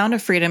 Sound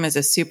of Freedom is a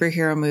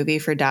superhero movie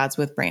for dads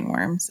with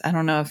brainworms. I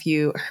don't know if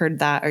you heard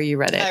that or you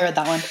read it. I read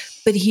that one.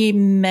 But he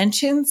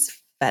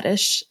mentions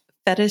fetishizing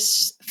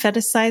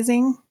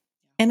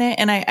in it.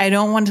 And I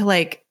don't want to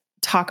like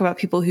talk about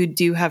people who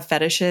do have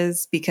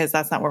fetishes because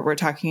that's not what we're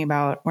talking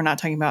about. We're not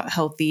talking about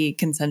healthy,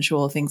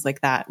 consensual things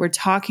like that. We're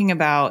talking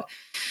about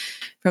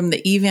from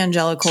the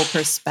evangelical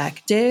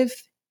perspective.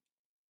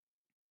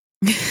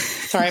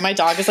 Sorry, my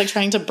dog is like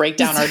trying to break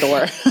down our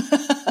door.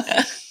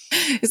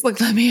 He's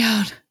like, let me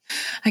out.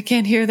 I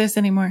can't hear this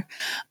anymore.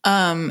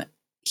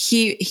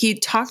 He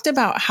talked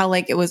about how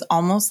like it was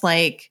almost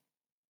like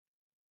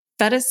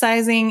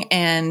fetishizing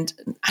and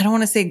I don't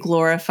want to say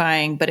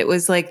glorifying, but it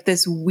was like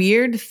this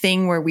weird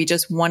thing where we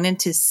just wanted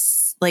to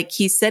like,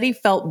 he said he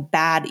felt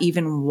bad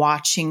even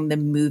watching the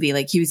movie.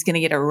 Like he was going to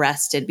get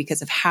arrested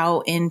because of how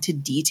into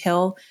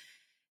detail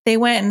they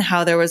went and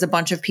how there was a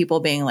bunch of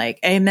people being like,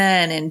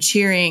 amen and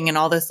cheering and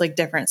all this like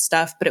different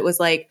stuff. But it was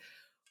like,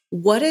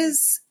 what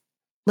is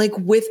like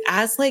with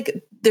as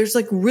like there's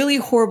like really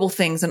horrible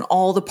things in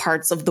all the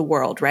parts of the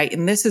world, right?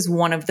 And this is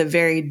one of the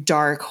very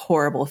dark,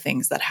 horrible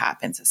things that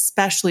happens,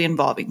 especially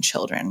involving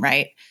children,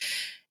 right?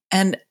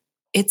 And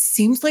it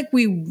seems like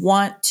we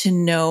want to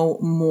know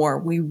more.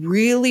 We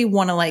really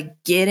want to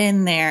like get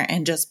in there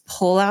and just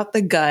pull out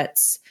the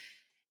guts.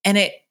 And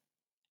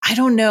I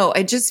don't know.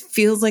 It just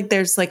feels like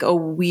there's like a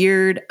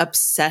weird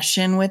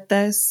obsession with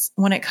this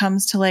when it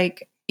comes to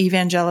like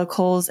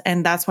evangelicals.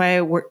 And that's why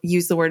I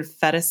use the word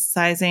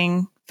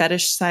fetishizing. I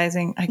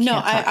can't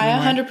talk I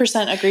anymore.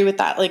 100% agree with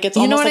that. Like it's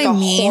almost like a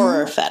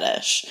horror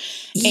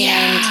fetish.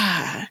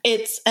 Yeah. And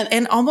it's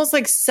and almost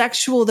like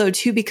sexual though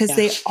too, because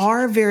they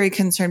are very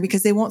concerned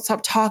because they won't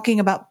stop talking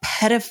about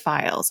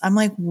pedophiles. I'm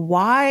like,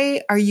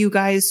 why are you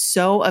guys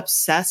so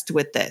obsessed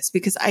with this?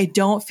 Because I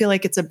don't feel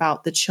like it's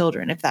about the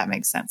children, if that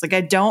makes sense. Like I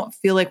don't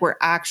feel like we're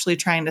actually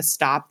trying to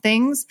stop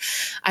things.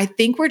 I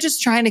think we're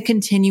just trying to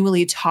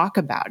continually talk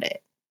about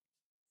it.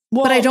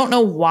 Well, but I don't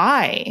know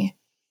why.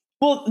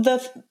 Well,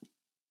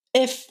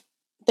 if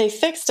they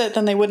fixed it,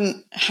 then they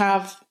wouldn't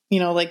have,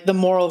 like the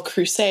moral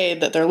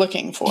crusade that they're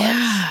looking for.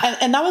 Yeah.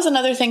 And that was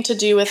another thing to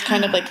do with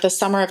kind of like the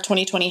summer of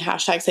 2020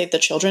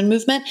 #SaveTheChildren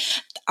movement.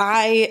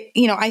 I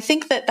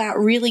think that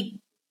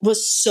really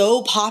was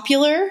so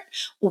popular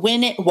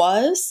when it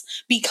was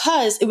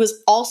because it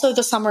was also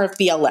the summer of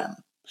BLM.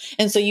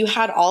 And so you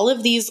had all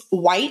of these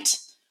white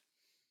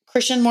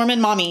Christian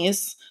Mormon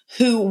mommies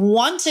who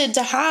wanted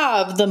to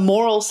have the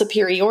moral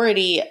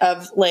superiority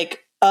of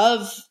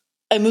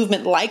a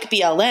movement like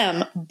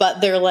BLM,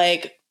 but they're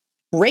like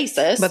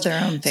racist. But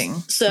their own thing.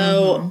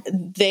 So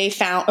they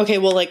found, okay,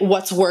 well, like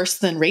what's worse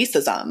than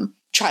racism?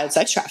 Child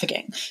sex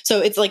trafficking.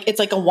 So it's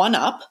like a one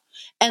up.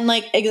 And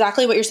like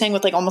exactly what you're saying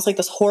with like almost like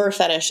this horror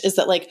fetish is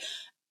that like,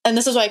 and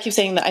this is why I keep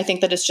saying that I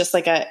think that it's just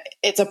like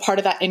it's a part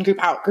of that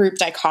in-group, out-group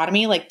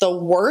dichotomy. Like the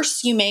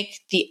worse you make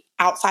the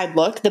outside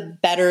look, the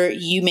better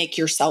you make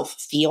yourself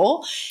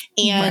feel.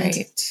 And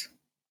right.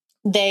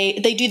 They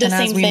do the same thing.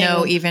 And as we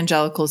know,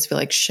 evangelicals feel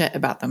like shit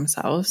about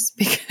themselves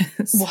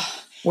because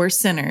we're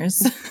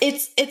sinners.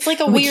 It's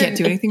like a we weird, can't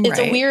do anything it's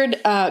right. a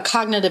weird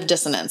cognitive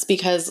dissonance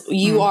because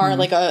you are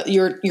like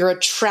you're a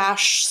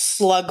trash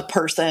slug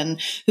person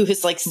who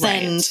has like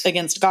sinned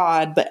against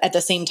God, but at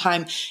the same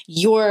time,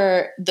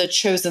 you're the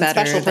chosen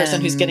special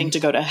person who's getting to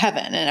go to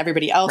heaven and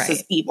everybody else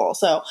is evil.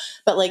 So,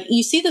 but like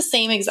you see the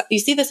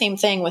same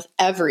thing with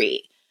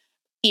every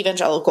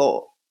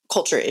evangelical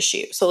culture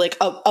issue. So like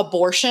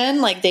abortion,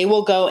 like they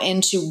will go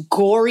into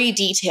gory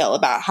detail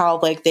about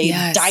how like they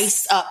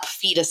dice up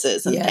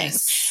fetuses and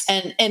things.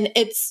 And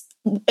it's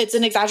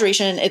an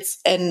exaggeration. It's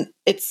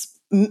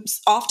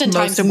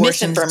oftentimes most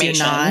misinformation. Do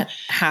not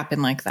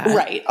happen like that.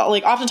 Right.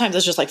 Like oftentimes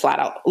it's just like flat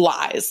out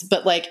lies,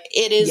 but like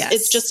it is,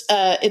 it's just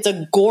it's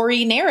a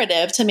gory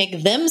narrative to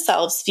make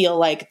themselves feel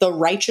like the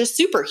righteous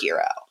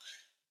superhero.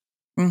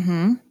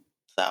 Mm-hmm.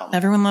 So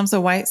everyone loves a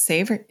white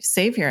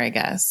savior, I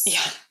guess. Yeah.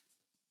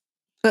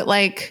 But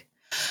like,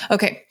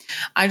 okay,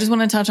 I just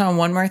want to touch on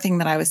one more thing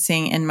that I was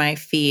seeing in my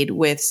feed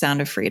with Sound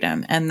of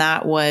Freedom. And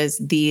that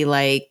was the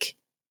like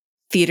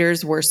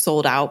theaters were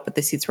sold out, but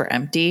the seats were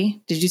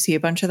empty. Did you see a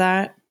bunch of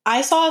that?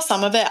 I saw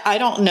some of it. I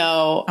don't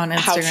know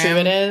how true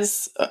it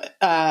is.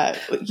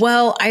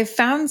 Well, I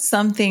found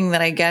something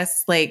that I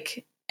guess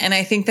like, and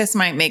I think this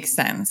might make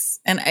sense.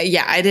 And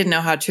I didn't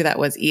know how true that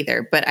was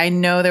either, but I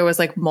know there was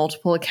like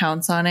multiple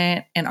accounts on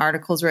it and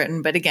articles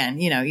written, but again,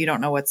 you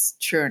don't know what's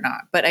true or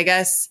not, but I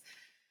guess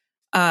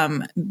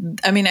I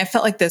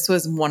felt like this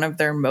was one of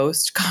their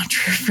most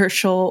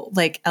controversial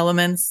like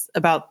elements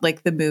about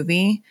like the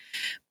movie.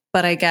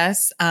 But I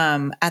guess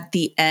at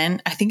the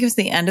end, I think it was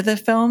the end of the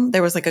film,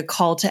 there was like a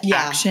call to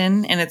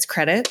action in its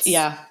credits.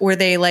 Yeah. Where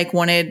they like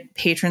wanted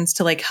patrons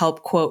to like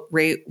help quote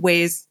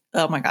raise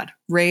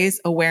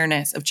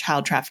awareness of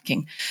child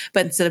trafficking.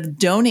 But instead of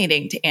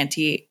donating to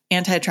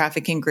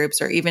anti-trafficking groups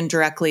or even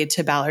directly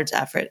to Ballard's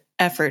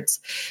efforts,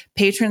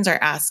 patrons are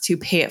asked to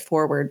pay it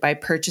forward by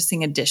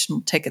purchasing additional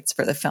tickets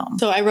for the film.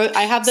 So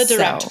I have the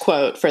direct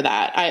quote for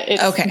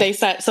that. Okay. They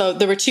said, so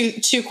there were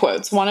two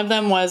quotes. One of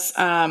them was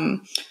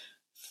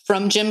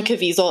from Jim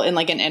Caviezel in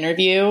like an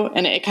interview,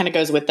 and it kind of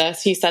goes with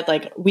this. He said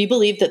like, we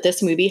believe that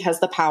this movie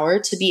has the power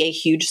to be a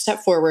huge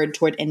step forward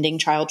toward ending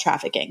child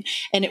trafficking.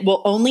 And it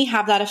will only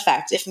have that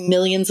effect if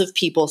millions of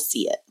people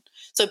see it.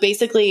 So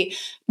basically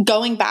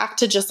going back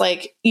to just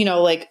like,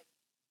 like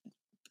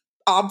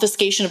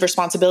obfuscation of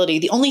responsibility.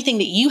 The only thing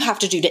that you have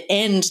to do to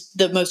end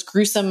the most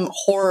gruesome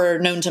horror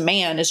known to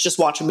man is just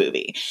watch a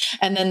movie.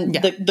 And then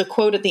the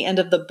quote at the end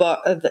of the book,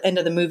 at the end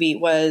of the movie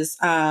was,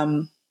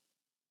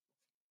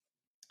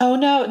 oh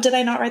no, did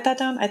I not write that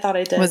down? I thought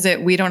I did. Was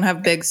it, we don't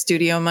have big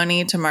studio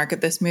money to market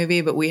this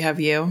movie, but we have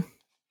you?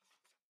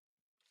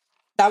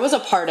 That was a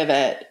part of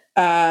it.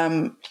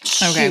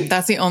 Okay,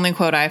 that's the only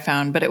quote I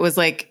found, but it was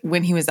like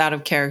when he was out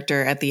of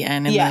character at the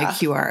end and the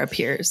QR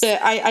appears.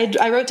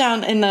 I wrote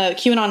down in the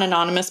QAnon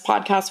Anonymous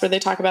podcast where they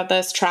talk about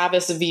this,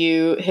 Travis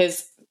View,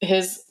 his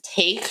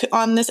take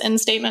on this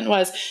end statement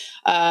was,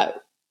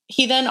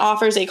 he then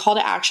offers a call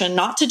to action,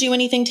 not to do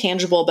anything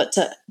tangible, but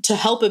to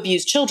help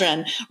abused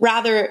children,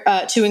 rather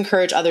to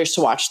encourage others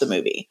to watch the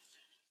movie.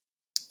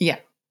 Yeah.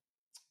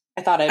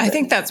 I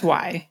think that's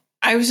why.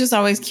 I was just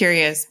always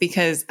curious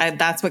because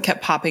that's what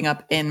kept popping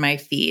up in my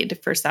feed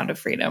for Sound of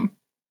Freedom.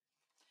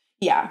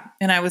 Yeah.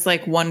 And I was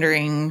like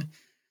wondering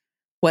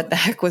what the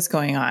heck was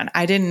going on.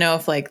 I didn't know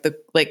if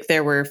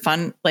there were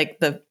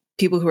the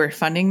people who were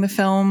funding the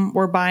film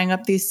were buying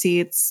up these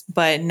seats.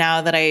 But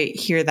now that I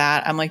hear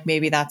that, I'm like,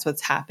 maybe that's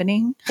what's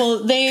happening.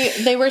 Well,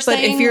 they were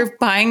saying, but if you're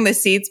buying the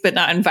seats but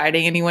not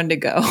inviting anyone to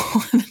go,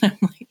 then I'm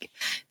like,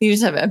 you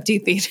just have empty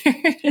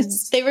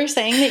theaters. They were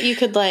saying that you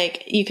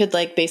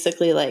could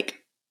basically like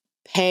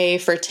pay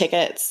for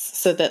tickets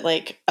so that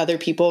like other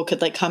people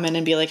could like come in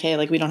and be like, hey,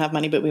 like we don't have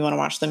money, but we want to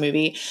watch the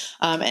movie.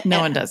 No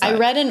one does that. I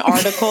read an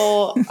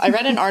article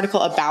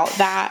about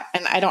that,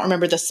 and I don't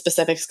remember the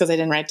specifics because I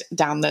didn't write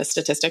down the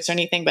statistics or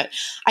anything, but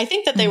I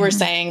think that they were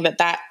saying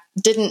that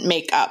didn't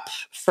make up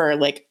for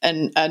like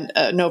an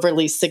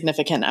overly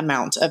significant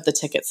amount of the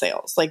ticket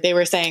sales. Like they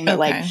were saying that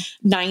like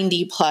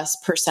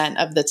 90+%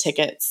 of the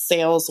ticket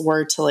sales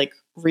were to like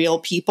real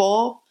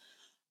people.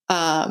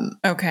 And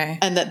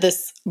that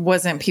this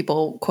wasn't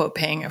people quote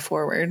paying it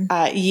forward.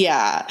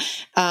 Yeah.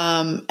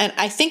 And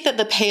I think that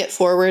the pay it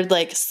forward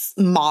like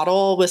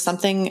model was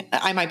something,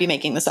 I might be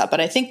making this up, but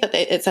I think that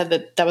it said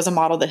that was a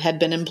model that had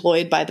been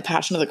employed by the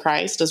Passion of the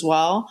Christ as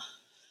well.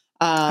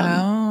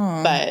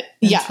 But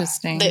yeah,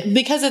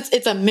 because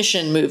it's a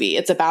mission movie.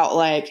 It's about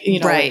like, you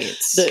know,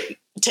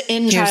 to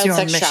end child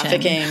sex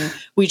trafficking,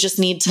 we just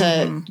need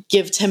to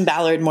give Tim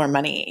Ballard more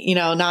money, you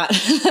know, not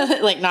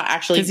not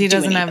actually because he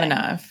doesn't have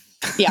enough.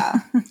 Yeah.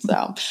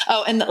 So,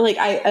 and like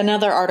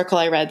another article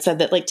I read said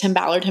that like Tim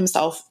Ballard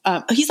himself,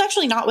 he's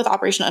actually not with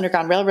Operation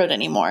Underground Railroad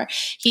anymore.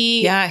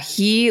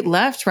 He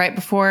left right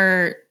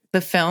before the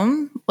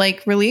film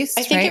like released.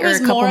 I think it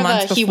was more of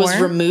a he was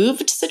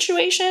removed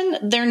situation.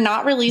 They're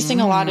not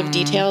releasing a lot of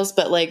details,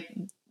 but like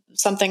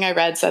something I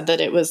read said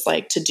that it was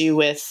like to do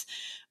with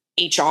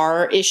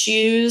HR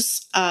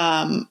issues.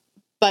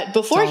 But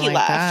before he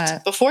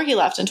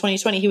left in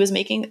 2020, he was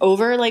making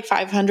over like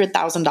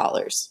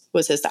 $500,000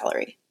 was his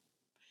salary.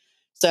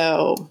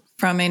 So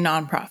from a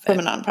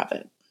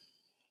nonprofit.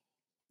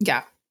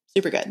 Yeah.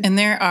 Super good. And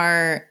there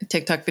are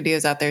TikTok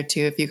videos out there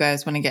too, if you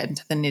guys want to get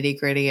into the nitty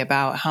gritty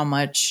about how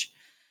much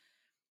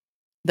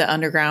the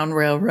Underground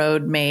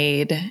Railroad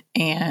made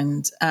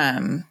and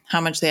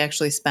how much they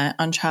actually spent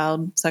on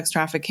child sex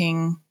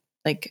trafficking,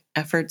 like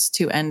efforts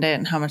to end it,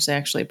 and how much they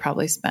actually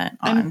probably spent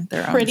on their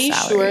own salaries. I'm pretty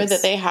sure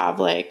that they have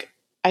like,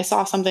 I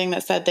saw something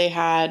that said they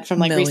had from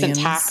like recent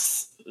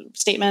tax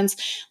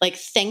statements, like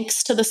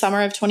thanks to the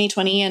summer of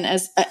 2020. And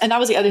that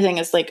was the other thing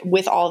is like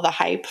with all the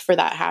hype for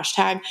that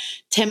hashtag,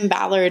 Tim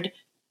Ballard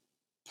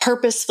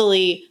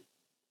purposefully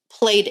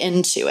played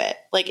into it.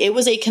 Like it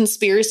was a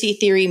conspiracy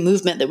theory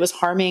movement that was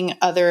harming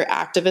other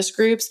activist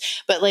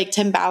groups, but like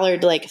Tim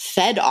Ballard like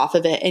fed off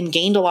of it and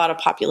gained a lot of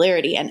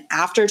popularity. And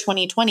after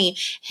 2020,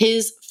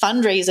 his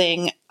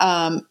fundraising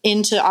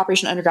into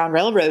Operation Underground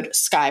Railroad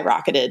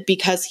skyrocketed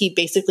because he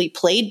basically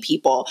played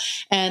people.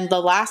 And the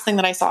last thing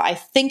that I saw, I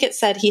think it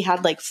said he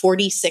had like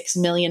 $46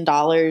 million,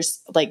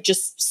 like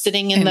just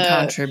sitting in the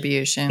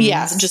contributions.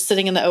 Yeah, just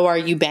sitting in the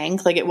ORU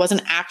bank. Like it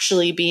wasn't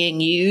actually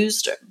being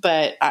used,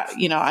 but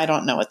you know, I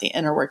don't know what the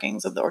inner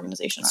workings of the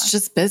organization are. It's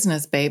just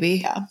business,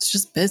 baby. Yeah, it's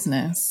just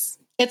business.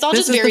 It's all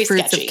this just very is the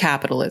fruits sketchy. Of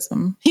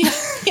capitalism. Yeah,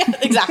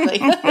 exactly.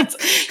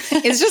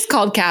 It's just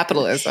called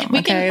capitalism.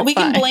 We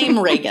can blame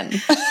Reagan.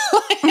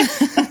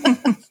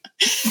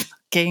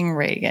 King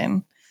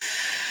Reagan.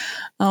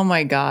 Oh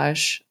my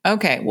gosh.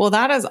 Okay. Well,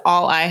 that is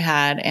all I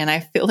had. And I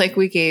feel like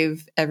we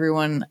gave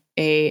everyone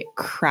a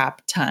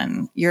crap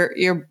ton.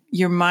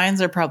 Your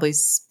minds are probably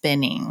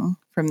spinning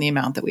from the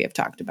amount that we have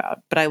talked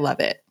about, but I love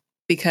it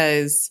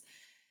because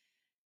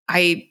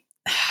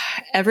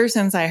ever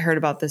since I heard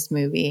about this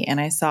movie and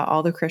I saw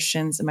all the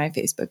Christians in my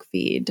Facebook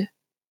feed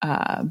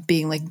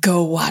being like,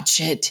 go watch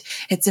it.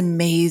 It's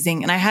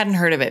amazing. And I hadn't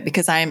heard of it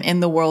because I am in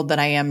the world that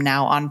I am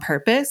now on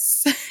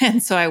purpose.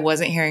 And so I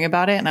wasn't hearing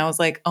about it. And I was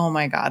like, oh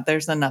my God,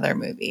 there's another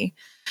movie.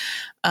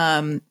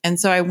 And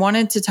so I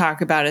wanted to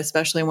talk about,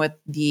 especially with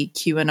the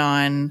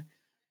QAnon,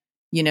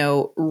 you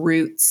know,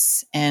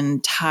 roots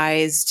and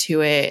ties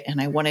to it. And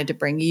I wanted to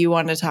bring you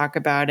on to talk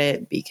about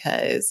it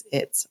because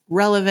it's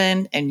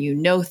relevant and you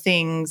know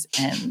things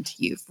and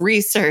you've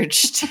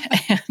researched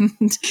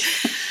and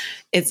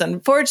it's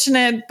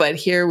unfortunate, but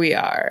here we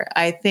are.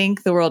 I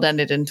think the world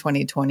ended in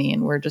 2020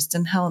 and we're just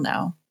in hell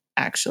now,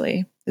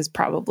 actually, is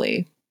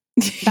probably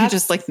you're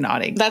just like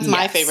nodding. That's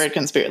my favorite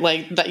conspiracy.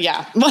 Like,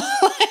 yeah.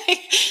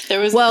 There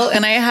was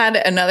and I had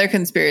another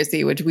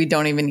conspiracy, which we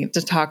don't even need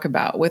to talk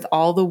about, with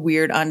all the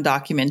weird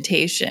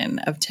undocumentation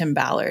of Tim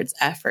Ballard's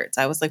efforts.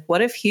 I was like,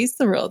 what if he's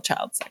the real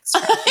child sex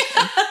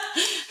trafficker?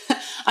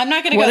 I'm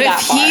not going to go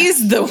that far. What if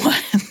he's the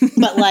one?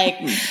 But like,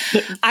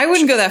 I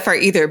wouldn't go that far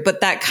either. But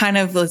that kind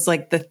of was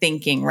like the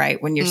thinking,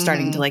 right? When you're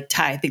starting to like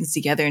tie things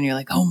together and you're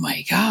like, oh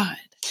my God.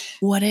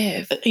 what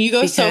if? You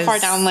go so far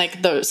down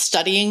like the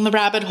studying the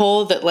rabbit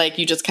hole that like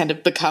you just kind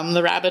of become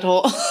the rabbit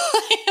hole.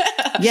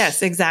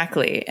 Yes,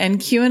 exactly. And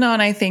QAnon,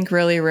 I think,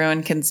 really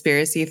ruined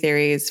conspiracy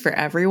theories for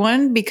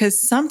everyone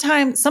because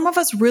sometimes some of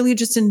us really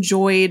just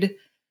enjoyed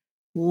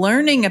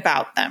learning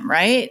about them,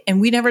 right?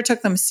 And we never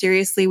took them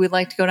seriously. We'd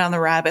like to go down the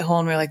rabbit hole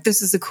and we're like,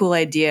 this is a cool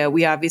idea.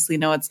 We obviously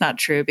know it's not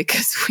true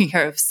because we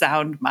are of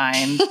sound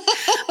mind.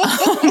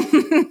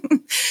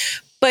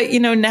 But,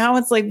 now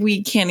it's like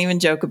we can't even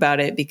joke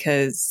about it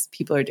because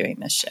people are doing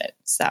this shit.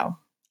 So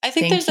I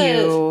think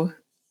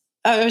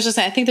I was just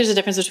saying, I think there's a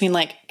difference between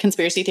like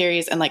conspiracy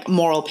theories and like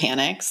moral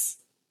panics.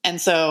 And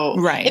so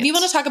if you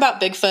want to talk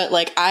about Bigfoot,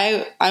 like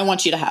I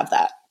want you to have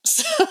that.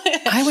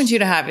 I want you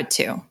to have it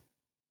too.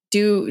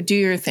 Do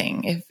your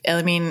thing.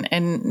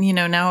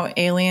 Now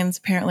aliens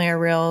apparently are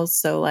real.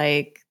 So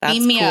like, that's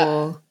Beam me cool.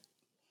 up.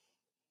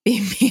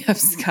 Beam me up,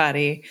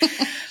 Scotty.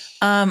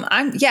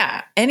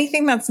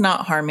 Anything that's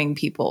not harming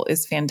people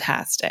is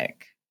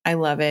fantastic. I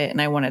love it. And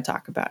I want to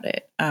talk about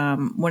it.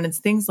 When it's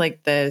things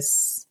like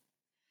this,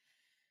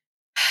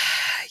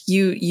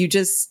 you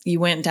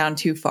went down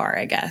too far,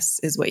 I guess,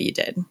 is what you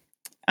did.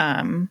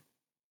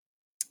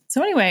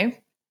 So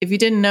anyway, if you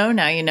didn't know,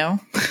 now you know.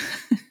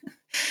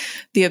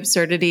 The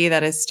absurdity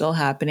that is still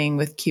happening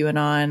with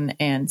QAnon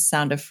and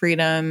Sound of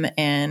Freedom.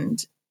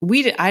 And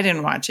I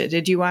didn't watch it.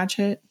 Did you watch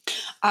it?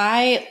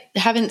 I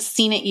haven't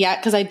seen it yet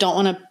because I don't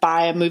want to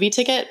buy a movie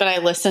ticket, but I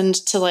listened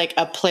to like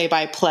a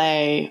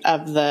play-by-play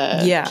of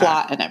the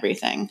plot and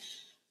everything.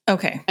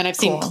 Okay. And I've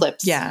seen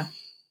clips. Yeah.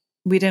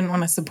 We didn't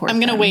want to support I'm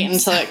going to wait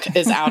until it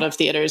is out of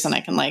theaters and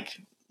I can like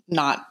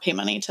not pay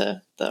money to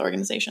the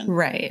organization.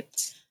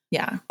 Right.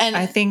 Yeah. And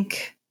I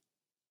think...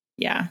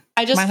 Yeah.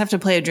 I just might have to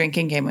play a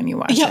drinking game when you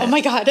watch it. Oh my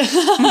God.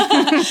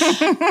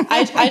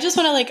 I just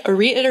want to like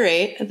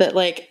reiterate that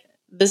like,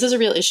 this is a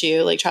real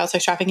issue. Like child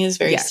sex trafficking is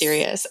very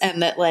serious.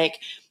 And that like,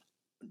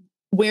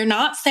 we're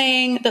not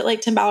saying that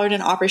like Tim Ballard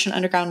and Operation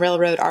Underground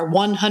Railroad are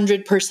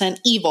 100%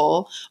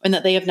 evil and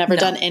that they have never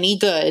done any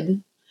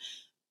good,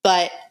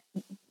 but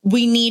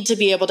we need to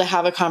be able to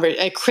have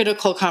a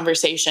critical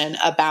conversation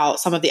about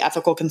some of the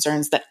ethical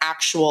concerns that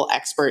actual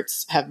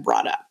experts have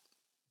brought up.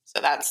 So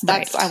that's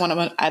what I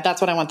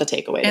want the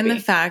takeaway to be. And the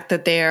fact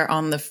that they are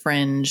on the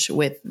fringe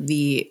with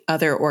the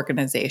other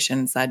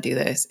organizations that do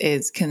this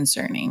is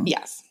concerning.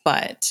 Yes.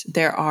 But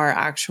there are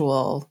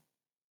actual,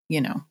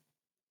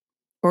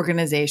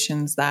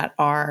 organizations that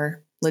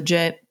are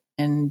legit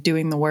and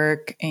doing the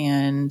work.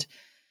 And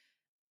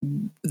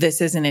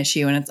this is an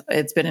issue, and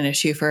it's been an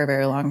issue for a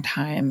very long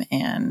time.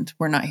 And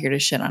we're not here to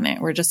shit on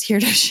it. We're just here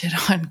to shit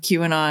on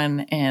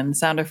QAnon and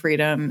Sound of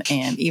Freedom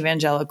and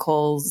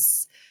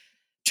evangelicals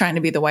trying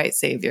to be the white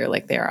savior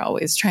like they are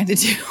always trying to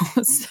do.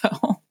 So,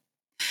 all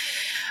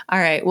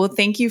right. Well,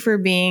 thank you for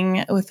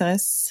being with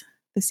us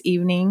this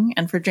evening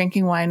and for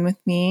drinking wine with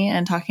me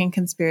and talking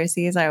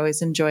conspiracies. I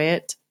always enjoy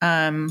it.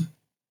 And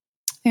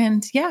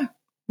yeah,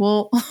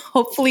 we'll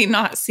hopefully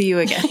not see you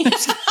again.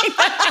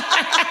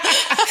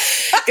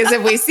 Because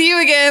if we see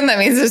you again, that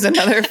means there's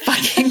another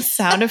fucking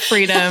Sound of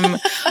Freedom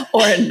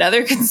or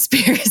another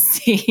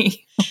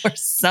conspiracy or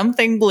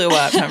something blew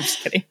up. No, I'm just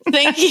kidding.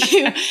 Thank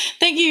you.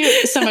 Thank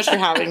you so much for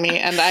having me.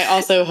 And I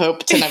also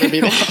hope to never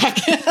be back.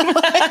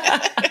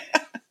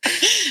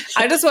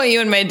 I just want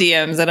you in my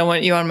DMs. I don't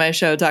want you on my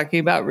show talking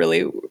about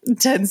really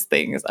intense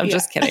things. I'm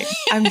just kidding.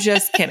 I'm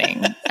just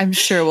kidding. I'm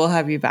sure we'll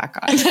have you back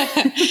on.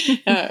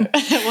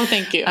 Well,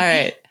 thank you. All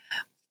right.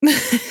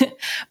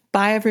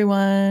 Bye,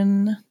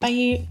 everyone.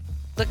 Bye.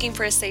 Looking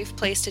for a safe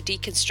place to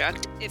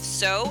deconstruct? If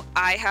so,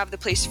 I have the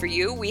place for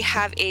you. We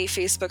have a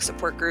Facebook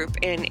support group,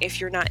 and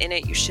if you're not in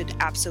it, you should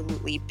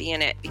absolutely be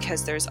in it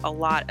because there's a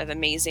lot of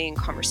amazing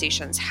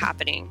conversations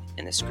happening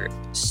in this group.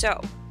 So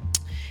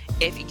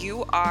if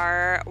you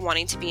are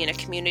wanting to be in a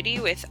community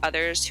with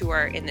others who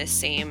are in the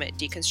same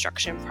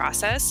deconstruction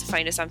process,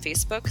 find us on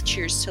Facebook,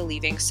 Cheers to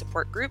Leaving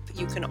Support Group.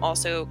 You can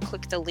also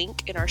click the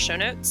link in our show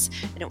notes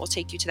and it will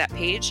take you to that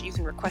page. You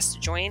can request to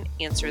join,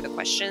 answer the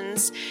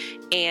questions,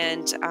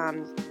 and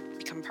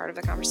become part of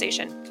the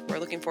conversation. We're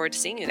looking forward to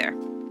seeing you there.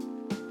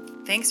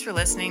 Thanks for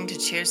listening to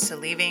Cheers to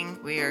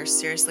Leaving. We are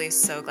seriously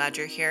so glad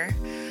you're here.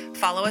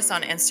 Follow us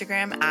on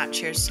Instagram at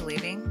Cheers to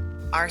Leaving.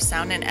 Our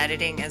sound and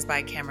editing is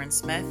by Cameron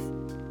Smith.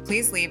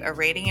 Please leave a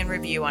rating and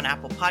review on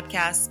Apple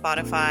Podcasts,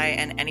 Spotify,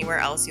 and anywhere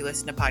else you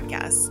listen to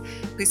podcasts.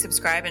 Please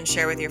subscribe and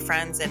share with your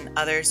friends and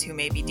others who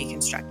may be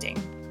deconstructing.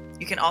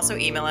 You can also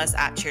email us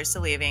at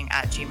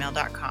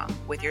cheerstoleaving@gmail.com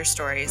with your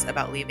stories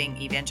about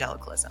leaving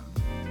evangelicalism.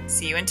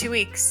 See you in 2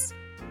 weeks.